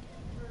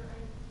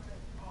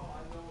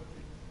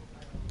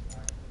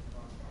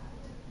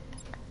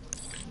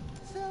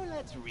 So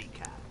let's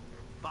recap.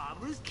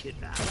 Barbara's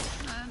kidnapped,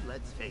 and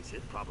let's face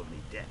it, probably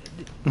dead.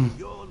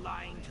 You're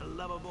lying to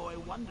Loverboy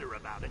Wonder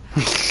about it.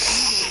 You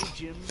know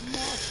Jim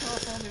marched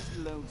off on his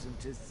lonesome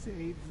to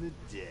save the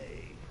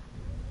day.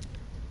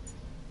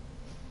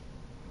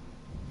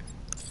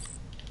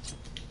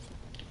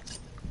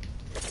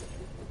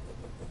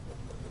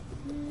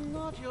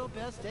 Not your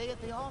best day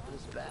at the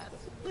office, Pat.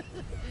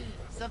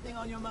 Something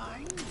on your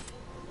mind?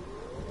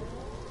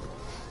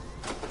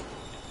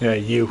 Yeah,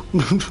 you.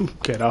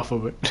 Get off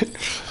of it.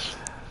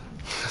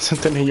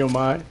 Something in your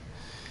mind?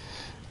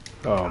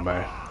 Oh,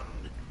 man.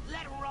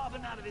 Let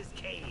Robin out of his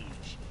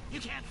cage. You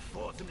can't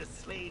force him to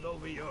slave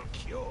over your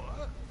cure.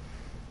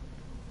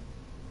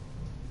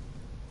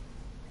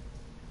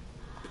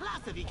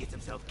 Plus, if he gets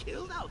himself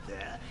killed out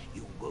there,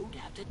 you won't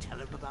have to tell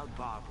him about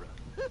Barbara.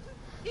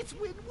 It's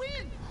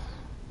win-win.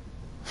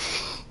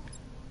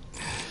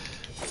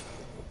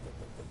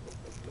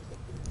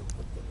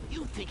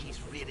 You think he's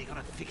really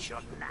gonna fix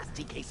your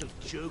nasty case of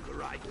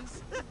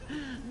jokeritis?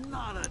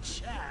 Not a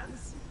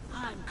chance.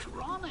 I'm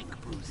chronic,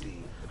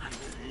 Brucey. I'm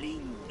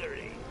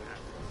lingering.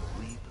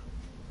 Weep.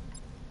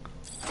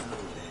 Oh,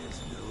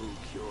 there's no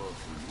cure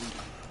for me.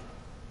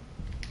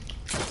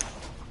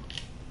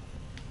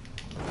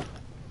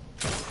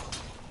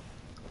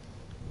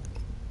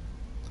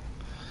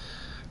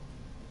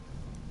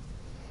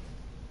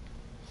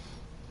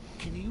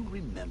 Can you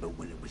remember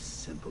when it was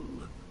simple?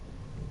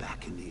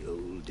 Back in the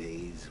old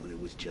days when it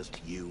was just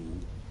you,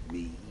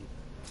 me,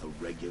 a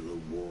regular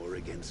war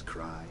against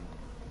crime?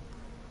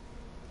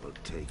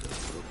 But take a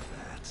look,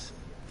 Pat.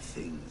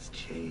 Things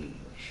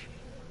change.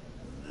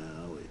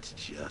 Now it's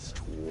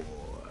just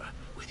war,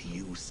 with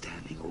you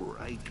standing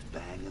right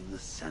bang in the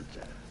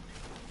center.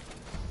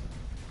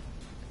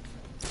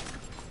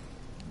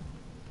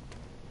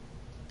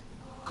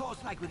 Of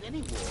course, like with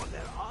any war,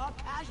 there are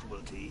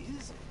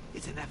casualties.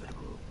 It's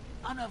inevitable,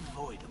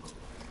 unavoidable.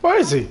 Where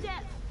is he?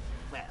 Death.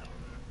 Well,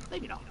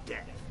 maybe not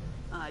death.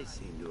 I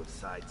seem to have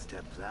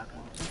sidestepped that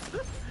one.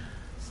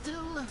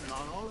 Still, not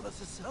all of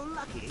us are so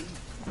lucky.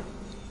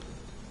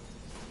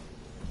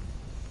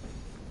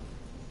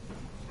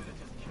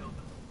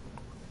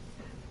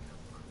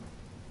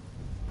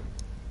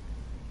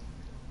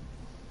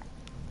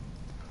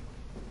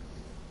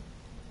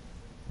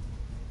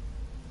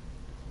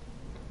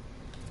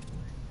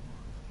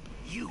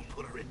 You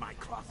put her in my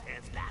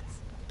crosshairs,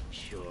 Bats.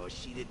 Sure,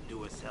 she didn't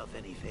do herself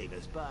any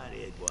favors, but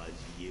it was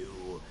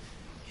you.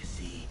 You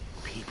see,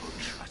 people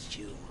trust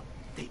you.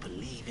 They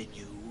believe in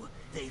you.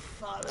 They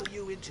follow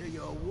you into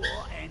your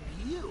war, and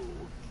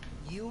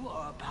you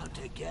are about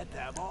to get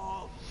them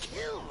all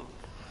killed.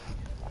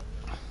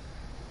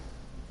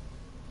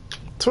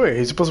 It's weird.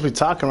 He's supposed to be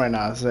talking right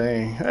now,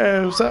 saying,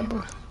 "Hey, what's up?"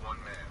 One man.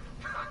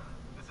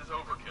 This is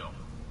overkill.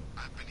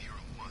 I've been here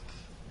a month.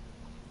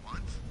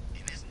 What?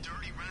 In this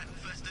dirty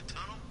rat-infested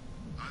tunnel?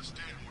 I've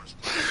stayed in worse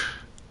places.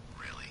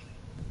 Really?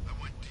 I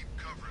went deep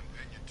cover in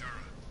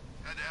Peñadura.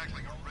 Had to act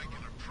like a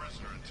regular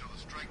prisoner until the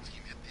strike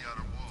team hit the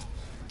outer walls.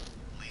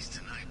 At least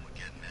tonight we're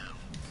getting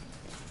out.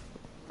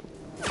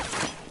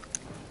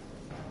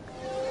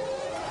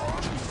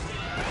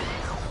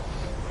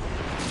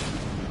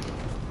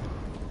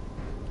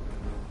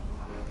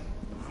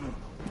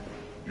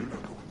 You're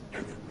not going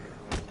anywhere.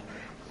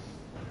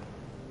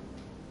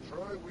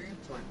 Tri-weave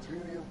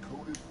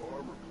titanium-coated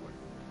armor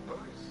plate.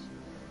 Nice.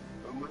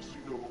 Unless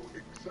you know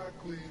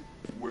exactly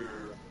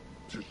where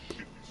to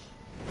shoot.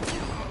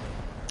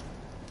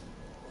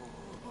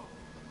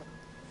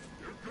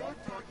 You're good,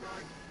 Dark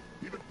Knight.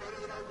 Even better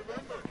than I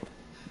remember.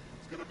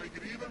 It's gonna make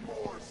it even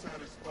more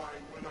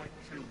satisfying when I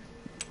kill you.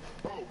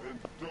 Oh, and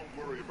don't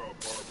worry about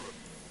Barbara.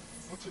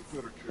 I'll take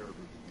better care of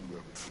her than you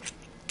ever did.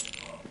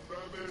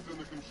 Batman's in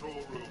the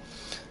control room.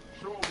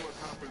 Show him what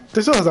happens.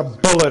 This one has a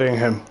bullet in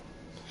him.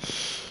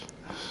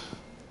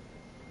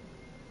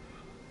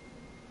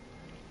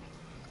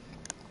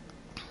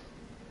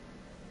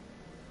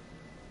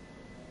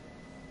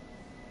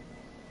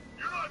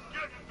 You're not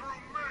getting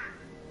through me!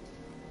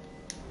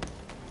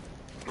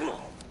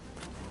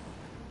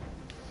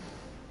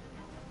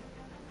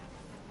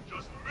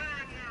 Just me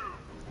and you!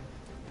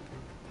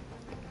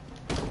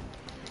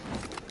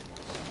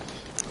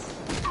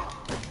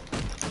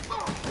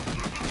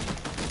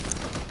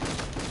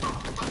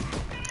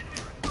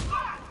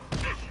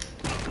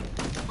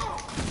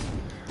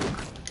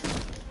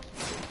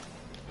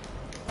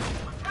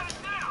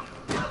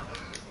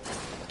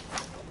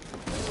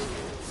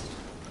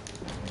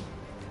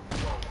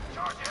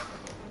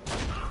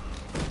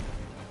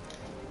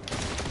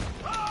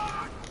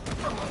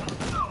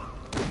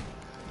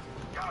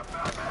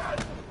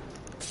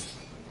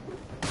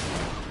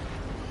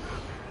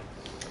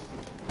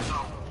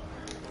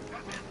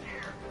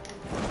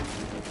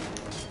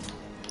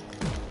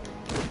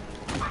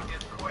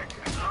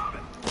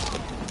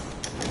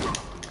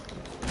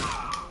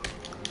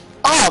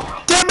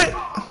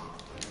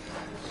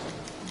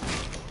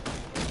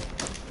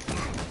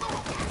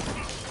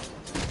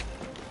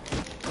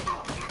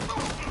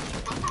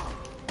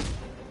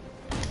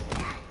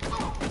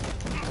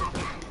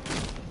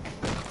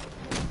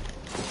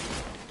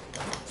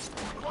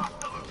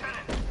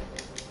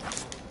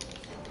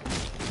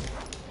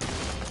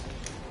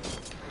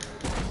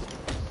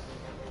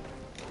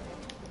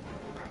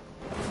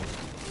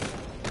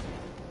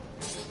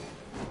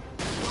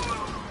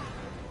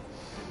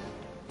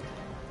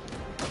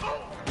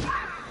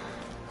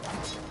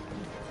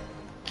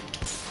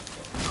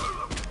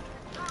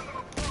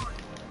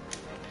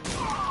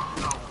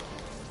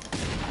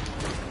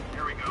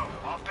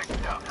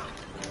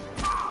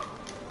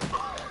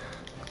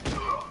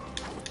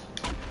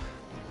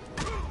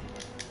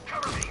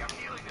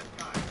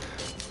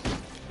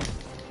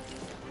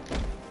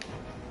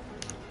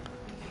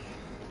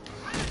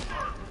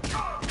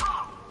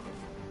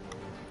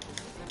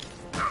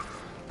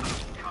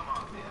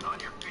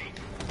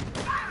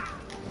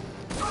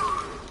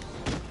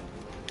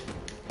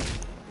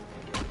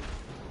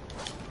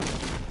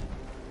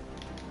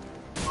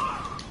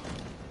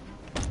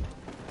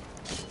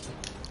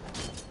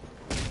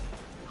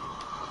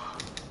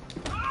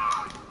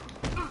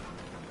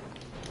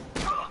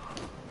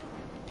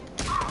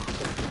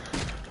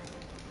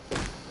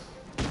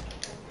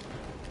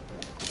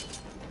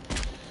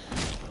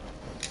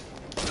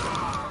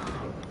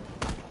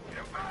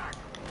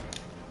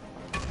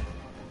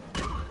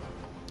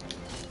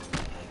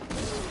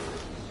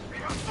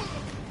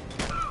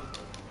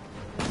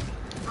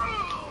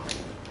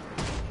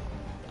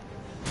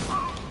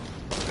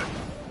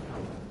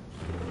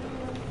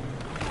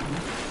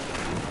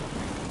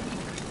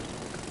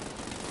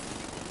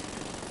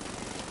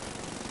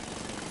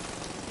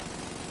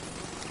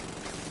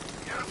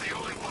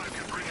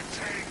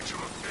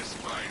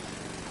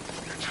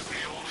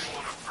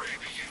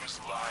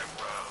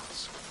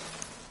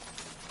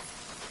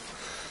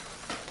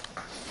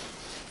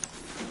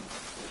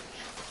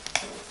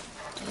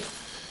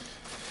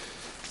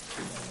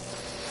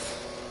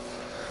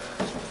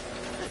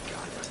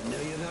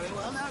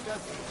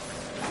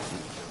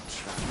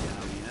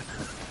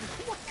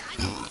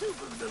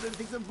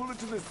 a bullet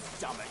to the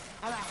stomach,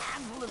 and a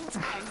handful of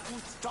tanks will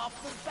stop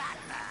the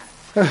Batman.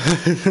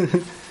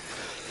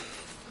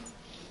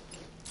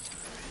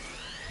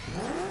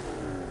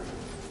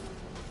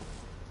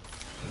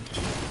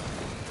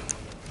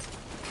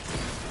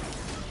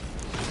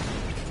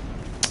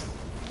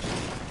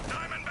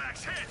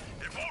 Diamondback's hit.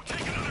 It won't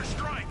take another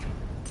strike.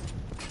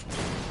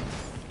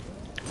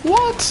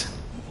 What?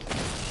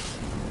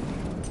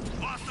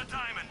 Lost the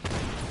diamond.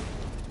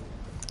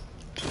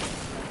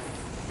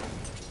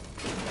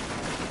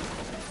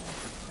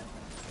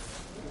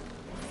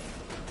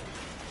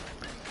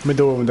 Let me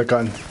do it with the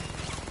gun.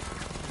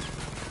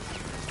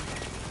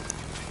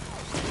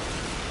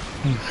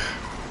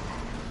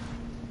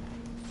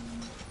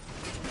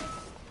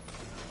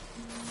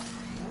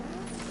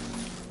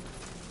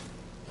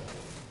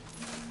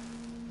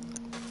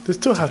 They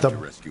still have the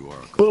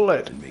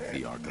bullet and make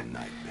the Arkham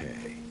Knight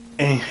pay.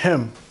 in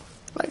him.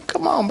 Like,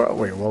 come on, bro.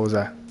 Wait, what was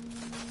that?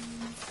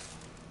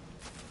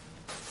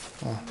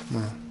 Oh, no.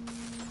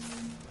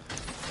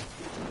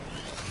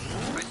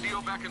 I see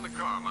you're back in the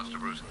car, Master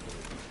Bruce.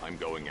 I'm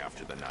going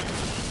after the Knight.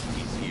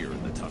 He's here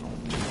in the tunnel.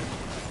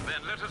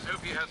 Then let us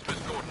hope he has Miss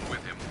Gordon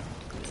with him.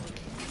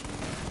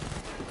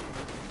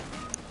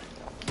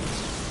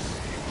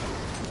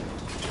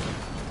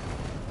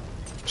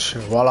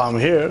 Sure, while I'm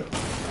here.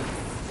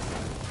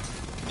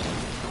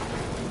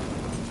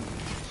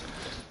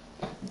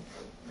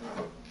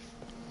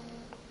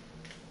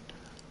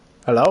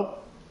 Hello?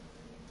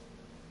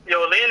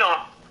 Yo,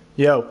 Lino.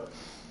 Yo.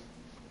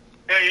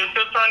 Yeah, you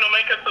still trying to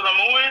make it to the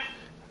movies?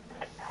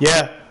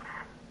 Yeah.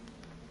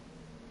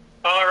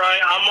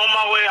 Alright, I'm on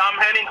my way. I'm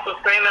heading to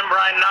Salem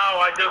right now.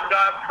 I just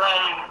got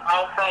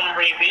out from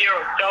Revere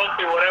or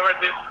Chelsea, whatever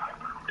this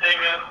thing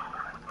is.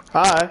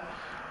 Hi.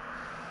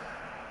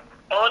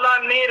 All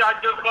I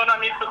just gonna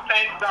need to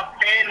take the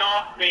pain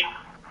off me.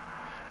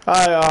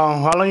 Hi,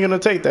 how long you gonna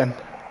take then?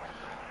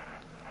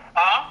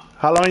 Huh?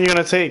 How long you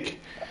gonna take?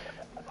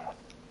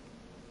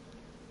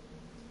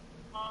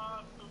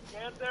 To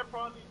get there,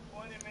 probably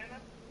 20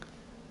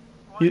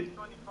 minutes.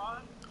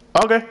 25.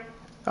 Okay.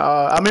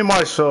 I'm in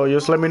March, so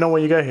just let me know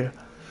when you get here.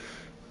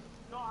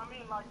 No, I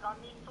mean, like, I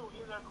need to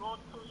either go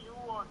to you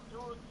or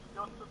Jude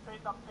just to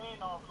take the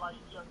pain off. Like,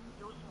 just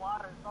use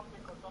water or something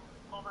because I'm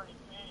covered in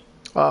pain.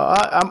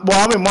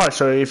 I'm in March,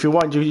 so if you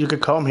want, you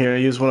could come here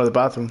and use one of the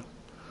bathrooms.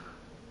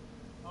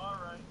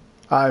 Alright.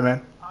 Alright,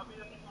 man. I'll be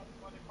there in like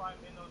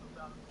 25 minutes.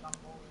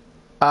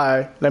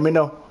 Alright, let me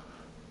know.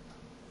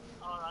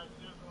 Alright,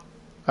 see you soon.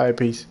 Alright,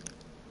 peace.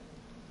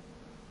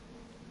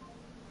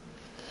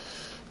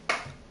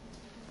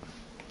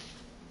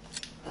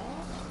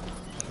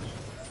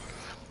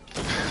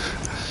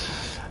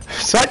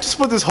 So I just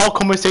put this whole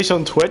conversation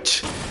on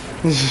Twitch.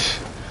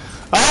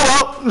 Oh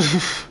well.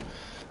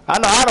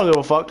 I don't give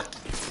a fuck.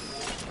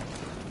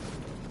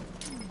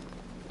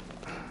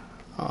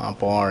 Oh,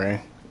 boring.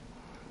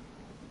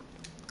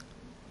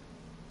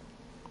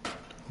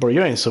 Bro,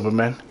 you ain't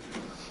Superman.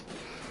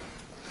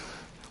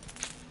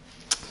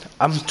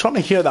 I'm trying to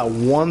hear that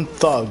one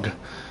thug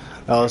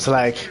that was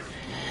like,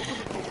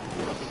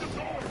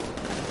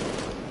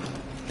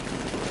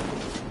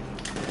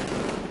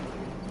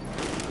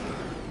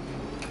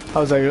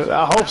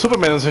 I hope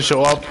Superman doesn't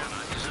show up.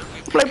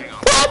 I'm like,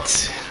 what?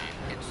 It's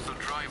the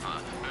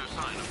driver. No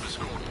sign of Miss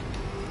Gordon.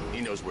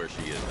 He knows where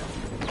she is.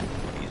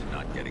 He's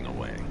not getting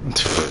away.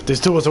 This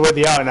dude was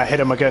already out and I hit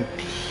him again.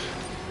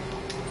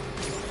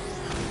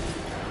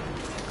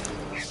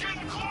 He's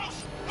getting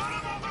close. Let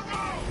him on the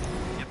road.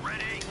 Get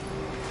ready.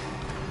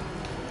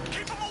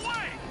 Keep him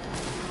away.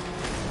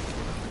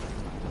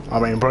 I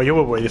mean, bro, you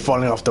were already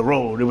falling off the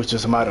road. It was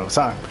just a matter of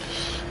time.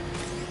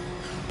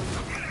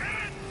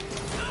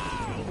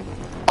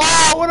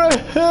 Oh, what a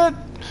hit!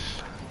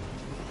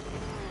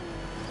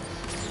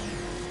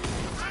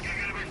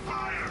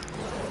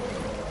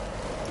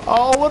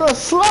 Oh, what a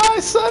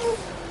slice, son!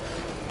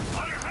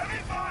 Under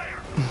heavy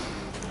fire.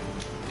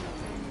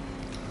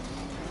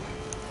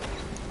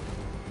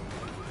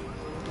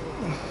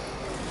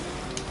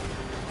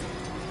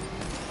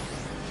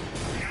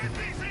 The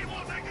NPC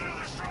will take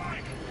another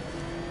strike.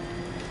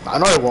 I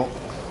know it won't.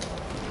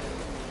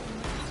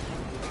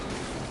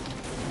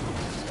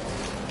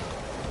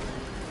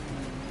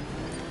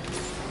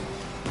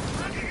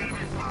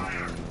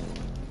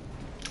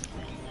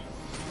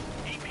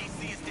 APC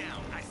is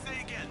down. I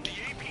say again, the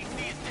APC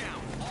is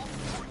down. All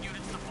support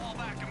units to fall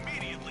back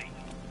immediately.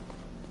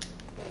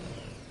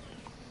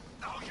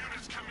 All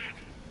units come in.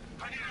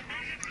 I need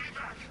immediate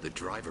evac. The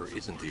driver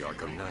isn't the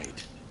Arkham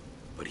Knight,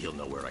 but he'll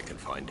know where I can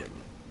find him.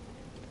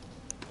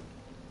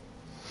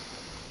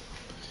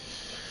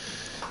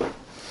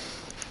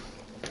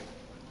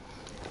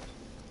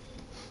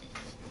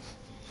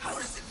 How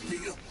does it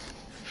feel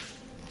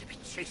to be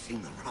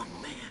chasing the wrong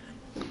man?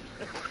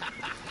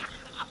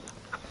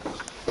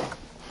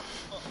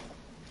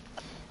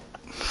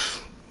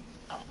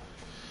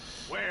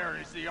 Where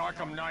is the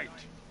Arkham Knight?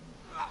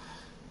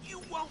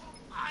 You won't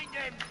find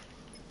him.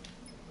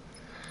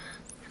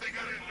 You think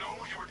I didn't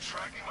know you were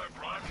tracking my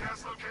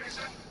broadcast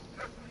location?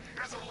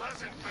 As a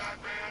peasant,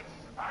 Batman,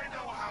 I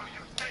know how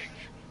you think.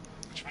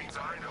 Which means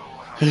I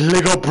know how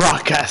Lego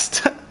broadcast.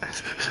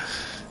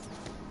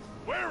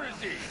 Where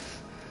is he?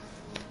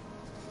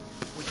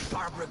 With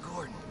Barbara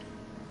Gordon.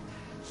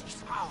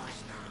 She's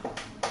ours now.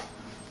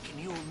 Can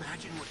you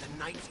imagine what the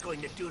Knight's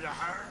going to do to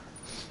her?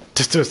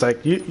 Just do a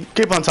sec. You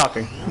keep on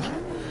talking.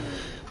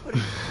 What are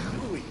you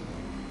doing?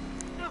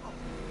 No!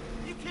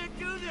 You can't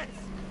do this!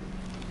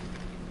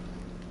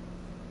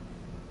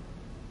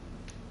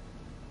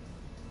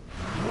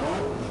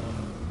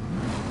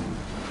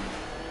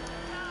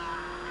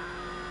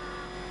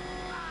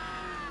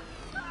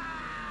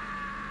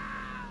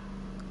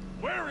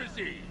 Where is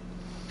he?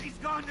 He's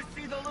gone to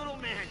see the little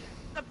man,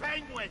 the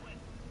Penguin.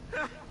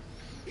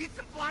 He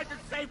supplied the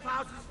safe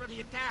houses for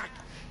the attack.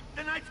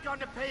 The Knight's gone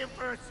to pay him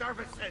for his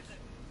services.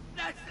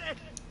 That's it.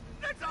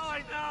 That's all I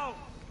know.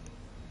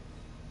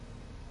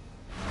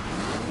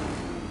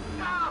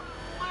 No,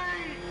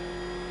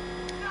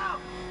 please. No.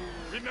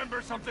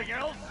 Remember something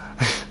else?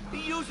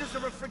 He uses a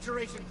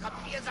refrigeration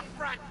company as a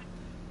front.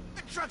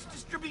 The trucks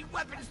distribute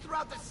weapons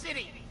throughout the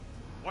city.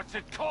 What's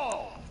it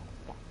called?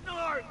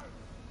 North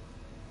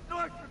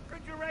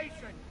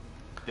Refrigeration.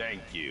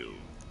 Thank you.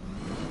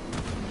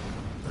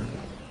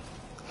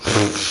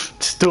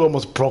 Still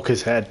almost broke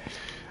his head.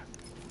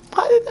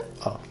 Why did that?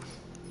 Oh.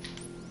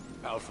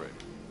 Alfred,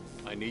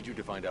 I need you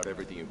to find out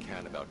everything you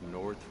can about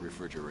North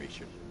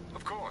Refrigeration.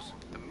 Of course.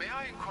 May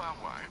I inquire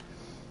why?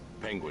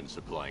 Penguin's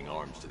supplying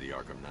arms to the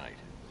Arkham Knight,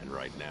 and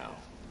right now,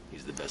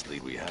 he's the best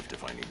lead we have to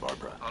finding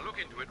Barbara. I'll look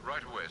into it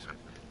right away, sir.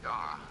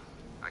 Ah,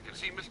 I can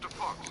see Mr.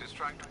 Fox is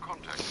trying to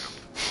contact you.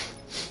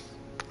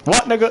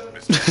 What, nigga?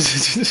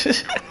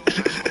 is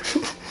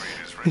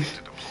ready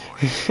to deploy.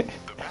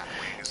 The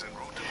Batwing is en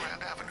route to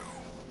Grand Avenue.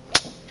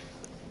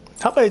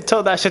 How about you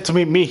tell that shit to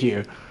meet me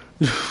here?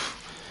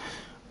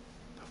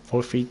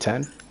 4 feet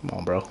 10? Come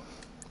on, bro.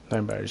 Don't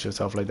embarrass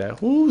yourself like that.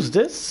 Who's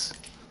this?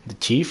 The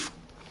chief?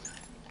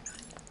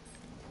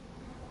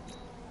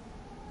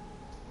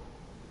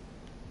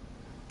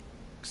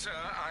 Sir,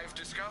 I've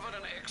discovered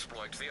an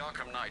exploit the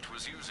Arkham Knight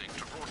was using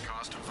to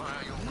broadcast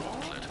via your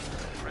gauntlet.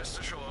 Rest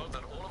assured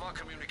that all of our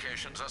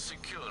communications are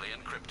securely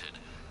encrypted.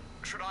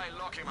 Should I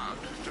lock him out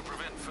to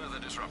prevent further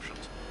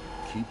disruptions?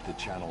 Keep the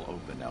channel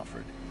open,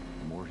 Alfred.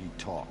 The more he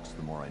talks,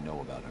 the more I know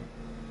about him.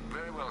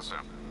 Very well, sir.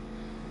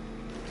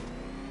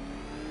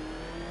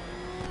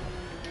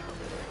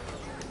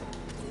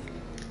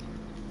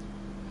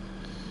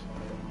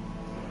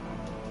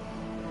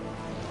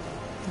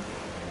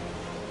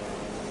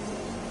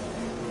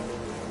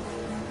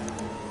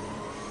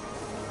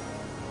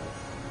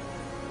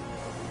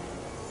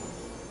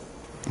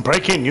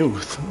 Breaking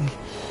news.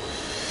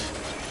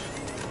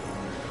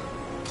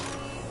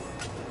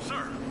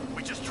 Sir,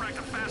 we just tracked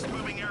a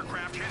fast-moving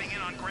aircraft heading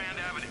in on Grand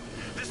Avenue.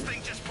 This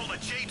thing just pulled a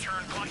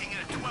J-turn, clocking in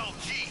at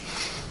 12G.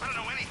 I don't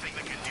know anything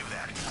that can do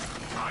that.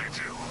 I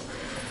do.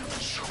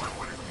 Show it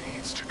what it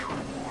needs to go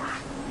to war.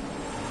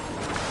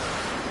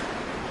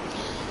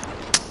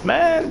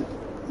 Man,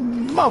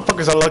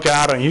 motherfuckers are looking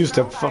out and use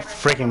the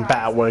freaking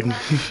Batwing.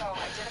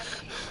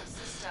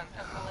 System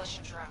of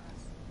militia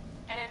drones.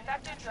 An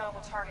infected drone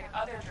will target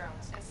other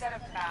drones instead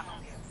of the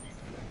battlefield.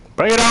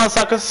 Bring it on,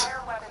 suckers.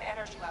 Higher weapon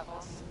energy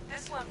levels.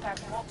 This will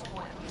infect multiple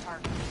enemy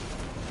targets.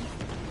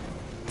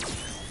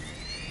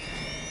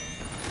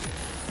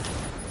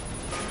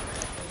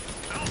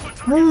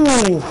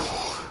 Ooh.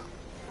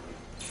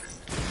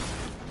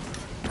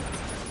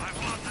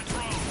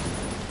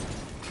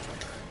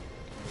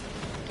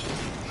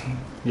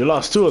 You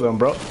lost 2 of them,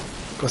 bro.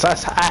 Because I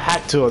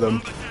had 2 of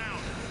them.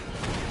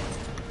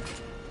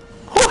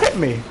 Who hit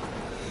me? Hit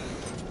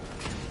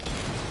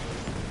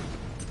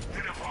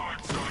him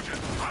hard, Sergeant.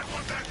 I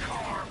want that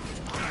car.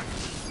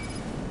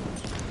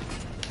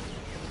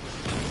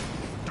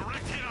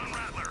 Direct hit on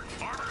Rattler.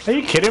 Armor's Are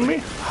you kidding me?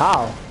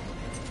 How?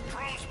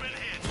 drone's been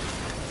hit.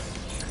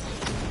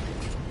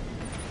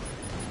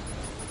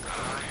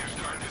 You're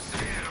starting to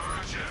see it,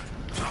 aren't you?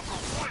 Number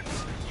 1,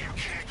 you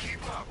can't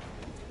keep up.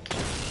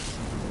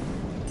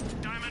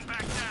 Diamond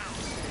back down.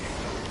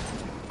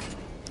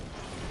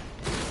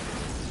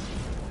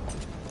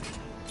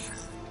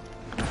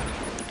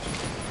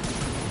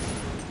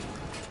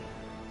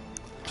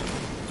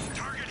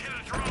 Target hit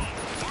a drone.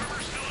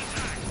 Armor still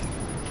intact.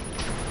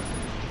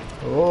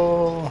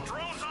 Oh,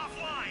 Drone's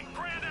offline.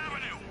 Grand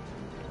Avenue.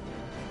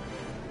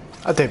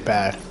 I did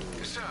bad.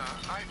 Sir,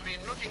 I've been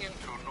looking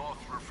into North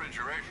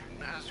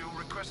Refrigeration as you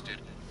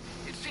requested.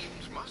 It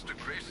seems Master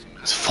Grayson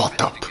has It's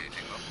fucked up. been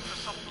investigating them for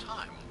some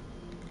time.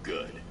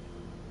 Good.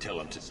 Tell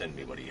him to send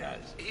me what he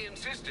has. He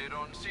insisted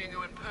on seeing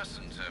you in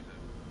person, sir.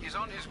 He's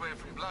on his way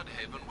from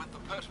Bloodhaven with the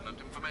pertinent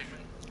information.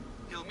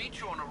 He'll meet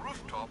you on a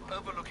rooftop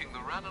overlooking the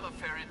Ranelagh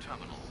Ferry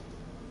Terminal.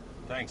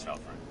 Thanks,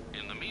 Alfred.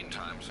 In the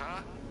meantime,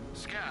 sir,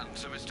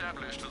 scans have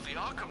established that the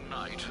Arkham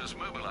Knight has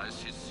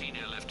mobilized his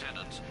senior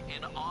lieutenants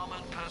in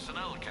armored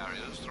personnel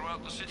carriers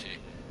throughout the city.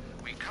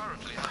 We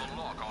currently have a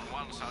lock on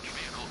one such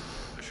vehicle,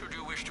 should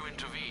you wish to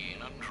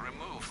intervene and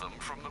remove them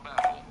from the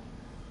battle.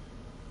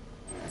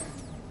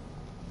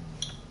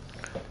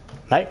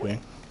 Nightwing.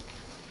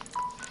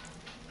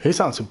 He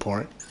sounds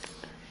important.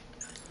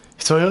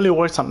 So he only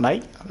works at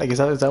night? Like, is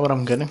that what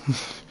I'm getting?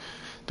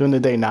 During the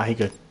day, nah, he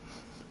good.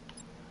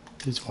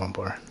 He's one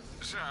bar.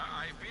 Sir,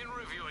 I've been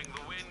reviewing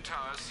the Wayne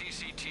Tower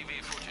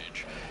CCTV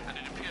footage, and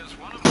it appears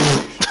one of the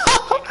stations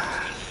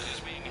is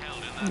being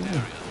held in that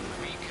area.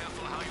 Be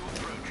careful how you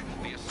approach.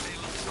 The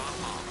assailants are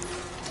armed.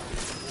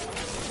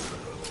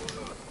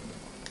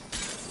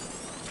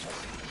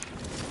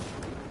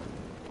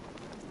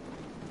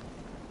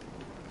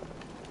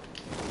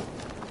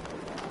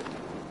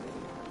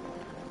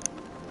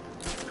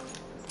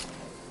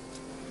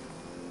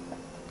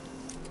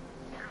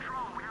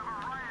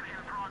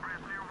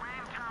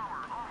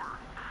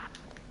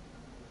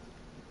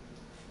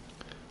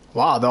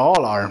 Wow, they're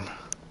all armed.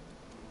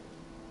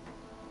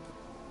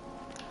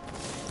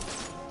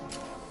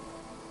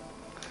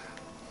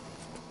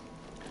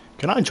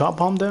 Can I drop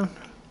bomb them?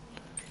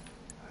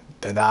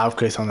 That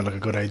upgrade sounded like a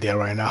good idea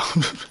right now.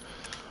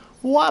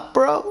 What,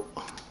 bro?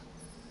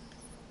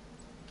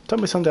 Tell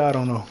me something I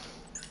don't know.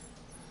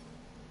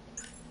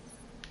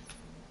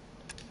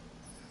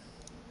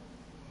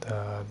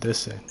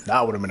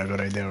 That would have been a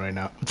good idea right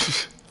now.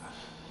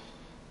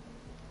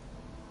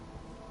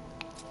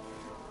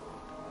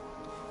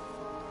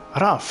 I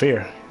don't have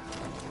fear.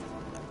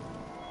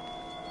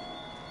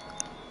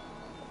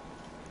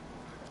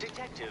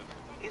 Detective,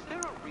 is there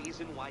a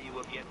reason why you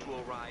have yet to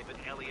arrive at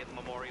Elliott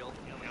Memorial?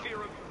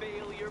 Fear of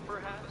failure,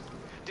 perhaps?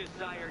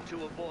 Desire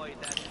to avoid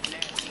that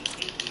nasty,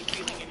 achy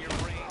feeling in your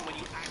brain when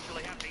you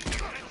actually have to use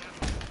it?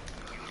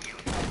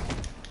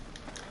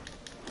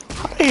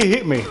 How did he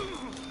hit me?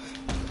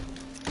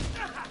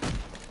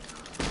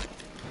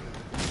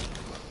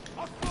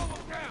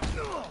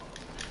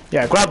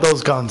 Yeah, grab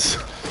those guns.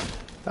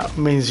 That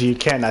means you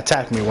can't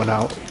attack me when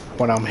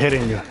I'm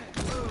hitting you.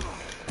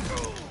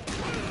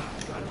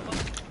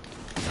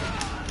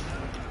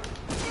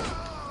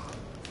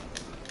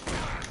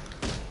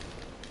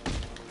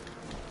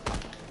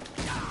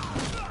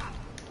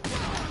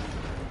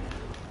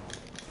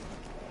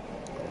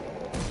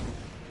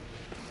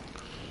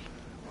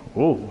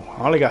 Ooh,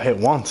 I only got hit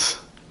once.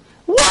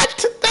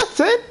 What? That's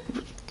it?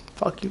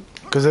 Fuck you.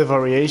 Because of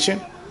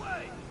variation?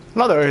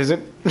 No, there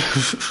isn't.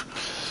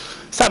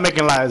 Stop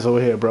making lies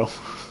over here, bro.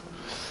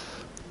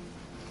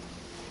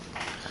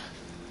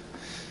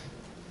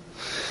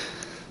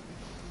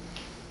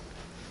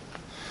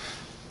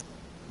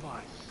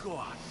 My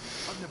God,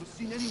 I've never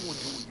seen anyone do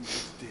what you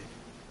just did.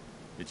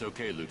 It's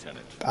okay,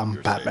 Lieutenant. I'm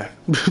You're Batman.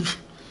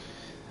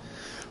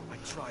 I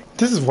tried.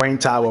 This is Wayne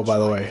Tower, by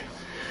the way.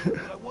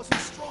 But I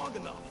wasn't strong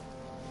enough.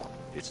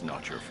 It's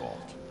not your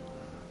fault.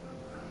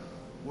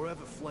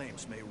 Wherever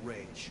flames may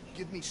rage,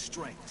 give me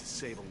strength to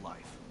save a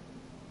life.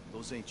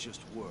 Those ain't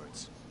just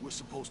words. We're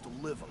supposed to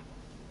live them.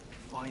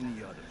 Find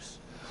the others,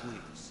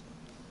 please.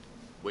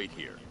 Wait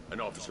here. An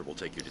officer will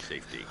take you to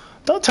safety.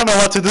 Don't tell me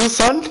what to do,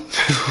 son.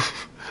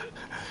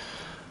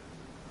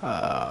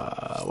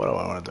 What do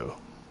I want to do?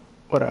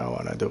 What do I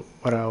want to do?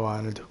 What do I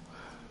want to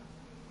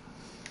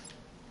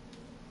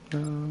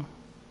do?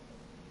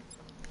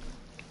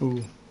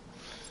 Ooh.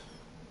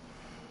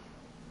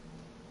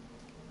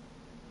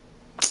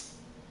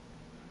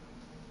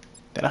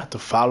 Then I have to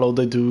follow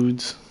the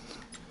dudes.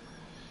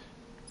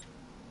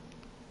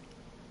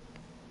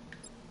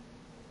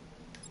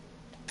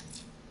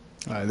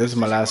 Alright, this is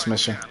my last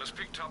mission. Has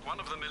picked up one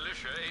of the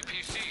militia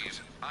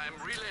APCs. I am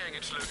relaying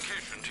its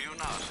location to you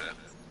now, sir.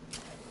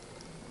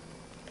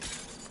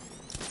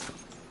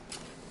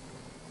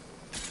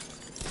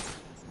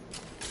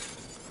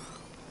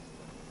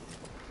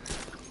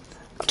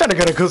 I'm trying to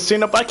get a good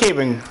scene up by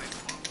caving.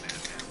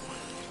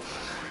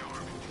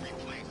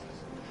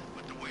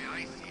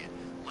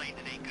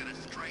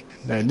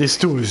 Man, this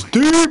dude is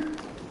deep.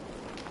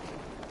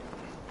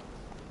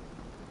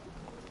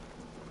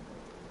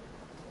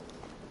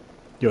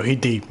 Yo, he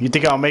deep. You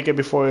think I'll make it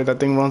before that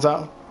thing runs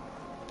out?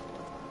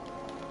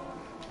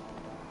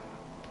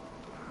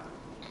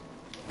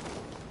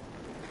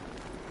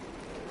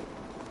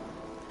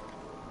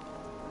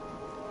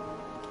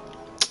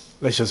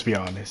 Let's just be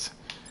honest.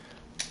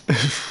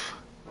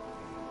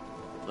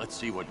 Let's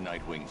see what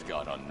Nightwing's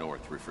got on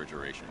North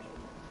Refrigeration.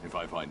 If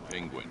I find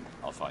Penguin,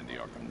 I'll find the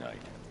Arkham Knight.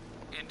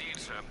 Indeed,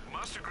 sir.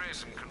 Master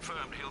Grayson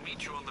confirmed he'll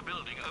meet you on the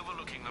building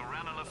overlooking the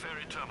Ranelagh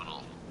Ferry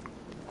Terminal.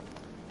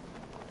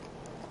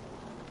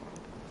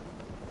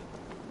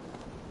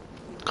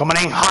 Coming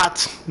in hot.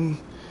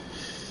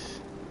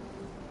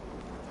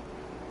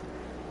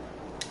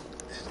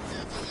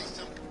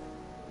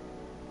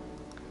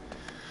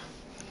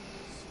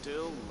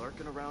 Still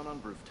lurking around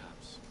on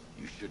rooftops.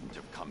 You shouldn't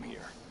have come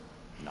here.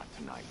 Not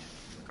tonight.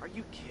 Are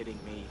you kidding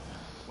me?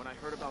 When I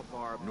heard about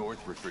Barb...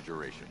 North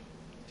Refrigeration.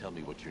 Tell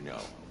me what you know.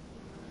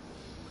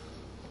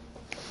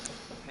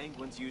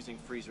 Penguin's using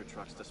freezer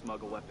trucks to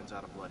smuggle weapons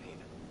out of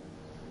Bloodhaven.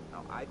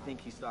 Now, I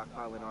think he's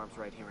stockpiling arms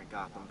right here in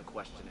Gotham. The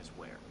question is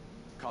where.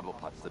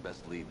 Cobblepot's the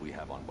best lead we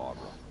have on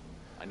Barbara.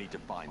 I need to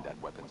find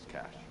that weapons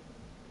cache.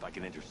 If I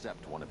can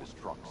intercept one of his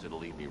trucks, it'll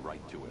lead me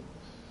right to it.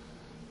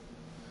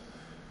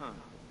 Huh.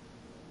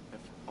 If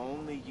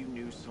only you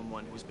knew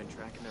someone who's been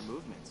tracking their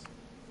movements.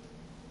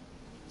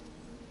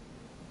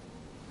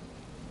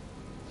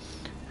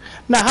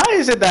 Now, how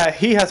is it that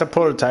he has a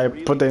prototype,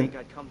 Really but then think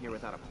I'd come here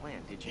without a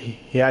plan, did you?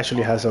 he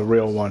actually has a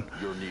real one?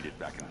 You're needed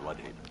back in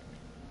Bloodhaven.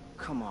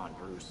 Come on,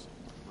 Bruce.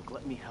 Look,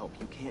 let me help.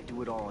 You can't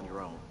do it all on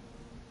your own.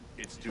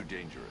 It's too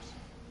dangerous.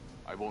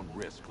 I won't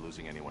risk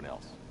losing anyone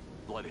else.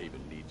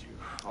 Bloodhaven needs you.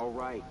 All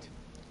right.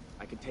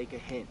 I can take a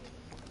hint.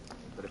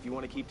 But if you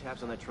want to keep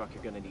tabs on that truck,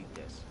 you're gonna need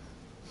this.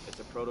 It's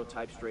a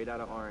prototype straight out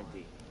of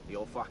R&D. The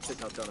old fox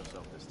has outdone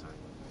himself this time.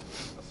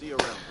 I'll see you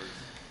around,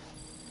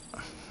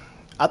 Bruce.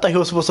 I thought he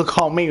was supposed to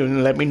call me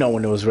and let me know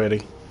when it was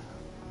ready.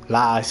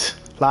 Lies.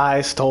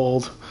 Lies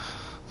told.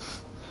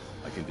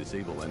 I can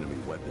disable enemy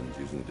weapons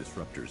using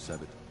Disruptor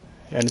 7.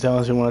 Anything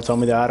else you want to tell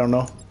me that I don't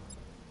know?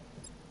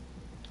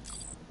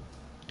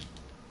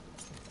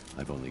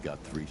 I've only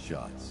got 3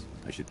 shots.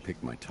 I should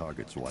pick my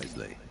targets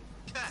wisely.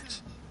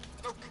 Catch!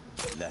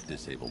 That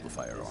disabled the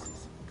firearm.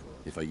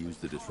 If I use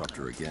the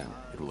disruptor again,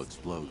 it will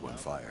explode when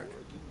fired,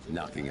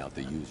 knocking out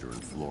the user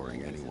and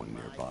flooring anyone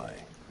nearby.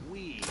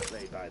 We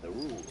play by the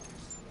rules.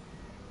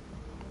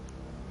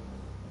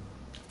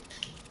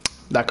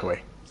 That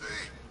way. See?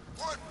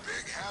 One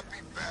big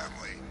happy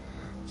family.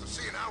 So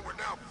seeing how we're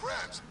now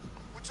friends,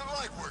 what's it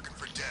like working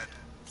for Dead?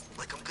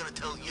 Like I'm gonna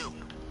tell you.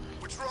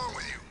 What's wrong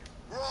with you?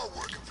 We're all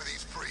working for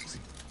these freaks.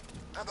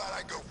 How about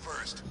I go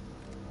first?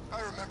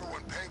 I remember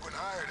when Penguin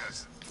hired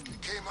us. He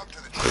came up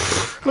to the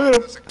trailer and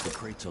offered us The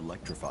crate's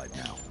electrified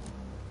now.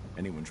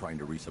 Anyone trying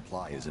to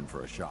resupply is in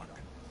for a shock.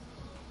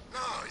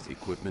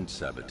 Equipment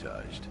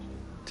sabotaged.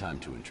 Time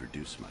to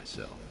introduce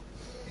myself.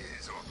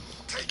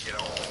 Take it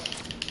all.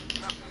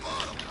 Not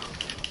bottom.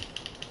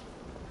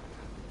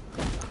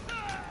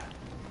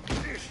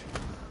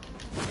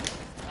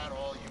 Not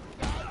all you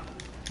got.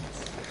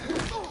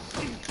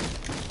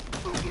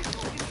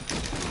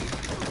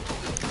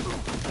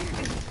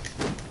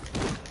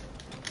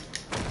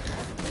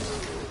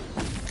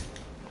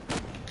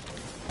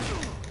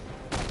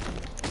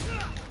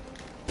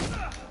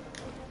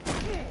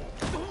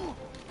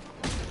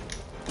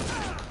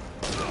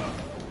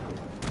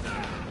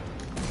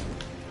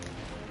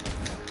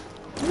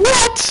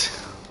 What?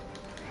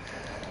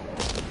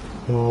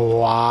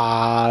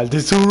 Wow,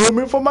 this is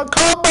rooming for my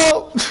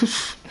combo.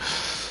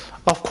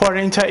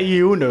 According to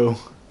you, no.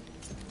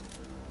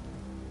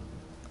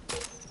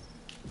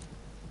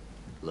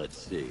 Let's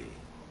see.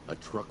 A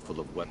truck full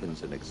of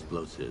weapons and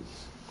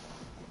explosives.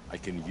 I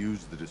can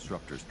use the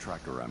disruptor's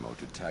tracker ammo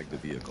to tag the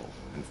vehicle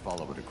and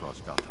follow it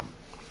across Gotham.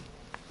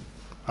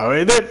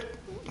 Alright then.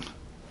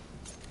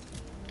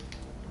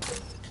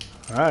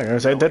 I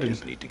guess I I didn't.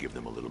 just need to give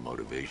them a little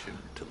motivation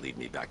to lead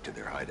me back to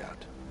their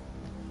hideout.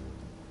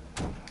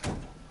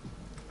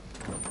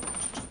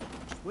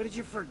 What did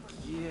you forget?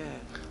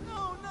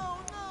 No, no,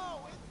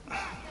 no! It's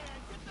Batman!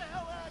 Get the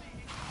hell out of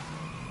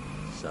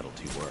here!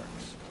 Subtlety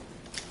works.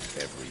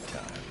 Every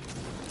time.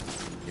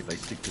 If I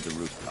stick to the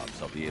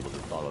rooftops, I'll be able to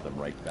follow them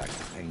right back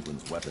to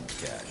Penguin's weapons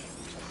cache.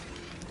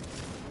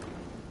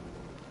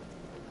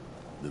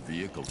 The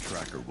vehicle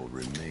tracker will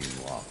remain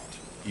locked,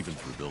 even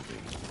through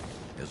buildings,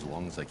 as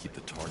long as I keep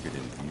the target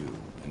in view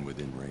and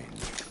within range.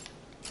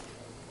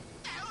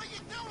 What the hell are you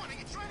doing? Are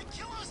you trying to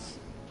kill us?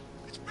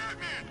 It's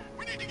Batman!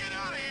 We need to get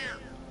out of here!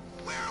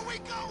 Where are we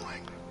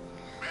going?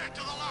 Back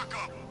to the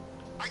lockup!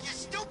 Are you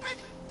stupid?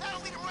 That'll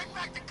lead him right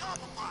back to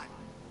Cobblepot!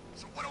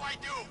 So what do I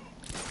do?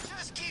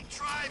 Just keep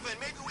driving.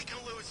 Maybe we can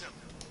lose him.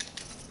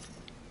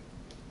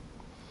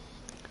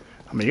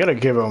 I mean, you gotta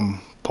give them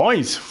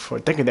points for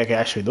thinking they can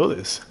actually do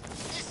this.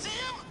 You see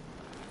him?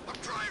 I'm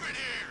driving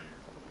here.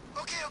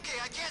 Okay,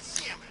 I can't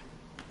see him.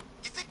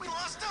 You think we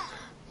lost him?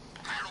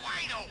 How do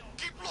I know?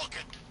 Keep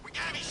looking. We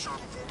gotta be sure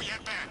before we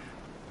head back.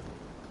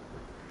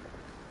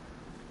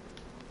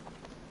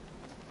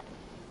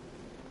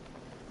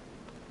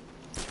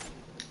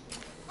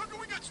 How come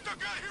we got stuck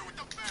out here with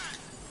the van?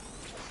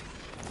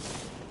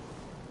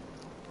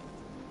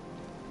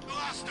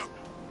 Lost him.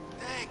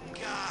 Thank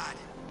God.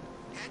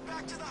 Head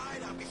back to the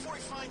hideout before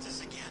he finds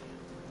us again.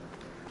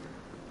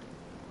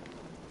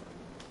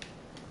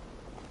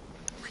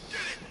 We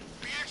did it!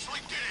 We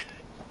actually did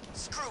it!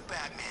 Screw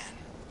Batman.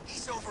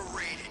 He's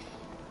overrated.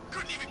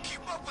 Couldn't even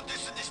keep up with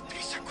this in this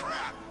piece of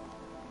crap.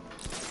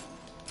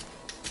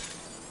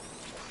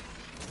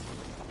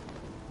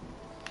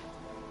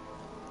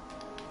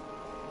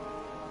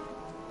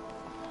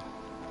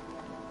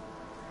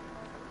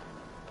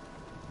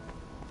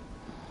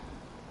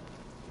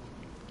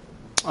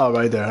 Oh,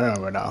 right there. I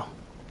remember now.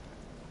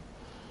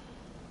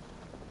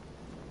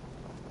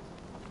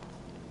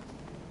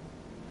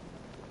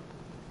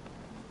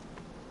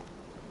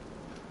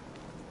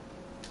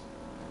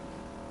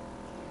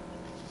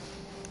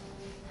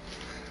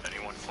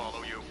 Anyone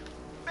follow you?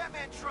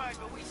 Batman tried,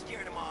 but we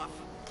scared him off.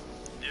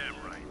 Damn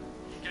right.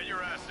 Get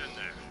your ass in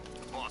there.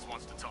 The boss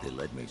wants to talk. They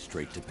led me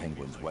straight to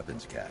Penguin's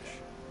weapons cache.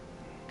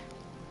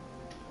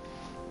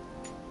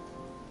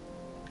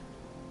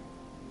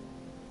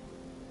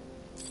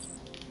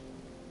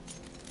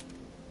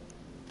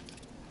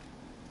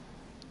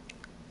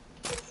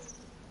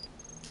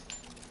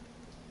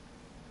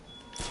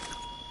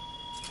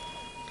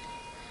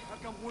 How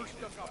come we're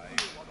stuck up here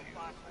while the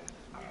boss is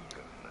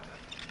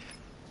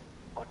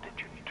What did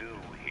you do,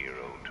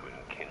 hero, to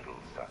enkindle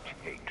such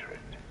hatred?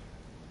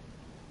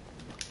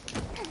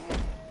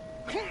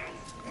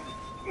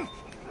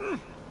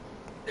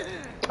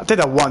 I think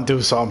that one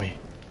dude saw me.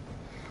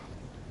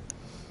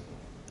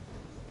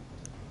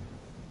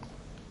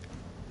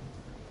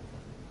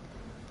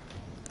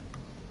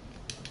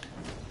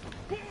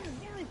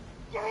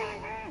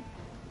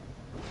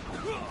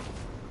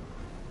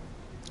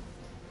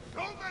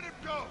 Don't let him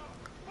go!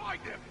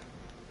 Find him!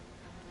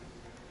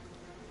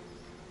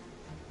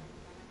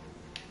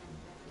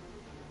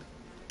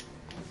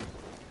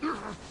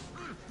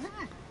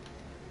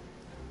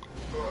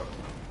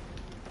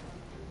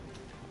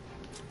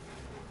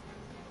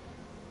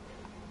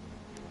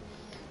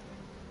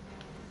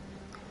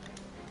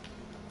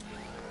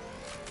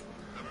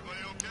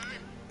 Everybody okay?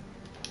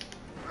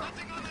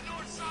 Nothing on the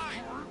north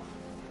side!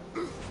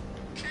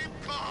 Keep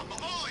calm,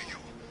 all of you!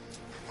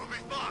 We'll be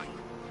fine!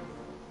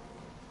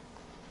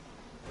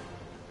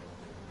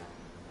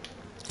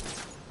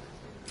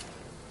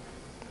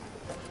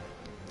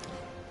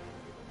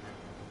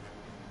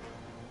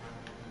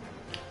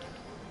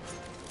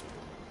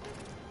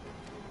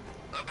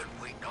 I've been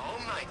waiting all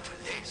night for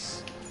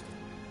this.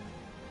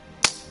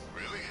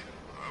 Really?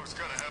 I was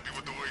kind of happy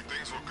with the way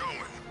things were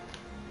going.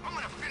 I'm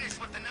gonna finish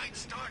what the night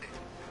started.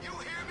 You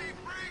hear me,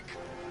 freak?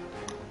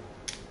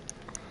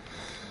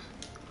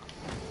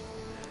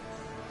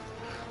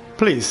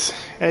 Please,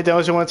 anything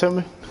else you want to tell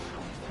me?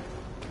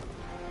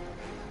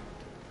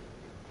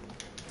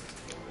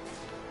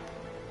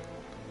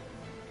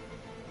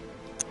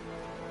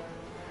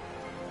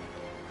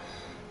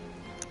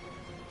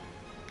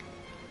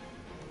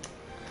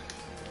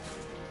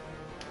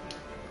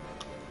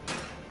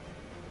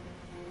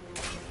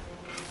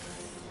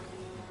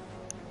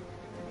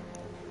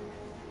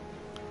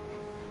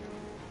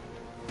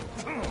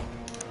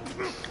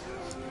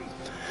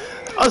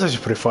 Oh, that's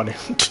actually pretty funny.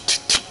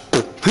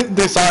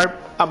 Disarm,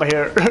 I'm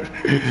here.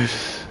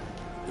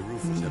 The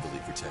roof was heavily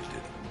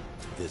protected.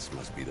 This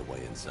must be the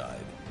way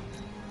inside.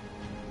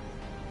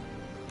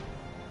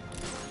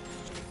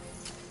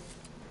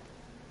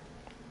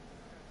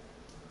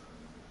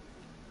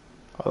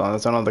 Hold on,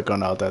 there's another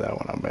gun out there that I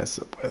want to mess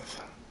up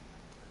with.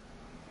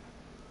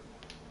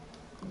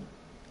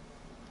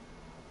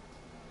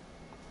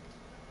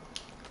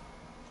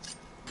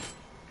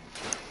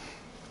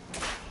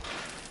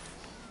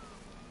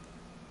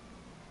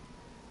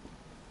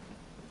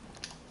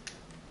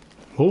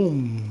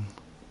 Boom.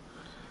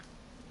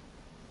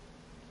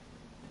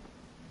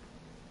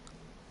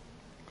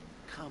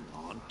 Come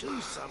on,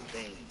 do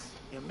something.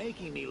 You're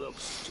making me look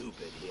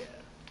stupid here.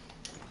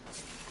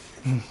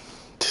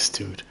 This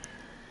dude.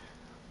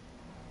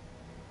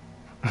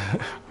 About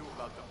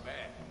the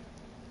bear.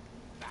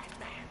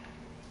 Batman.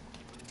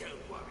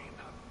 Don't worry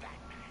about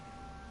Batman.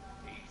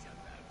 He's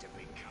about to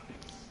become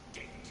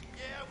extinct.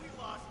 Yeah, we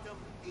lost him.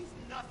 He's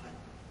nothing.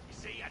 You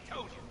see, I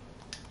told you.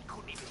 He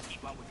couldn't even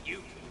keep up with you.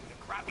 The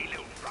crappy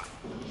little truck.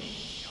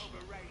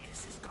 Overrated.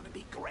 This is gonna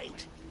be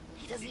great.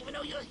 He doesn't even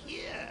know you're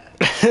here.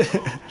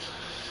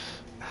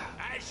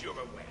 As you're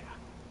aware,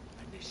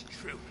 and this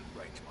truly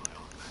breaks my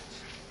heart,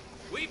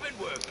 we've been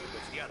working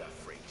with the other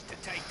freaks to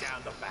take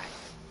down the bat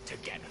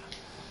together.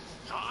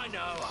 I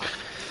know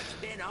it's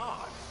been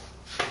hard,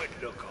 but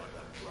look on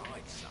the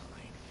bright side.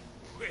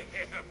 We're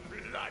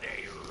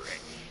bloody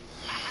rich.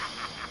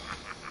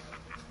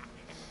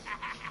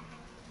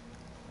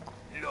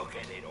 Look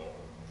at it all.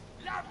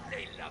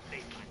 Lovely,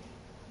 lovely money.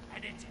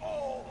 And it's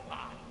all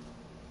mine.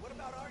 What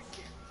about our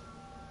share?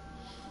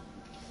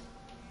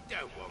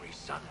 Don't worry,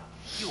 son.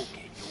 You'll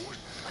get yours,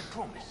 I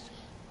promise.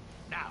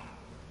 Now,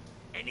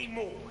 any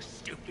more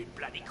stupid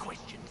bloody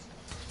questions?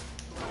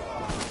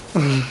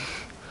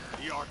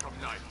 The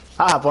Arkham Knight.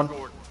 I have one.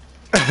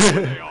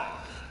 They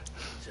are.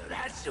 So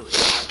that's who it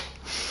is.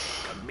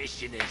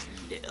 Commissioner's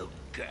little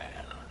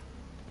girl.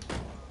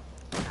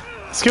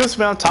 Excuse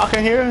me, I'm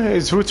talking here.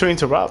 It's rude to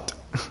interrupt.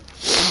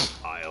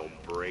 I'll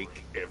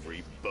break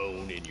every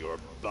bone in your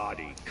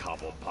body,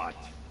 Cobblepot.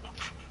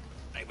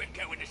 They were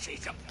going to see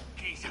some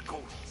geezer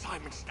called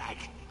Simon Stagg.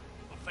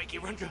 I think he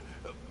runs a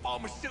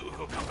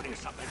pharmaceutical company or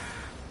something.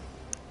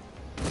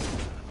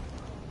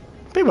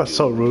 People are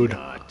so rude.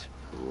 Not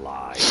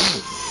lie.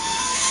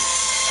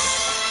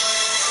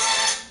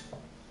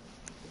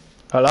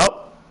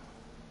 Hello?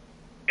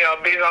 Yeah,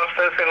 I'll be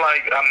downstairs in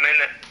like a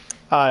minute.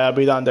 Alright, I'll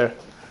be down there.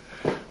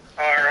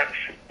 Alright.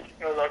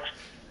 Good luck.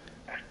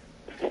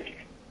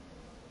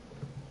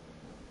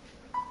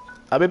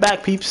 I'll be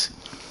back, peeps.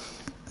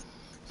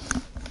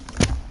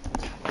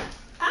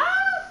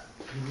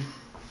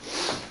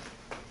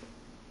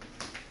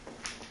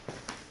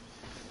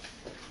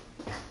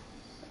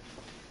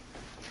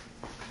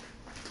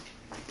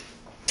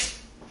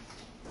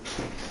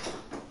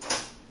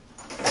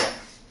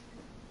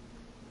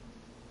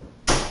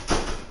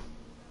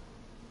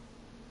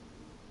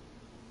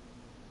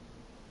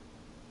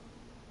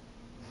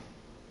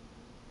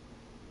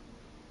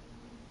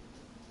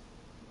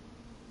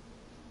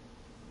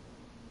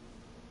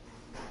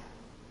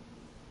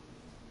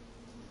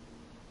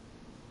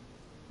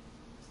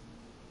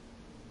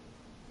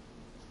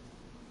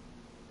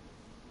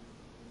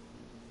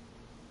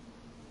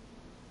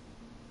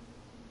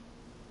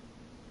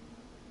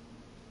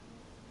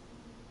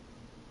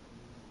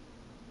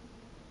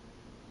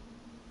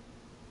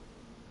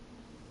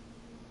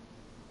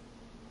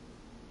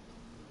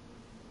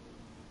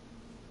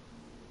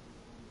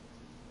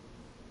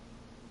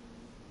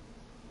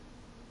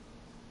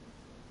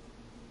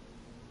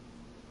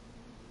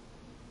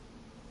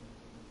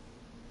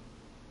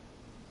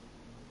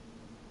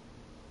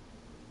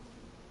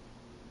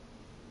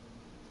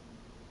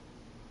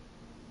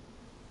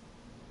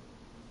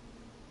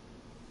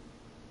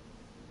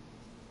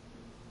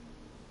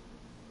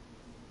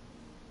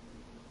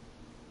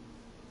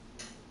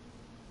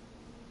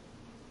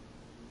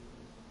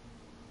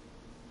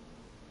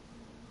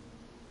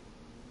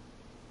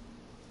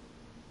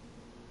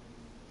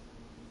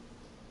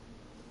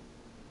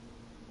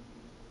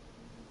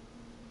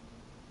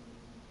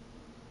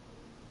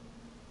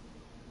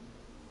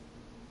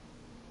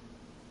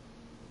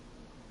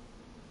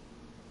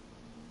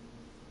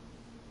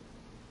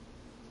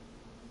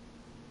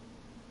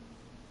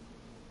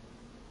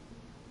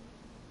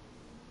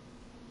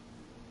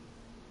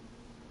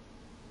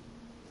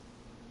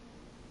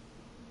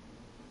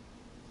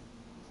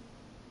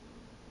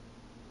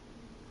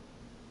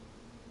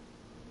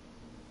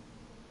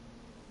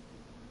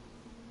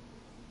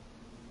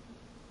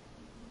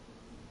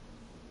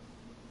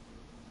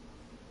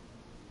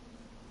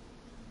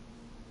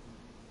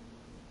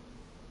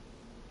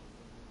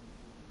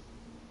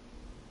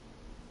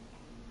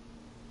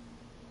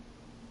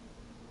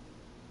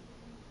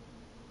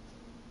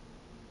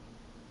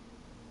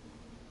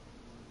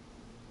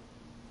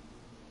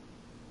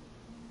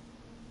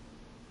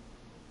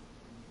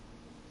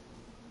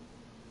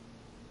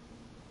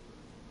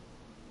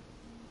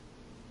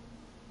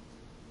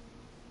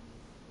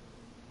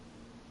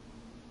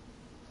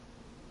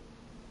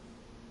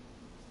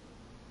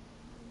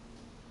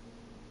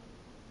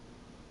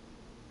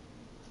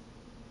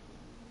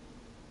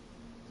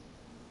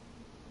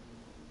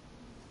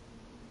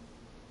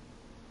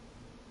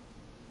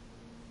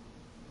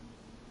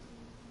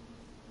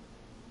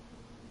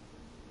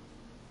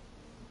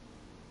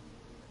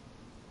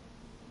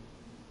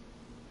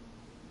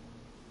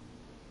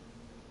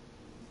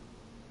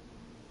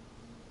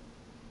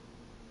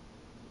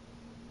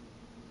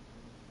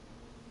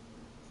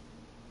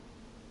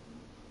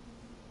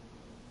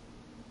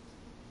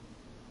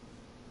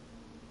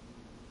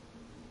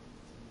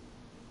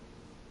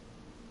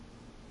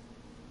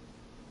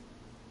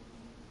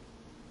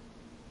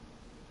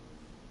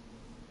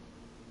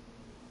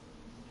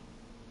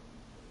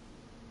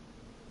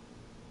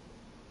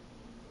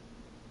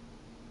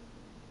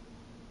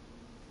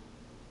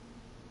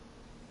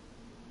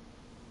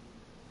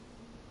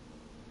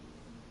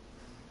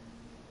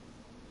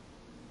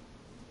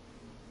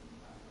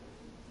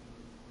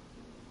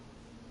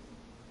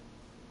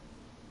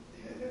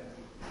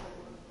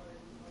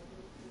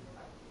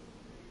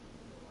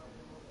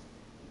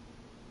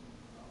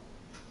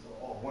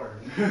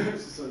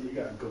 So you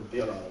got a good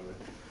deal out of it.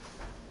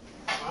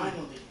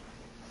 Finally.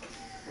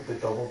 With the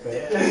double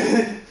bed.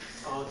 Yeah.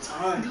 All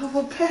time.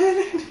 Double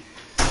bed.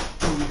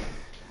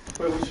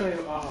 Wait, which one?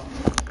 Oh,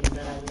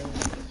 man.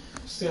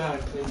 Still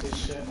haven't played this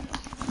shit.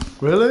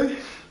 Really?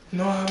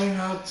 No, I haven't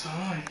had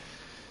time.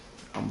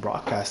 I'm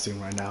broadcasting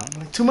right now. I'm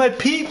like, to my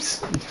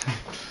peeps.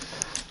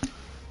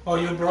 Oh,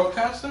 you're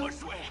broadcasting?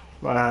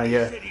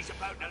 Yeah.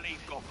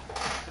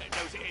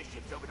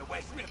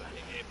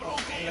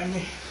 Let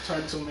me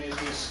try to make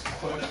this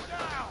quick.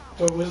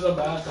 Wait, where's the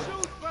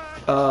bathroom?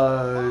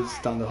 It's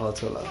down the hall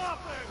to the left.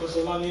 Because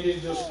all I need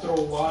is just throw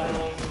water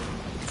on.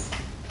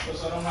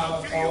 Because I don't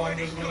have a towel. I'm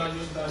just gonna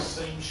use that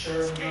same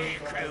shirt.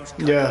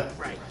 Yeah.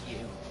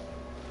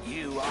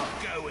 You are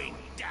going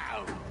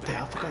down.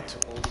 Damn, I forgot to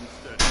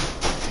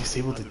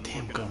disable the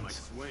damn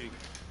guns.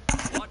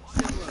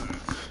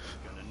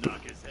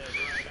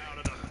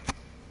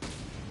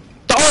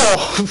 Oh!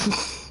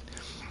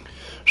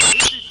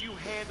 This is you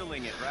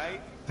handling it,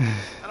 right?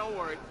 Now don't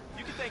worry.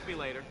 You can thank me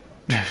later.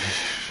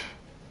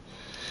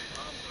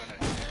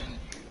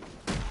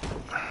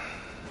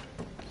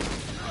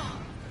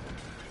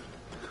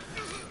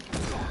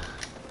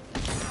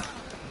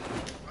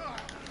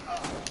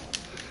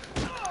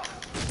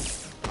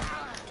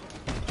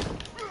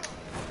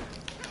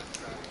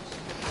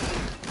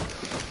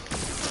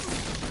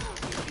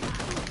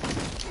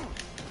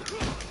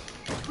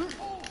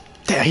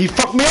 Damn, he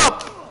fucked me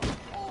up!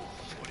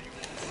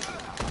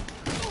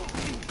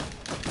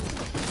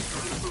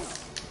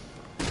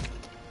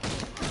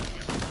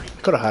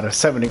 Could have had a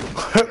 70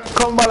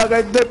 combo like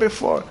I did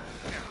before.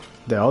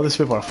 Damn, all these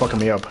people are fucking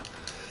me up.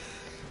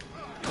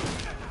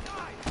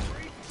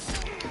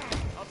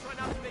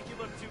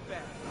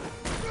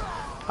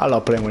 I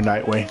love playing with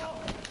Nightwing.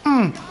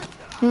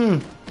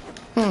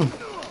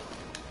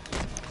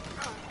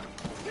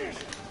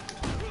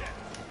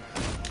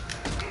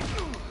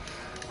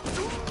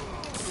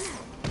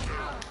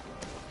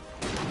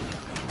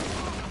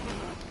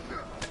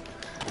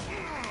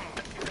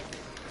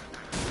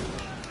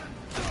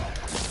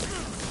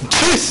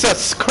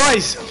 Jesus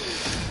Christ!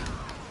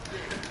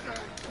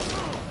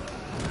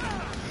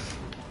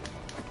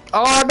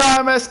 Oh no,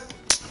 I missed!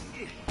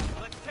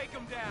 Let's take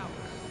him down.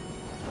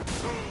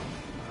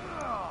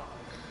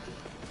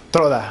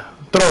 Throw that.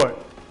 Throw it.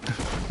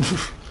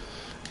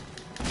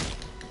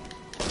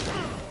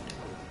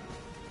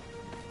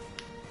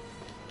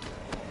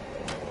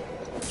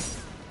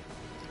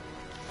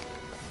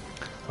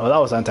 Oh, that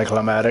was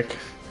anticlimactic.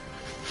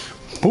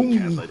 Boom!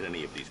 Can't let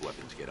any of these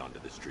weapons get onto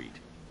the street.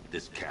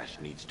 This cache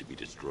needs to be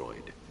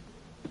destroyed.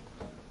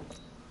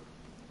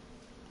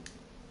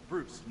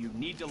 Bruce, you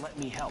need to let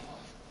me help.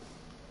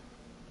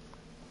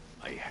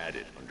 I had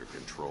it under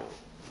control.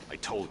 I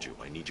told you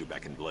I need you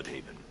back in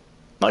Bloodhaven.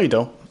 No, you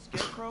don't.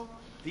 Scarecrow,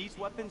 these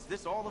weapons,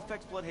 this all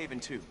affects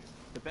Bloodhaven too.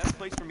 The best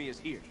place for me is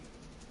here.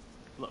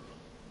 Look,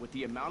 with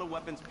the amount of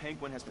weapons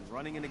Penguin has been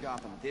running into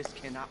Gotham, this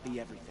cannot be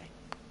everything.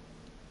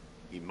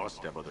 He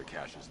must have other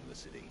caches in the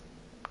city.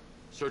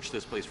 Search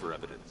this place for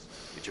evidence.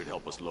 It should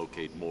help us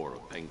locate more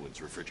of Penguin's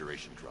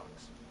refrigeration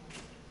trucks.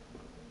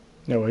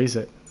 Yeah, where is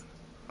it?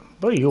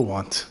 What do you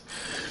want?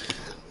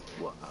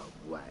 What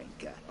a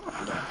wanker.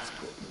 That's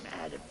put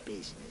him out of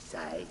business,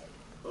 eh?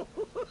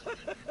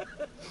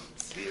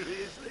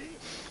 Seriously?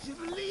 Do you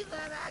believe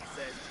that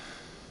accent?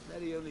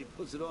 That he only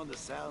puts it on to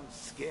sound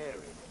scary.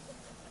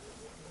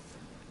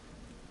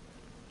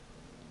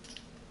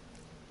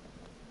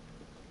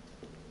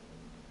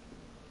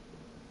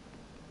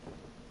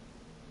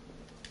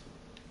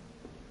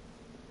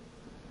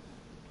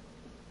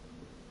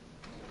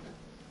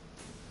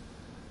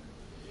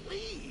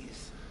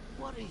 Please,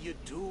 what are you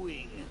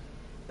doing?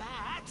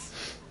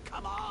 Bats?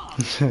 Come on!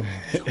 Don't lock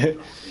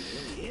me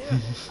in here.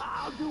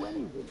 I'll do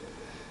anything.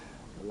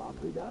 To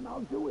lock me down,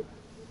 I'll do it.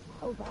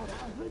 How's that,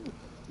 Alfred?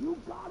 You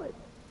got it.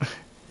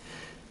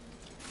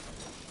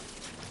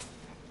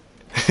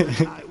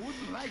 I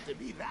wouldn't like to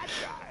be that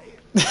guy.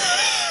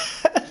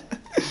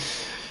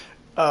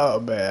 Oh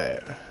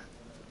man.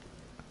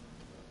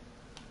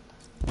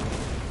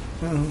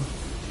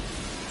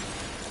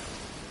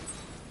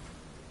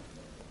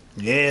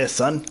 Yeah,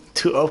 son.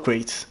 2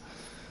 upgrades.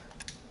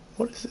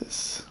 What is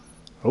this?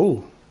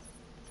 Oh.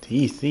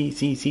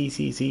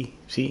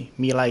 See.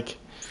 Me like.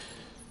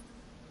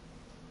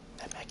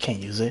 I can't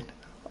use it.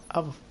 I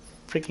have a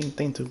freaking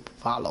thing to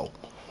follow.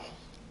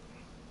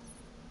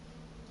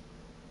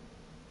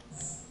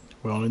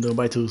 We're only doing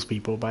by twos,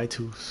 people. By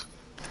twos.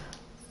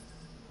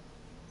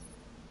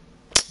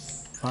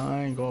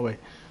 Fine, go away.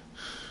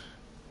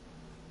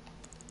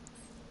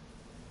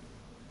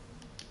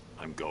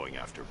 I'm going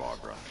after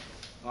Barbara.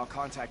 I'll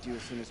contact you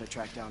as soon as I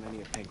track down any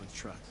of Penguin's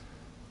trucks.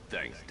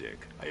 Thanks,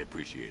 Dick. I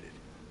appreciate it.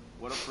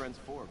 What are friends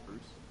for,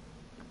 Bruce?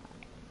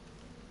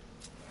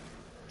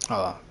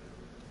 Hold on.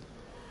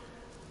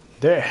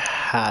 There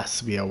has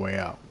to be a way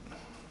out.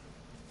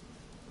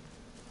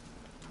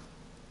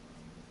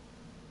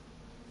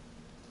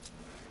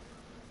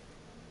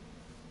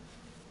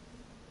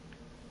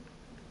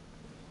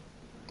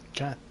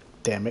 God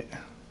damn it.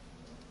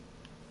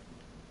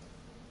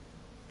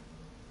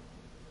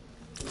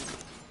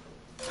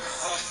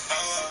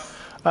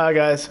 Alright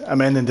guys,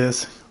 I'm ending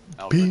this.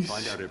 Alfred, Peace.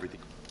 find out everything.